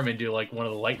could lure him into like one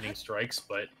of the lightning strikes,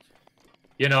 but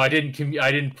you know I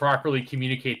didn't properly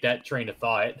communicate that train of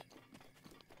thought.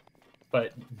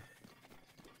 But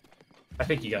I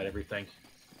think you got everything.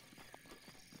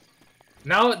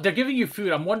 Now they're giving you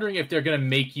food. I'm wondering if they're gonna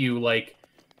make you like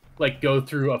go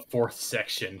through a fourth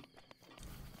section.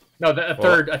 No,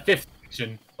 a fifth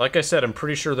section. Like I said, I'm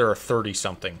pretty sure there are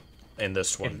 30-something in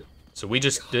this one. So we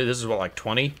just did, this is what, like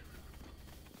 20?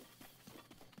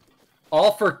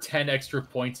 All for 10 extra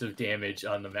points of damage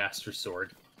on the Master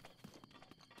Sword.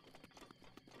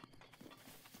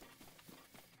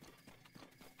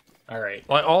 Alright.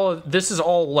 Like this is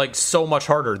all like so much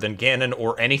harder than Ganon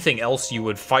or anything else you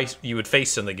would face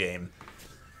in the game.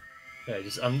 Yeah,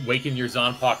 just waking your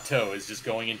Zonpak toe is just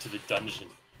going into the dungeon.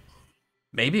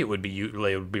 Maybe it would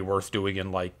be worth doing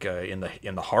in like in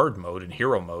the hard mode, in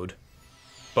hero mode.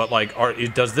 But like,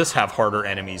 does this have harder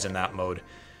enemies in that mode?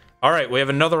 All right, we have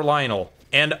another Lionel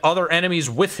and other enemies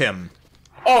with him.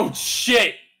 Oh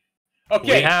shit!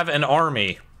 Okay, we have an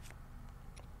army.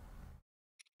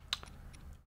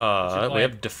 We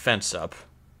have defense up.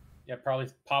 Yeah, probably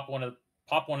pop one of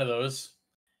those.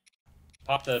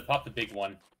 Pop the big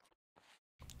one.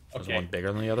 Okay. Is one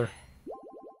bigger than the other?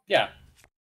 Yeah.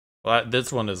 Well,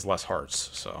 this one is less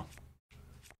hearts, so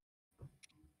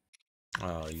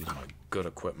I'll use my good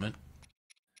equipment.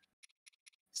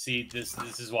 See, this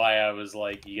is why I was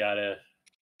like, you gotta,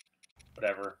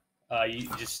 whatever. You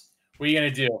just, what are you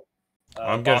gonna do?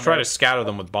 I'm gonna try to scatter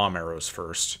them with bomb arrows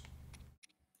first.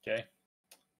 Okay.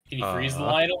 Can you freeze the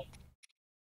Lionel?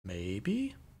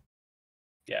 Maybe.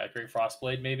 Yeah, Great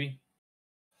Frostblade, maybe.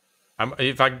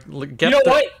 If I get you know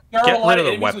what? There are a lot of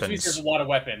the enemies, weapons. Which means there's a lot of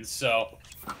weapons. So,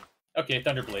 okay,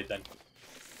 Thunderblade then.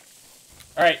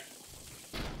 All right.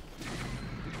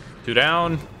 2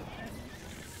 down.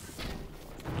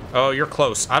 Oh, you're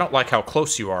close. I don't like how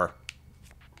close you are.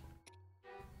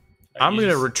 I'm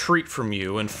gonna retreat from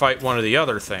you and fight one of the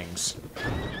other things.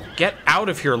 Get out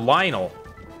of here, Lionel.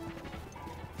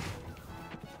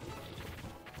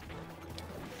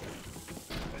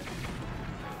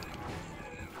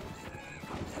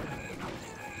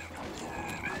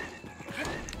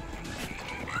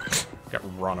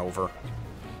 Got run over.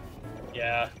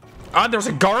 Yeah. Ah, there's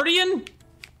a guardian?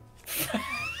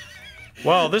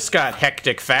 Well, this got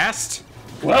hectic fast.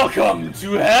 Welcome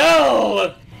to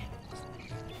hell!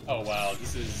 Oh, wow,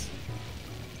 this is...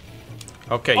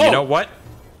 Okay, you know what?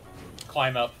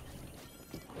 Climb up.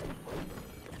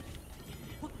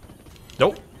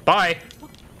 Nope. Bye.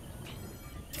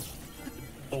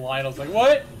 The Lionel's like,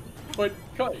 what? But,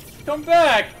 come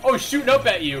back! Oh, shooting up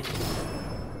at you!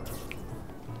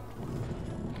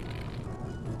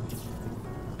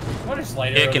 What is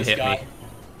light arrow It can this hit guy? me.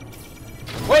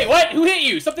 Wait, what? Who hit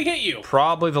you? Something hit you!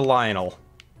 Probably the Lionel.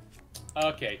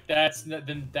 Okay, that's not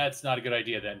a good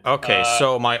idea then. Okay,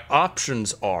 so my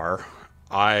options are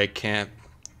I can't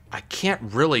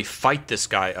really fight this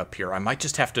guy up here. I might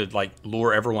just have to like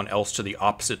lure everyone else to the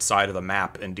opposite side of the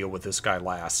map and deal with this guy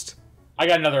last. I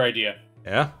got another idea.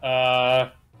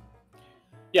 Yeah?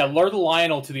 Yeah, lure the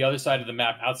Lionel to the other side of the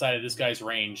map outside of this guy's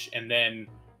range, and then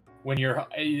when you're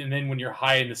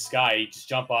high in the sky, you just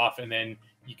jump off and then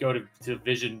you go to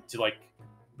vision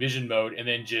mode and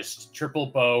then just triple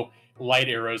bow light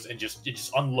arrows and just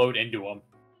unload into him.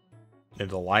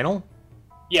 Into Lionel?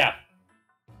 Yeah.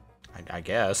 I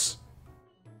guess.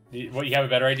 What, you have a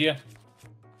better idea?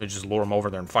 You just lure him over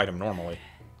there and fight him normally.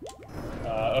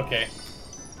 Okay.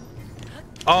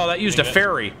 Oh, that used a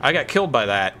fairy. I got killed by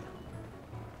that.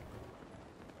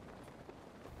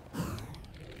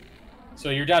 So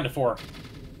you're down to 4.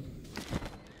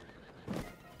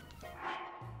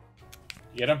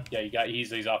 You get him? Yeah,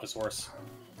 he's off his horse.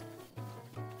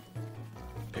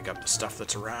 Pick up the stuff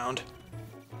that's around.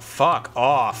 Fuck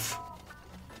off.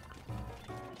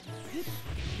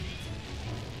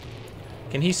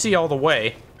 Can he see all the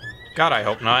way? God, I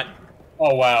hope not.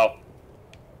 Oh, wow.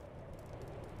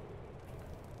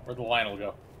 Where'd the Lionel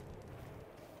go?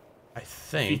 I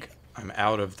think I'm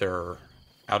out of their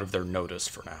notice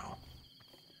for now.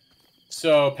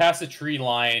 So past the tree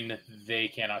line, they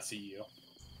cannot see you.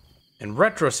 In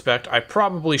retrospect, I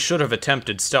probably should have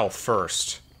attempted stealth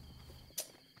first.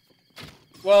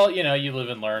 Well, you know, you live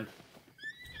and learn.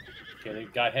 Okay, they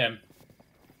got him.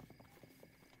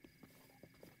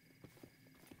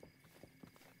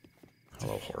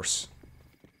 Hello, horse.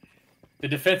 The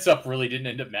defense up really didn't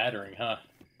end up mattering, huh?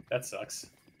 That sucks.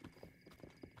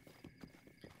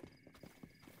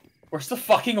 Where's the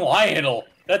fucking Lionel?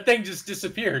 That thing just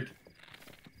disappeared.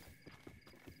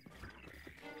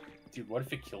 Dude, what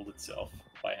if it killed itself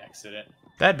by accident?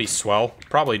 That'd be swell.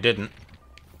 Probably didn't.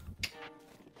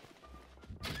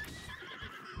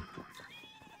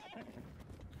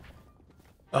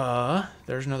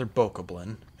 There's another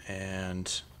Bokoblin,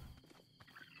 and...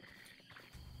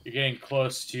 You're getting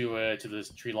close to this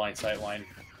tree line sight line.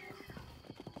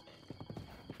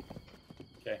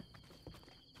 Okay.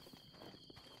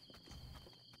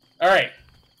 Alright.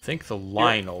 I think the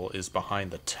Lionel is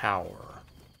behind the tower.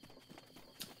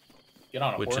 Get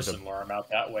on a horse and lure him out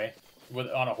that way.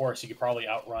 On a horse, you could probably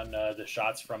outrun the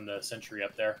shots from the sentry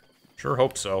up there. Sure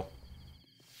hope so.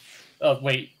 Oh,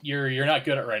 wait. You're not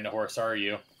good at riding a horse, are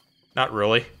you? Not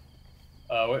really.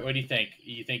 What do you think?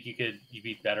 You think you'd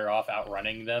be better off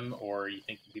outrunning them, or you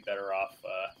think you'd be better off?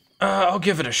 I'll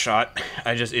give it a shot.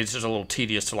 It's just a little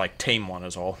tedious to like tame one,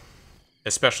 is all.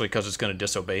 Especially because it's gonna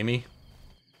disobey me.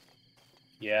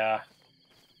 Yeah.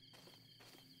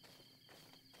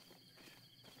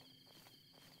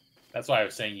 That's why I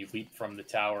was saying you leap from the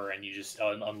tower and you just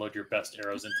unload your best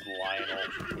arrows into the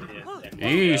Lionel. And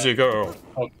Easy go.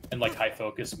 In like high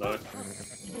focus mode.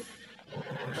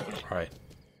 Alright.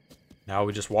 Now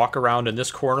we just walk around in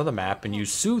this corner of the map and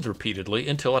use Soothe repeatedly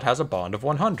until it has a bond of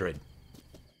 100.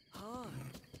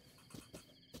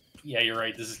 Yeah, you're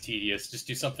right. This is tedious. Just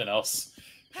do something else.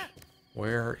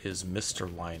 Where is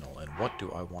Mr. Lionel and what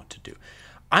do I want to do?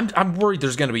 I'm worried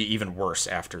there's going to be even worse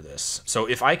after this. So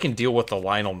if I can deal with the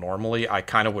Lionel normally, I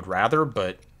kind of would rather,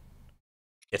 but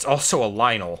it's also a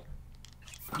Lionel.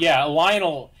 Yeah, a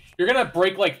Lionel. You're gonna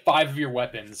break like 5 of your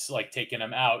weapons, like taking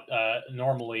them out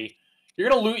normally. You're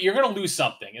gonna lose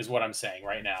something, is what I'm saying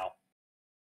right now.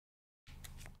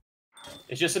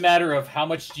 It's just a matter of how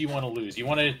much do you want to lose. You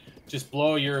want to just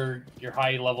blow your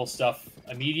high level stuff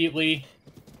immediately.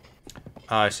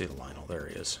 I see the Lionel. There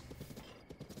he is.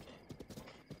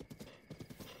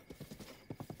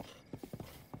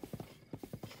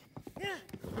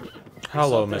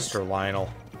 Hello, Mr. Lionel.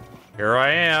 Here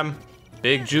I am.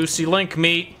 Big juicy Link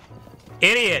meat.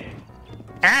 Idiot!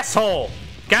 Asshole!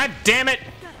 God damn it!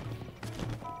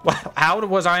 Well, how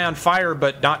was I on fire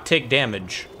but not take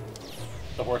damage?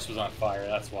 The horse was on fire,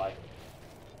 that's why.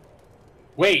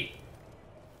 Wait!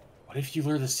 What if you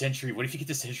lure the sentry? What if you get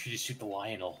the sentry to shoot the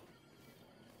Lionel?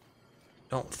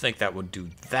 Don't think that would do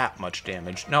that much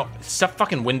damage. No, it's a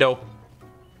fucking window.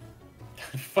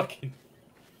 Fucking...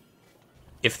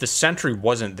 If the sentry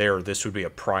wasn't there, this would be a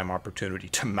prime opportunity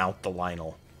to mount the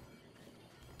Lionel.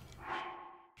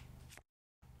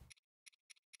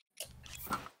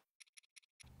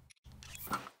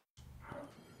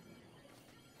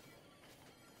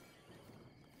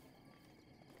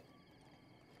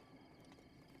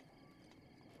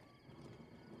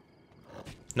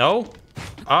 No?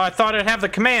 Oh, I thought I'd have the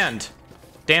command.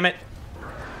 Damn it.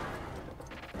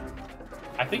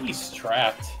 I think he's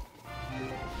trapped.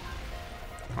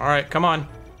 Alright, come on.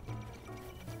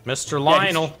 Mr.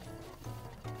 Lionel.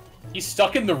 Yeah, he's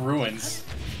stuck in the ruins.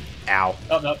 Ow.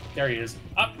 Oh, no, there he is.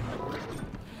 Up.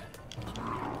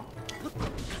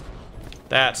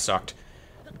 That sucked.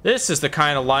 This is the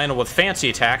kind of Lionel with fancy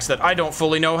attacks that I don't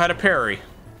fully know how to parry.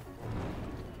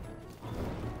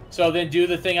 So then do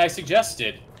the thing I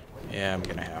suggested. Yeah, I'm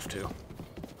gonna have to.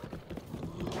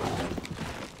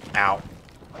 Ow.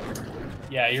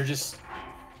 Yeah, you're just...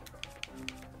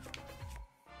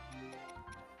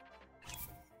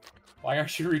 Why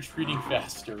aren't you retreating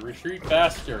faster? Retreat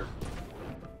faster.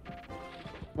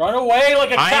 Run away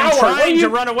like a coward! I am trying to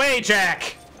run away,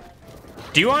 Jack!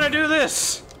 Do you want to do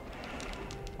this?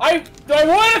 I would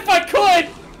if I could!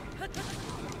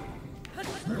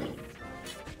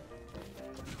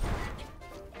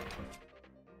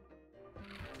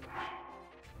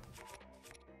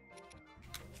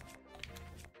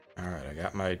 Alright, I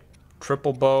got my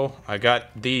triple bow. I got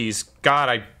these. God,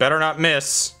 I better not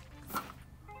miss.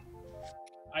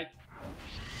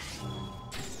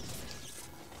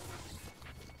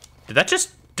 Did that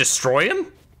just destroy him?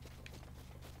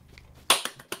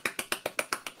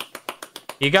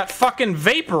 He got fucking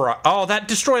vaporized. Oh, that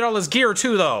destroyed all his gear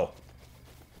too, though.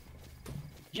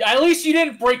 Yeah, at least you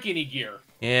didn't break any gear.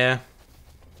 Yeah.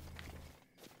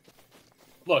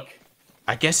 Look.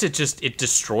 I guess it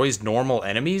destroys normal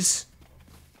enemies.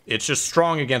 It's just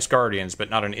strong against Guardians, but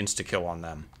not an insta-kill on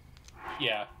them.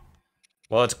 Yeah.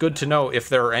 Well, it's good to know if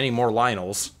there are any more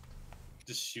Lionels.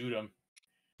 Just shoot them.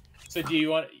 So do you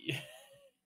want...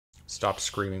 Stop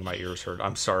screaming, my ears hurt.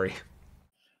 I'm sorry.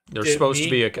 There's supposed to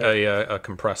be a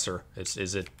compressor.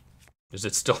 Is it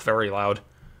still very loud?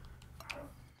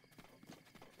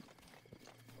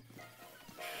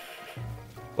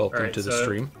 Welcome to the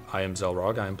stream. I am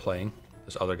Xelrog. I am playing.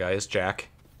 This other guy is Jack.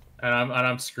 And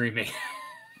I'm screaming.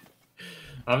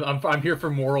 I'm here for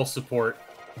moral support.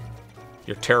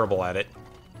 You're terrible at it.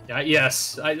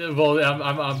 Yes. I'm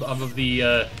of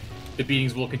the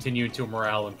beatings will continue until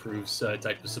morale improves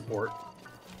type of support.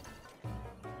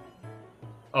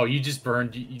 Oh, you just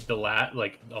burned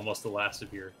the almost the last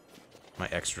of your... My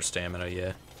extra stamina,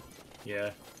 yeah.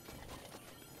 Yeah.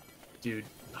 Dude.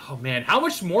 Oh, man. How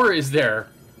much more is there?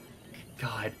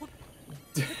 God.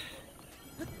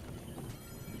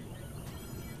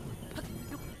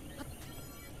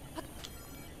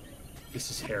 This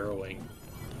is harrowing.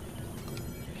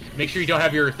 Make sure you don't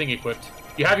have your thing equipped.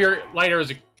 You have your light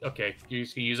arrows... Okay, you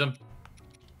just gonna use them?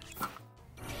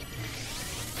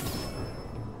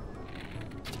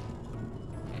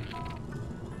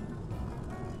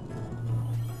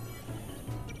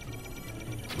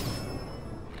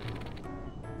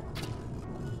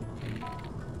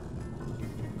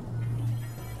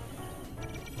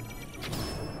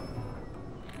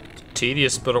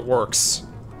 Tedious, but it works.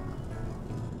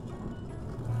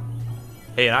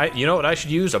 Hey, you know what I should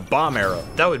use? A bomb arrow.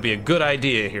 That would be a good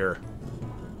idea here.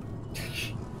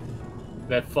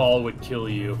 That fall would kill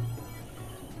you.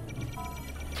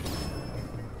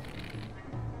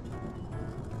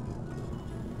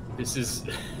 This is...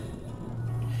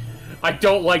 I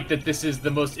don't like that this is the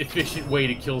most efficient way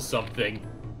to kill something.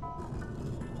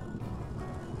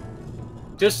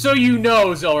 Just so you know,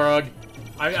 Xelrog,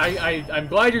 I'm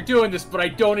glad you're doing this, but I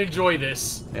don't enjoy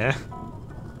this. Yeah.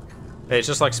 Hey, it's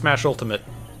just like Smash Ultimate.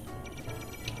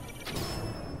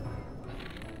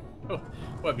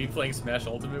 What, me playing Smash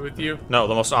Ultimate with you? No,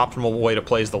 the most optimal way to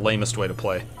play is the lamest way to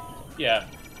play. Yeah.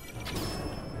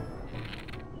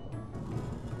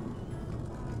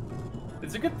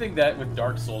 It's a good thing that with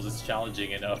Dark Souls it's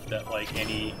challenging enough that, like,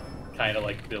 any kind of,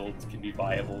 like, builds can be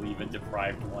viable, even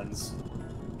deprived ones.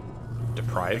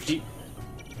 Deprived?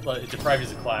 Deprived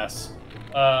is a class.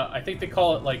 I think they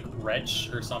call it, like, Wretch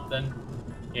or something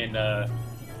in the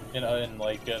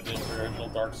original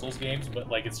Dark Souls games, but,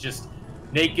 like, it's just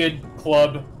naked,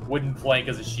 club, wooden plank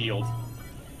as a shield.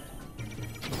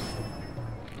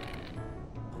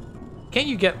 Can't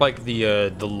you get, like, the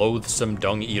loathsome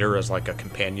dung eater as, like, a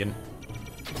companion?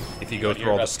 If you go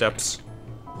through all the steps?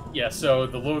 Yeah, so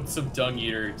the loathsome dung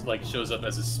eater, like, shows up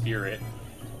as a spirit,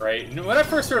 right? And when I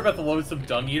first heard about the loathsome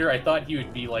dung eater, I thought he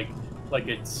would be, like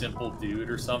a simple dude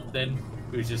or something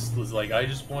who just was like, I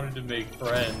just wanted to make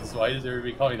friends. Why does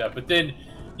everybody call me that? But then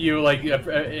you, like,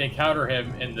 encounter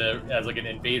him as, like, an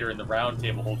invader in the round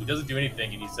table hold. He doesn't do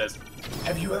anything, and he says,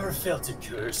 have you ever felt a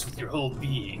curse with your whole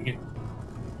being?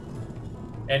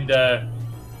 And,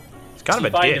 he's kind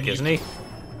of a dick, isn't he?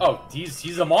 Oh,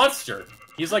 he's a monster.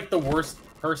 He's, like, the worst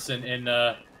person in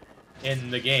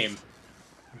the game.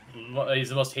 He's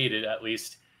the most hated, at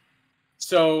least.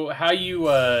 So how you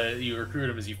recruit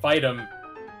him is you fight him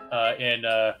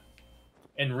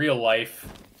in real life,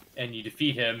 and you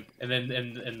defeat him, and then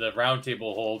in the round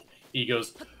table hold, he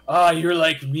goes, you're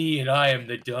like me, and I am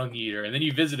the dung eater. And then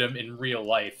you visit him in real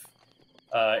life,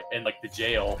 in, like, the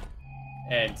jail,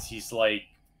 and he's like,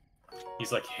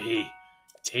 hey,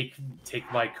 take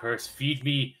my curse, feed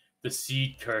me the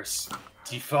seed curse,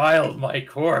 defile my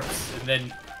corpse. And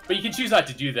then, but you can choose not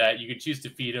to do that. You can choose to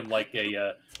feed him, like,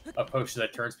 a potion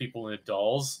that turns people into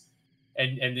dolls,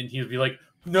 and then he'll be like,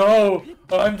 no,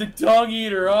 I'm the dung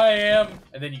eater, I am.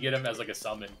 And then you get him as, like, a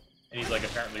summon, and he's, like,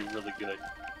 apparently really good.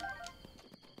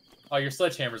 Oh, your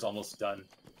sledgehammer's almost done.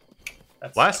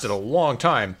 That lasted a long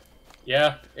time.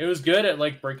 Yeah, it was good at,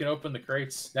 like, breaking open the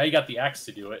crates. Now you got the axe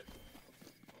to do it.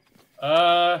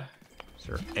 Is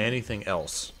there anything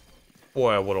else?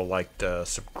 Boy, I would have liked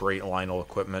some great Lionel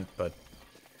equipment, but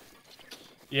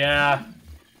yeah,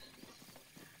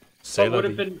 say would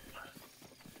have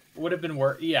been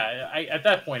worth. Yeah, at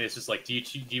that point it's just like, do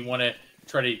you want to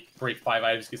try to break 5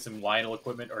 items, get some Lionel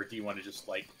equipment, or do you want to just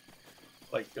like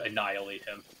annihilate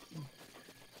him?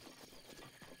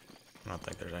 I don't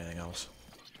think there's anything else.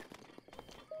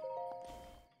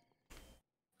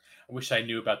 I wish I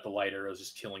knew about the light arrows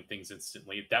just killing things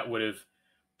instantly. That would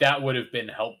have been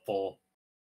helpful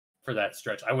for that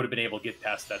stretch. I would have been able to get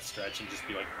past that stretch and just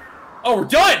be like, Oh, we're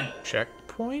done!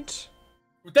 Checkpoint?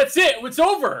 That's it! It's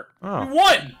over! Oh. We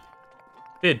won!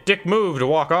 Be a dick move to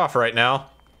walk off right now.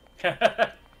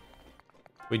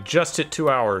 We just hit 2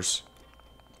 hours.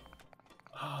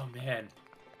 Oh, man.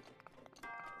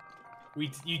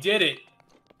 You did it.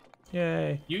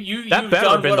 Yay. You've that better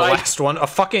have been the I... last one. A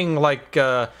fucking, like,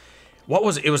 what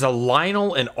was it? It was a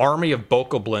Lionel, an army of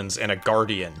Bokoblins, and a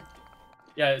Guardian.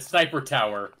 Yeah, Sniper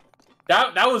Tower.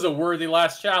 That was a worthy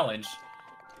last challenge.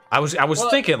 I was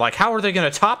thinking, like, how are they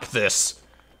gonna top this?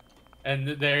 And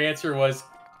their answer was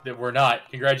that we're not.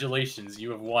 Congratulations, you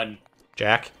have won.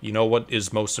 Jack, you know what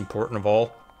is most important of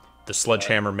all? The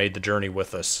sledgehammer made the journey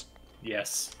with us.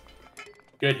 Yes.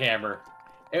 Good hammer.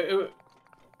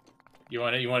 You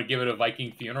want to give it a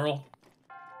Viking funeral?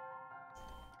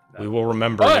 No. We will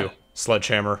remember you,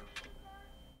 sledgehammer.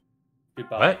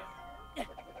 Goodbye. What?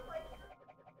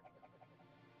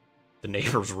 The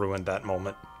neighbors ruined that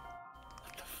moment.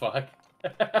 What the fuck?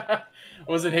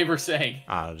 What was the neighbor saying?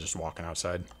 Just walking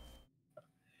outside.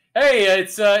 Hey,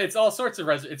 it's all sorts of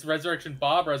it's Resurrection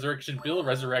Bob, Resurrection Bill,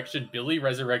 Resurrection Billy,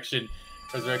 Resurrection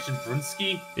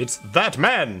Brunsky. It's that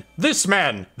man,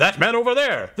 that man over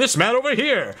there, this man over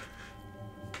here.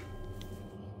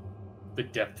 The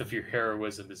depth of your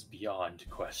heroism is beyond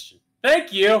question.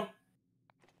 Thank you.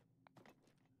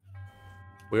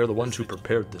 We are the ones who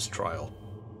prepared this trial,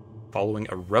 following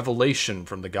a revelation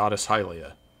from the goddess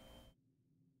Hylia.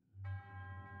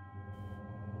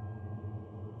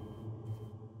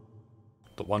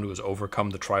 The one who has overcome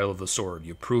the trial of the sword.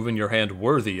 You've proven your hand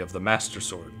worthy of the Master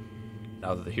Sword.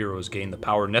 Now that the hero has gained the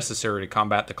power necessary to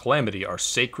combat the calamity, our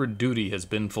sacred duty has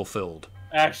been fulfilled.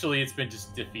 Actually, it's been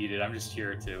just defeated. I'm just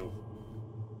here to...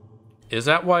 Is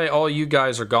that why all you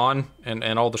guys are gone, and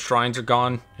all the shrines are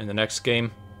gone in the next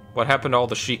game? What happened to all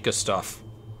the Sheikah stuff?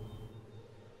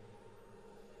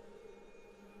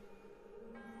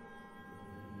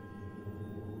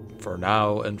 For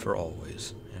now and for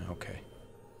always. Yeah, okay.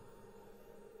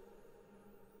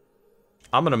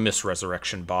 I'm gonna miss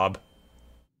Resurrection Bob.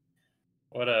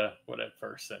 What a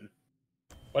person.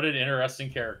 What an interesting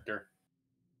character.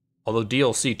 Although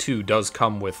DLC 2 does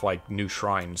come with, like, new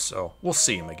shrines, so we'll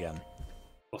see him again.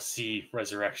 We'll see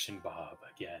Resurrection Bob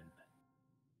again.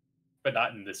 But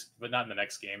not in the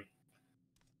next game.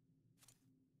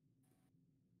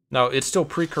 No, it's still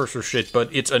precursor shit, but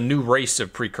it's a new race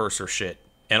of precursor shit.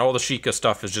 And all the Sheikah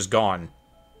stuff is just gone.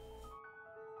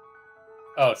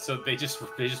 Oh, so they just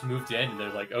moved in and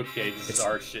they're like, okay, this is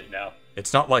our shit now.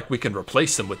 It's not like we can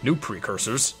replace them with new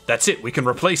precursors. That's it, we can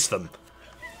replace them.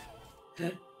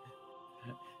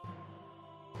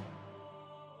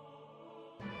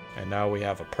 And now we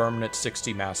have a permanent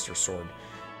 60 Master Sword.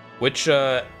 Which,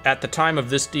 at the time of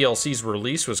this DLC's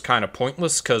release was kind of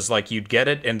pointless, because, like, you'd get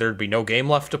it and there'd be no game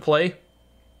left to play.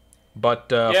 But,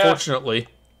 fortunately,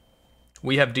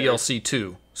 we have DLC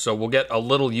 2, so we'll get a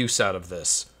little use out of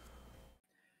this.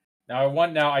 Now,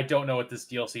 I don't know what this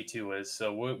DLC 2 is,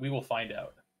 so we will find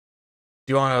out.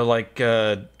 Do you want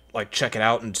to, like, check it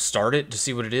out and start it to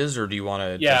see what it is, or do you want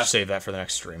to just save that for the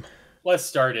next stream? Let's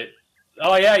start it.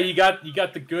 Oh yeah, you got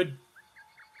the good.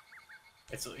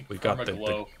 It's like we got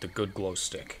the good glow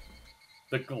stick.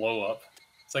 The glow up.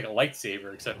 It's like a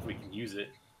lightsaber, except we can use it.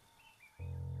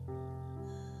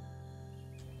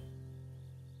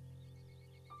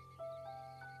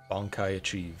 Bankai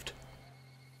achieved.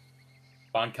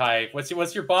 Bankai. What's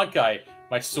your Bankai?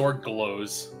 My sword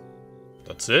glows.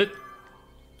 That's it?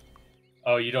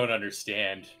 Oh, you don't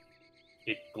understand.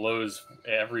 It glows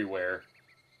everywhere.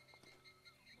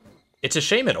 It's a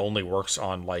shame it only works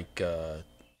on, like the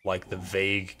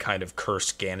vague kind of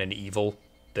cursed Ganon evil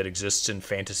that exists in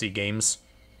fantasy games.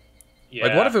 Yeah.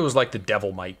 Like, what if it was like the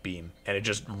Devil Might Beam, and it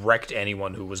just wrecked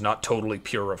anyone who was not totally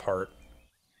pure of heart?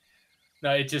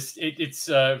 No, it's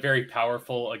very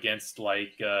powerful against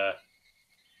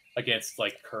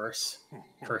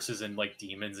curses and, like,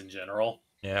 demons in general.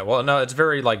 Yeah, well, no, it's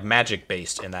very, like,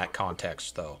 magic-based in that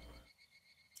context, though.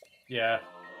 Yeah.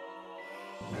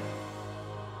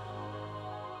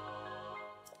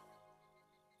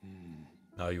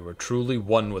 Now you are truly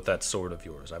one with that sword of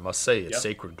yours. I must say, its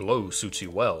sacred glow suits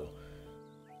you well.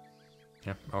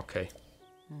 Yeah, okay.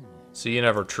 See you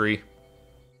never, tree.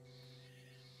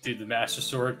 Dude, the Master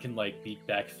Sword can, like, beat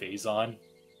back Phazon.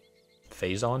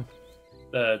 Phazon?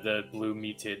 The blue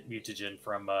mutagen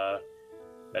from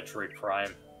Metroid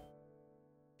Prime.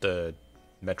 The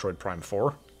Metroid Prime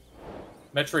 4?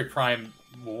 Metroid Prime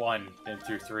 1 and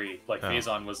through 3. Like,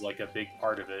 Phazon was, like, a big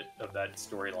part of that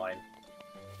storyline.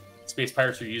 Space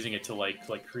Pirates were using it to, like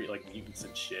create, like, mutants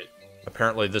and shit.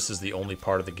 Apparently this is the only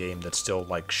part of the game that still,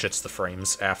 like, shits the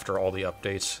frames after all the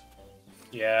updates.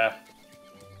 Yeah.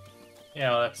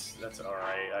 Yeah, well, that's all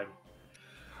right.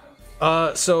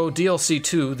 So DLC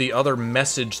 2, the other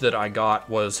message that I got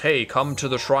was, hey, come to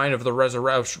the Shrine of the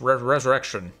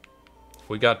Resurrection.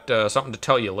 We got something to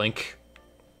tell you, Link.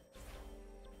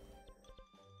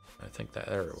 I think that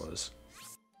there it was.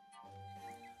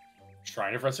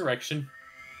 Shrine of Resurrection.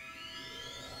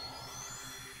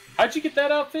 How'd you get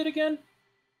that outfit again?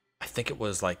 I think it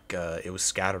was like, it was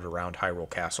scattered around Hyrule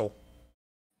Castle.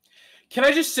 Can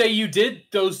I just say you did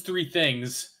those 3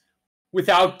 things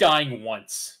without dying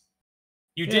once?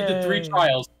 You did the 3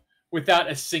 trials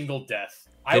without a single death.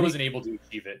 I wasn't able to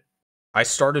achieve it. I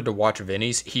started to watch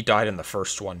Vinny's. He died in the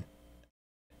first one.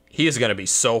 He is going to be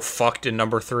so fucked in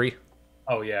number 3.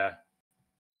 Oh, yeah.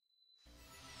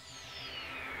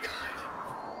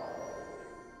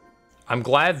 I'm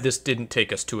glad this didn't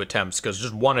take us 2 attempts, because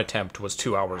just 1 attempt was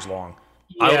 2 hours long.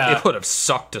 Yeah. It would have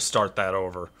sucked to start that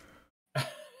over.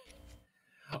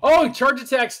 Oh, charge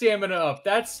attack stamina up.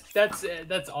 That's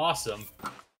awesome.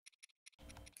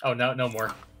 Oh, no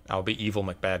more. I'll be evil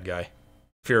McBad guy.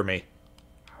 Fear me.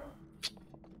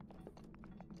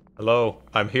 Hello,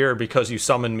 I'm here because you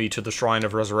summoned me to the Shrine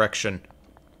of Resurrection.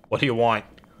 What do you want?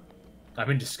 I'm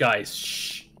in disguise.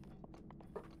 Shh.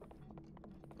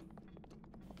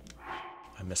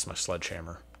 I miss my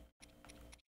sledgehammer.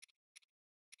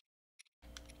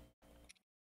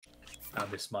 I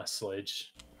miss my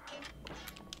sledge.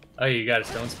 Oh, you got a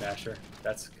stone smasher.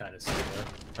 That's kind of similar.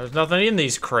 There's nothing in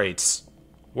these crates.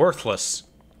 Worthless.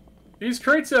 These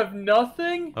crates have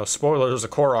nothing? Oh, spoiler, there's a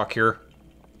Korok here.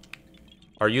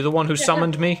 Are you the one who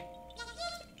summoned me?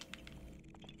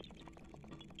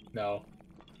 No.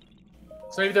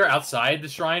 So maybe they're outside the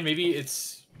shrine? Maybe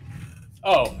it's...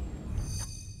 Oh.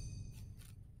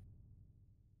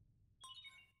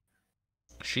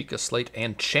 Sheikah Slate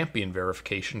and Champion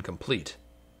verification complete.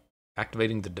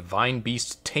 Activating the Divine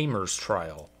Beast Tamer's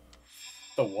trial.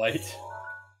 The what?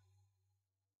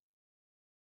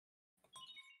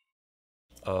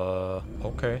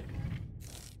 Okay.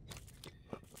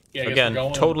 Yeah, again,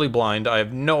 totally blind. I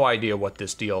have no idea what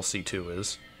this DLC 2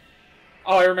 is.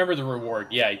 Oh, I remember the reward.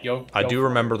 Yeah, go I do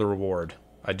remember the reward.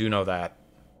 I do know that.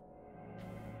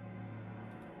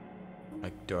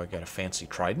 Do I get a fancy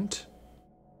trident?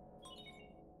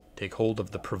 Take hold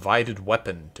of the provided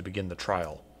weapon to begin the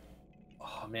trial.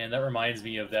 Oh man, that reminds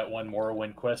me of that one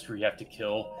Morrowind quest where you have to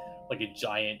kill like a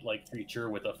giant creature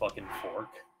with a fucking fork.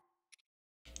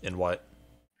 In what?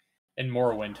 In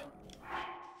Morrowind.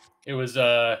 It was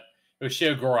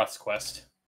Sheogorath's quest.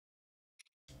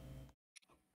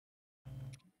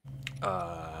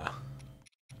 I'll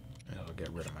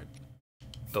get rid of my...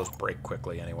 Those break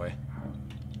quickly anyway.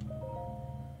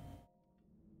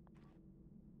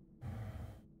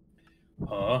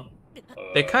 Huh?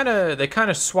 They kind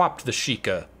of swapped the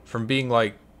Sheikah from being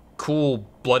like cool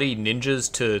bloody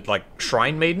ninjas to like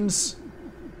shrine maidens.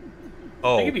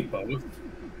 Oh. They could be both.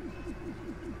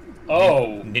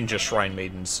 Oh. Ninja shrine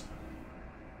maidens.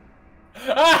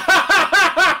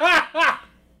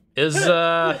 Is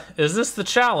this the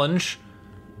challenge?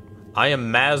 I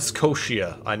am Maz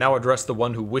Koshia. I now address the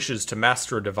one who wishes to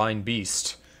master a divine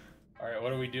beast. Alright,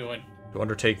 what are we doing? To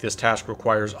undertake this task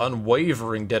requires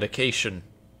unwavering dedication.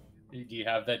 Do you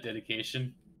have that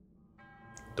dedication?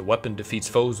 The weapon defeats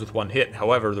foes with 1 hit.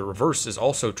 However, the reverse is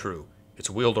also true. Its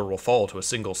wielder will fall to a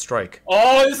single strike.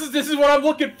 Oh, this is what I'm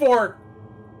looking for!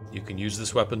 You can use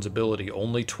this weapon's ability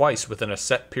only twice within a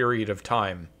set period of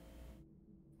time.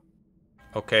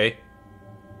 Okay.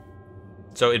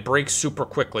 So it breaks super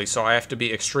quickly, so I have to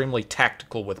be extremely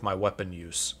tactical with my weapon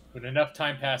use. When enough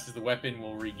time passes, the weapon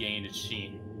will regain its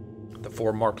sheen. The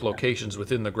 4 marked locations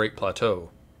within the Great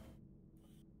Plateau.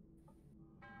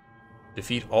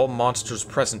 Defeat all monsters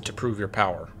present to prove your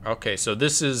power. Okay, so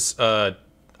this is, I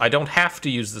don't have to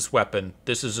use this weapon.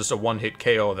 This is just a 1-hit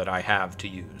KO that I have to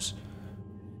use.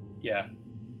 Yeah.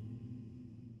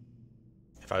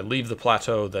 If I leave the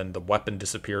plateau, then the weapon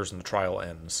disappears and the trial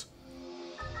ends.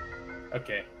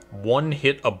 Okay.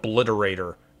 1-hit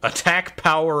obliterator. Attack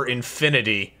power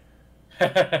infinity.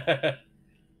 It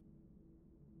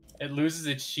loses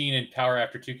its sheen and power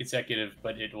after 2 consecutive,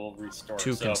 but it will restore.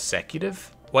 2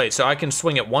 consecutive? Wait, so I can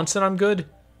swing it once and I'm good?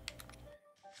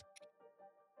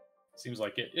 Seems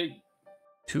like it.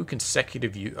 2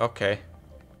 consecutive okay.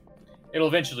 It'll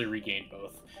eventually regain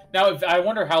both. Now, I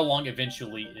wonder how long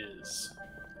eventually is.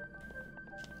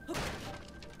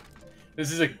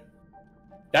 This is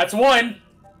That's 1!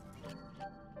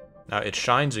 Now it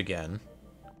shines again.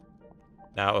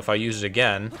 Now if I use it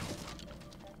again,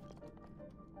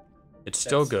 it's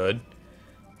still good.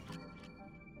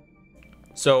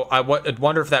 So I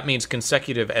wonder if that means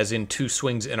consecutive as in 2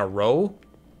 swings in a row?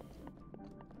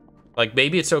 Like,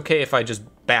 maybe it's okay if I just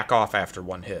back off after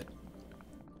one hit.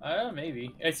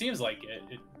 Maybe. It seems like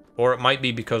it. Or it might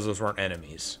be because those weren't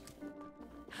enemies.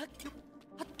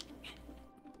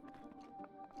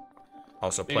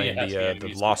 Also playing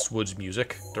the Lost Woods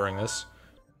music during this.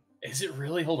 Is it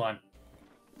really? Hold on.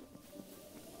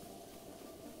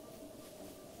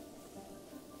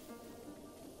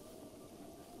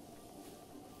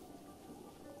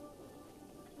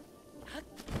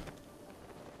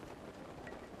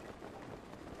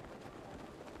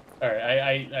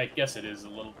 Alright, I guess it is a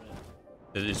little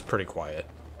bit. It is pretty quiet.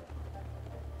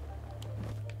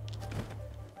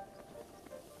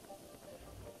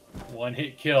 One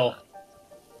hit kill.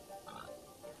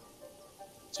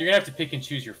 So you're gonna have to pick and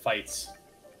choose your fights.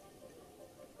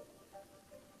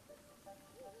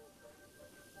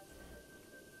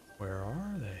 Where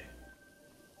are they?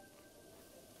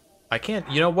 I can't...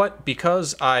 You know what?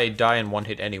 Because I die in one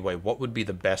hit anyway, what would be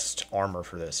the best armor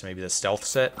for this? Maybe the stealth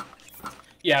set?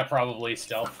 Yeah, probably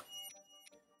stealth.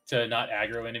 To not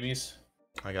aggro enemies.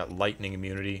 I got lightning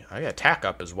immunity. I got attack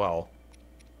up as well.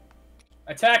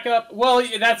 Attack up? Well,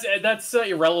 that's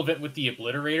irrelevant with the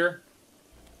Obliterator.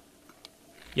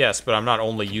 Yes, but I'm not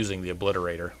only using the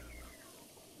Obliterator.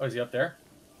 Oh, is he up there?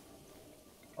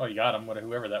 Oh, you got him,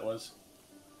 whoever that was.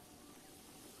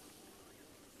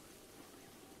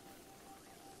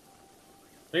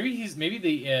 Maybe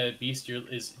the beast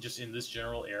is just in this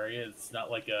general area. It's not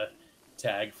like a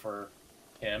tag for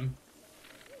him.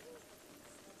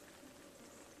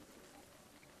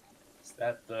 Is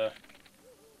that the...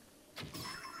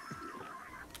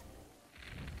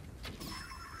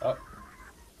 Oh.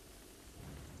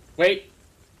 Wait!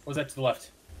 What was that to the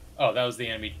left? Oh, that was the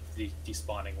enemy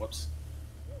despawning. Whoops.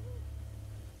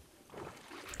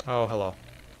 Oh, hello.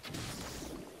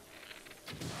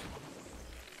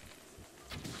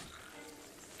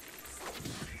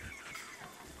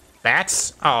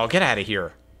 Bats? Oh, get out of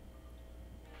here.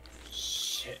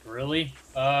 Shit, really?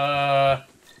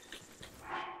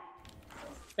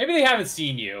 Maybe they haven't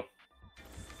seen you.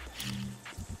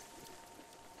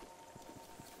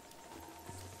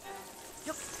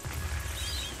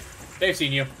 They've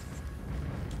seen you.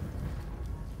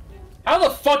 How the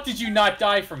fuck did you not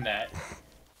die from that?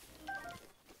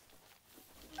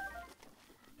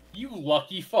 You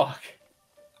lucky fuck.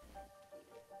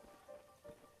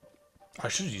 I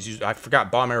should have used... I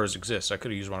forgot bomb arrows exist. I could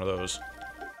have used one of those.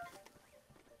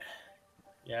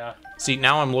 Yeah. See,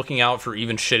 now I'm looking out for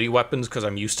even shitty weapons because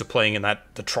I'm used to playing in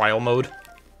the trial mode.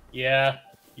 Yeah.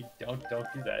 You don't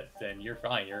do that, then you're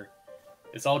fine.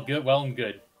 It's all good, well and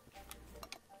good.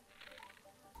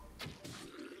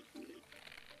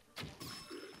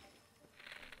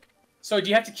 So, do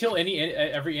you have to kill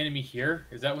every enemy here?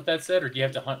 Is that what that said, or do you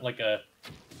have to hunt like a...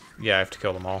 Yeah, I have to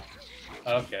kill them all.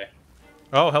 Okay.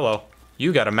 Oh, hello.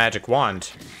 You got a magic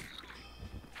wand.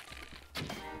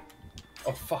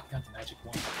 Oh, fuck, not the magic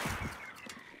wand.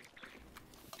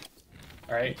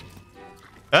 Alright.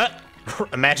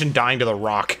 Imagine dying to the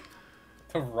rock.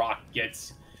 The rock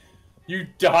gets... You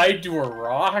died to a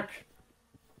rock?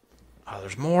 Oh,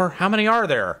 there's more? How many are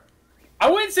there? I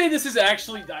wouldn't say this is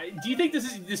actually... Do you think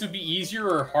this would be easier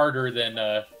or harder than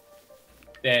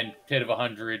Pit of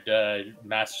 100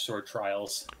 Master Sword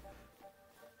Trials?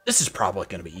 This is probably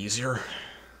going to be easier.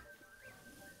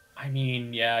 I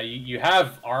mean, yeah, you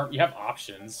have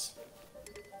options.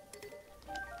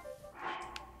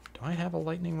 Do I have a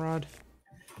lightning rod?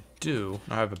 Do.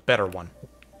 I have a better one.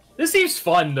 This seems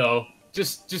fun though.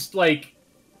 Just like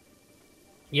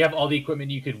you have all the equipment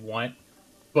you could want,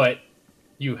 but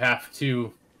you have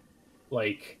to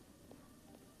like...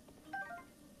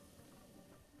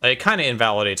 It kind of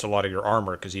invalidates a lot of your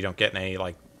armor because you don't get any,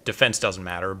 like, defense doesn't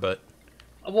matter, but...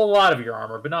 Well, a lot of your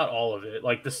armor, but not all of it.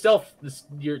 Like the stealth,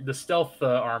 the stealth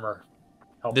armor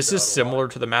helps. This is similar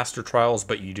to the Master Trials,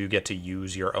 but you do get to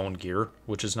use your own gear,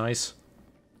 which is nice.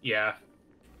 Yeah.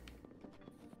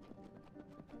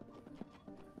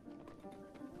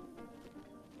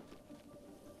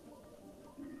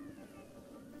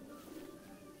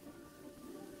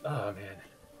 Oh man.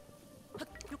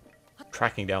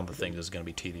 Tracking down the things is going to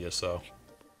be tedious, though.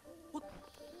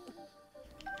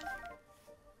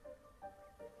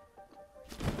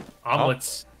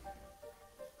 Omelets. Oh.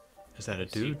 Is that a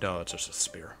dude? No, it's just a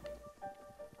spear.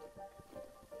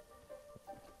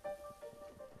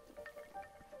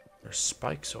 There's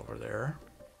spikes over there.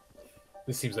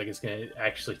 This seems like it's gonna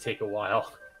actually take a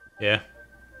while. Yeah.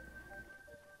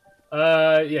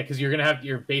 Yeah, because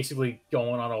you're basically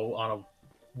going on a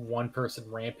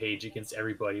one-person rampage against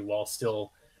everybody while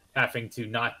still having to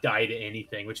not die to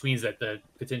anything, which means that the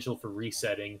potential for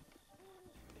resetting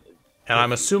And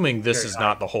I'm assuming this is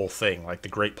not the whole thing. Like, the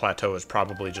Great Plateau is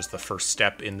probably just the first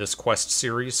step in this quest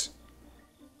series.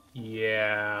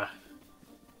 Yeah.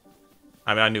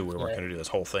 I mean, I knew we weren't going to do this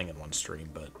whole thing in one stream,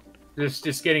 but...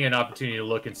 Just getting an opportunity to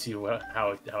look and see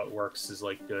how it works is,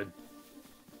 like, good.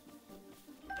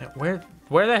 Where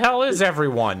the hell is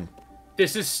everyone?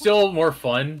 This is still more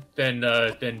fun than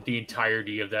the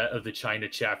entirety of the China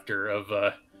chapter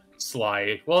of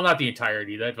Sly. Well, not the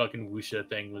entirety. That fucking Wuxia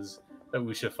thing was... That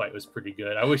Wuxia fight was pretty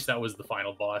good. I wish that was the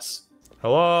final boss.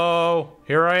 Hello,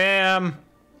 here I am.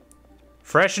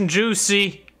 Fresh and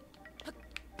juicy.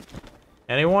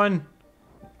 Anyone?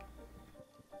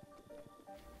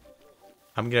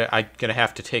 I'm gonna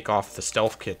have to take off the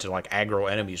stealth kit to like aggro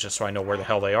enemies just so I know where the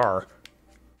hell they are.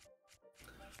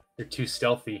 They're too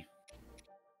stealthy.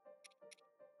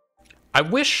 I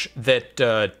wish that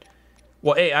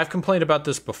well, hey, I've complained about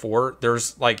this before.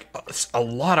 There's, like, a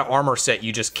lot of armor set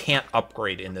you just can't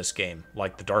upgrade in this game.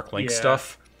 Like, the Dark Link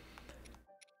stuff.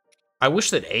 I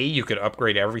wish that, A, you could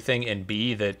upgrade everything, and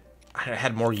B, that it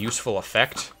had more useful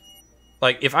effect.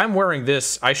 Like, if I'm wearing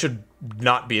this, I should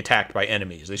not be attacked by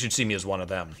enemies. They should see me as one of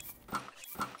them.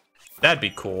 That'd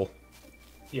be cool.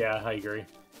 Yeah, I agree.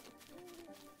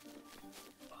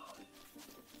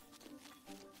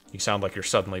 You sound like you're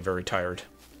suddenly very tired.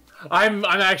 I'm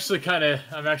actually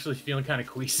feeling kind of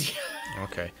queasy.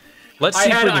 Okay, let's see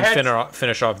if we can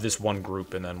finish off this one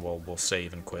group, and then we'll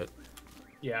save and quit.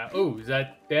 Yeah. Oh, is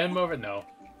that them over? No.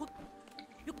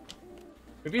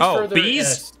 Maybe it's oh, further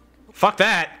bees! Fuck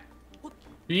that!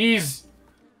 Bees.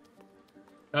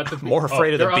 Not the more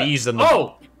afraid of the bees than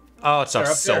the. Oh, it's a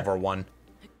silver one.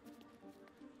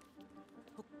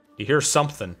 You hear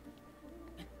something?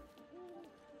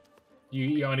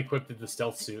 You unequipped the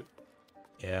stealth suit.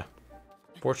 Yeah.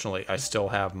 Fortunately, I still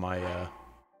have my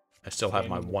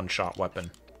one-shot weapon.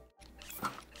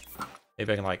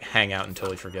 Maybe I can, like, hang out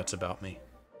until he forgets about me.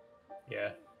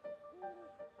 Yeah.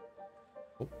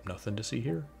 Oh, nothing to see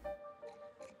here.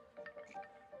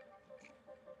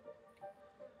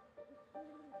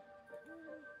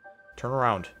 Turn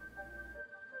around.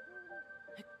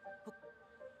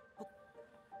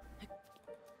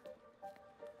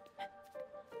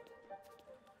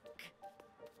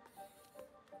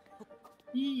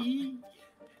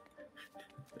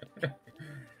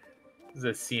 There's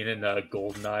a scene in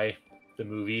GoldenEye, the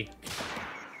movie.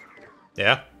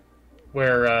 Yeah.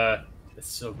 Where it's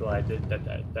so glad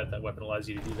that weapon allows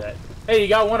you to do that. Hey, you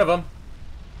got one of them.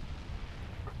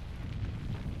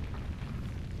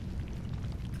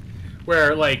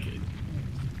 Where like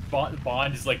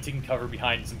Bond is like taking cover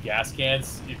behind some gas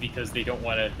cans because they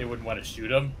wouldn't want to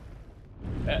shoot him.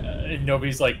 And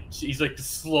nobody's like, he's like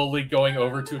slowly going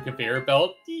over to a conveyor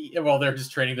belt while they're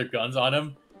just training their guns on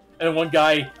him. And then one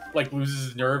guy like loses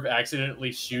his nerve,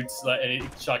 accidentally shoots, and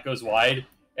the shot goes wide.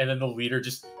 And then the leader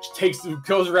just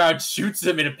goes around, shoots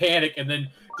him in a panic, and then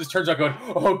just turns out going,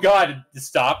 "Oh God!" It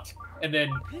stopped. And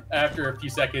then after a few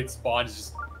seconds, Bond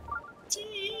is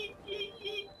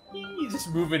just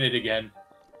moving it again.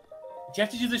 Do you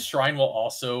have to do the shrine while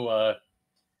also?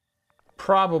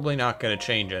 Probably not going to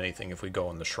change anything if we go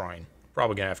in the shrine.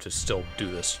 Probably going to have to still do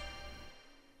this.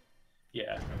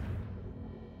 Yeah.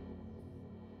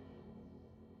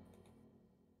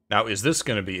 Now, is this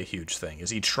going to be a huge thing?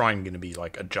 Is each shrine going to be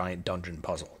like a giant dungeon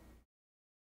puzzle?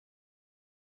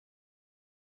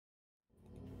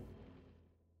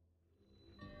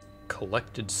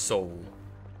 Collected soul.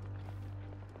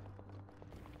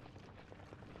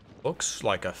 Looks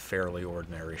like a fairly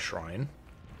ordinary shrine.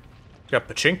 Got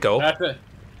pachinko.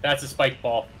 That's a spike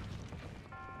ball.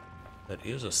 That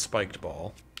is a spiked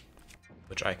ball,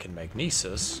 which I can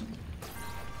magnesis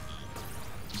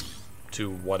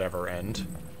to whatever end.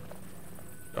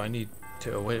 Do I need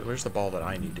to... Wait, where's the ball that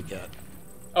I need to get?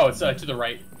 Oh, it's to the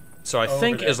right. So I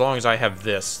think as long as I have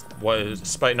this,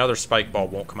 another spike ball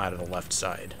won't come out of the left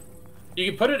side. You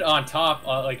can put it on top,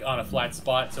 like on a flat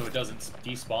spot, so it doesn't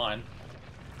despawn.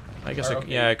 I guess,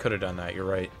 yeah, I could have done that. You're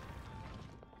right.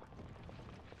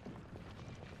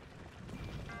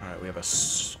 Alright, we have a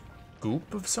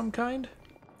scoop of some kind?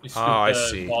 You scoop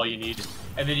the ball you need.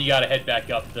 And then you gotta head back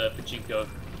up the pachinko.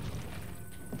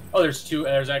 Oh, there's two.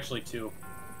 There's actually two.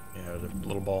 Yeah, there's a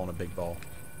little ball and a big ball.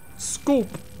 Scoop!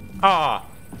 Ah!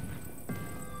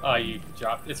 Oh, you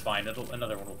dropped. It's fine.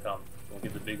 Another one will come. We'll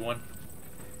get the big one.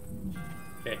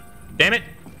 Okay. Damn it!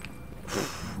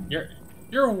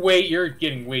 You're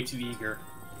getting way too eager.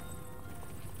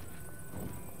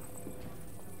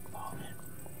 Oh man.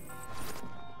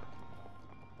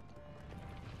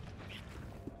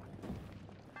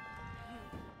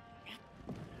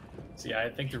 See, I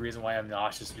think the reason why I'm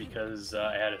nauseous is because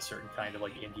I had a certain kind of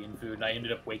like Indian food, and I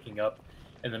ended up waking up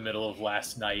in the middle of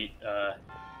last night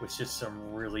with just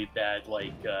some really bad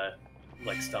like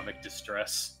stomach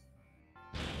distress.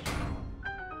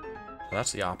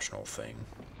 That's the optional thing.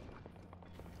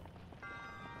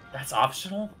 That's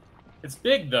optional? It's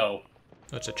big though.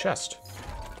 It's a chest.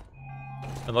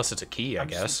 Unless it's a key, I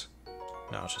guess.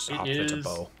 No, it's just it's a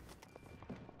bow.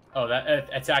 Oh, that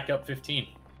attack up 15.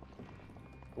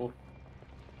 Cool.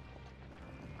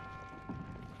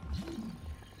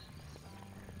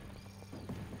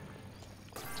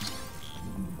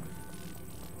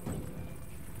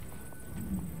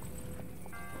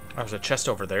 There's a chest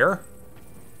over there?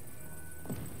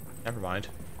 Never mind.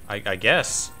 I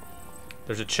guess.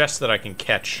 There's a chest that I can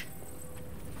catch.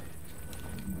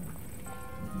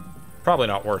 Probably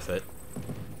not worth it.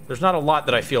 There's not a lot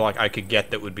that I feel like I could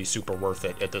get that would be super worth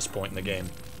it at this point in the game.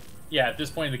 Yeah, at this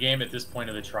point in the game, at this point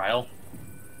of the trial.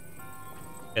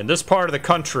 In this part of the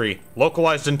country,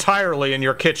 localized entirely in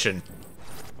your kitchen.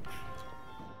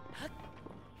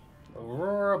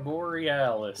 Aurora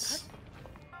Borealis.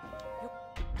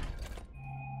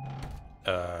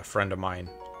 A friend of mine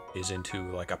is into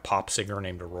like a pop singer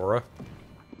named Aurora.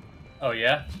 Oh,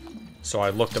 yeah? So I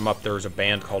looked him up. There was a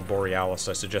band called Borealis.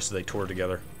 I suggested they tour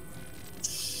together.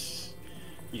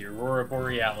 The Aurora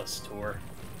Borealis tour.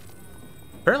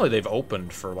 Apparently they've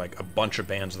opened for like a bunch of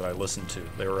bands that I listened to.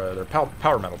 They're a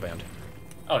power metal band.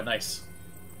 Oh, nice.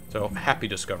 So, happy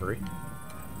discovery.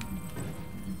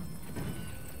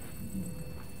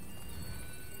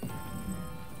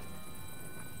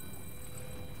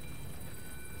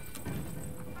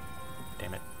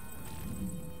 Damn it.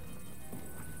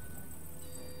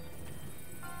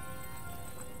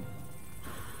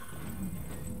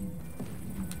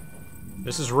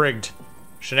 This is rigged.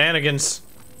 Shenanigans.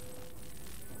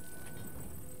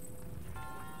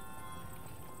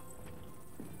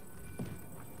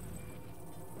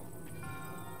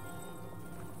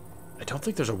 I don't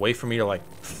think there's a way for me to, like,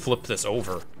 flip this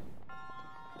over.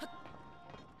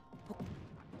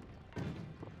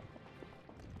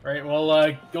 Right,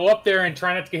 well, go up there and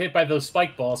try not to get hit by those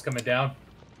spike balls coming down.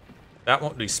 That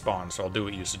won't despawn, so I'll do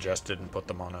what you suggested and put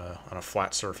them on a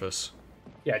flat surface.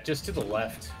 Yeah, just to the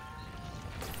left.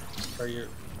 Or your...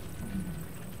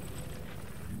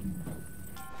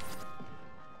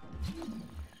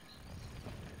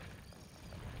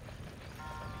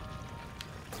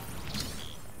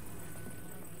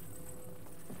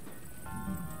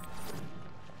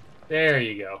 There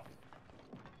you go.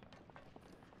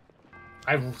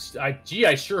 Gee,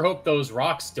 I sure hope those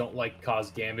rocks don't, like,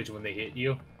 cause damage when they hit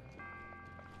you.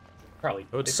 Probably.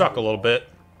 It would suck a little bit.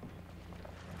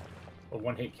 Or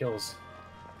one-hit kills.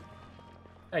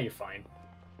 Now you're fine.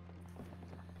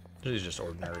 These are just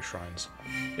ordinary shrines.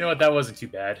 You know what? That wasn't too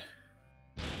bad.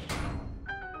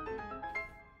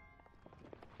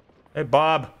 Hey,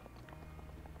 Bob.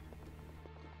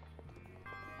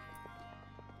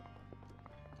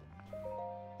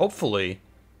 Hopefully,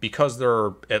 because there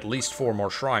are at least 4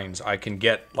 more shrines, I can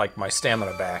get, like, my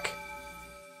stamina back.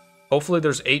 Hopefully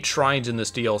there's 8 shrines in this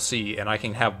DLC, and I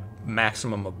can have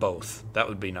maximum of both. That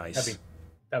would be nice.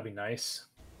 That'd be nice.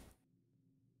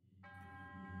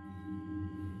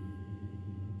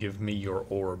 Give me your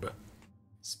orb.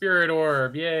 Spirit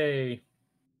orb, yay!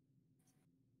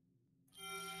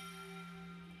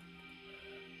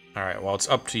 Alright, well, it's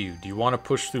up to you. Do you want to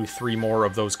push through 3 more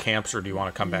of those camps, or do you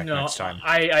want to come back next time?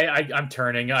 I'm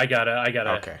turning. I gotta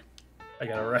Okay. I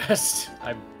gotta rest.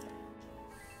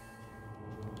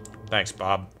 Thanks,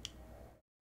 Bob.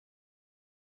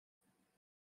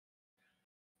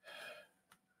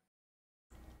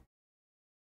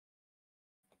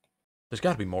 There's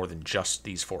got to be more than just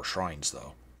these 4 shrines,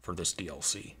 though, for this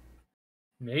DLC.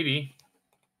 Maybe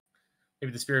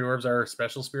the spirit orbs are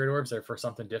special spirit orbs. They're for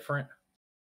something different.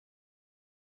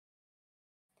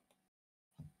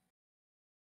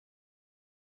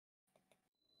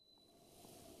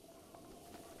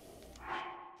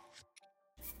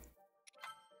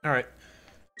 Alright,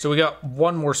 so we got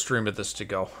one more stream of this to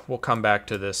go. We'll come back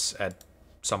to this at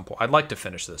some point. I'd like to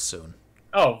finish this soon.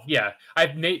 Oh, yeah.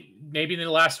 Maybe the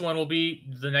last one will be...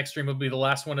 The next stream will be the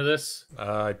last one of this.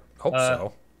 I hope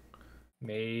so.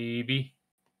 Maybe.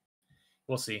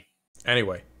 We'll see.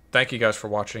 Anyway, thank you guys for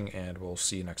watching, and we'll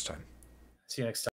see you next time. See you next time.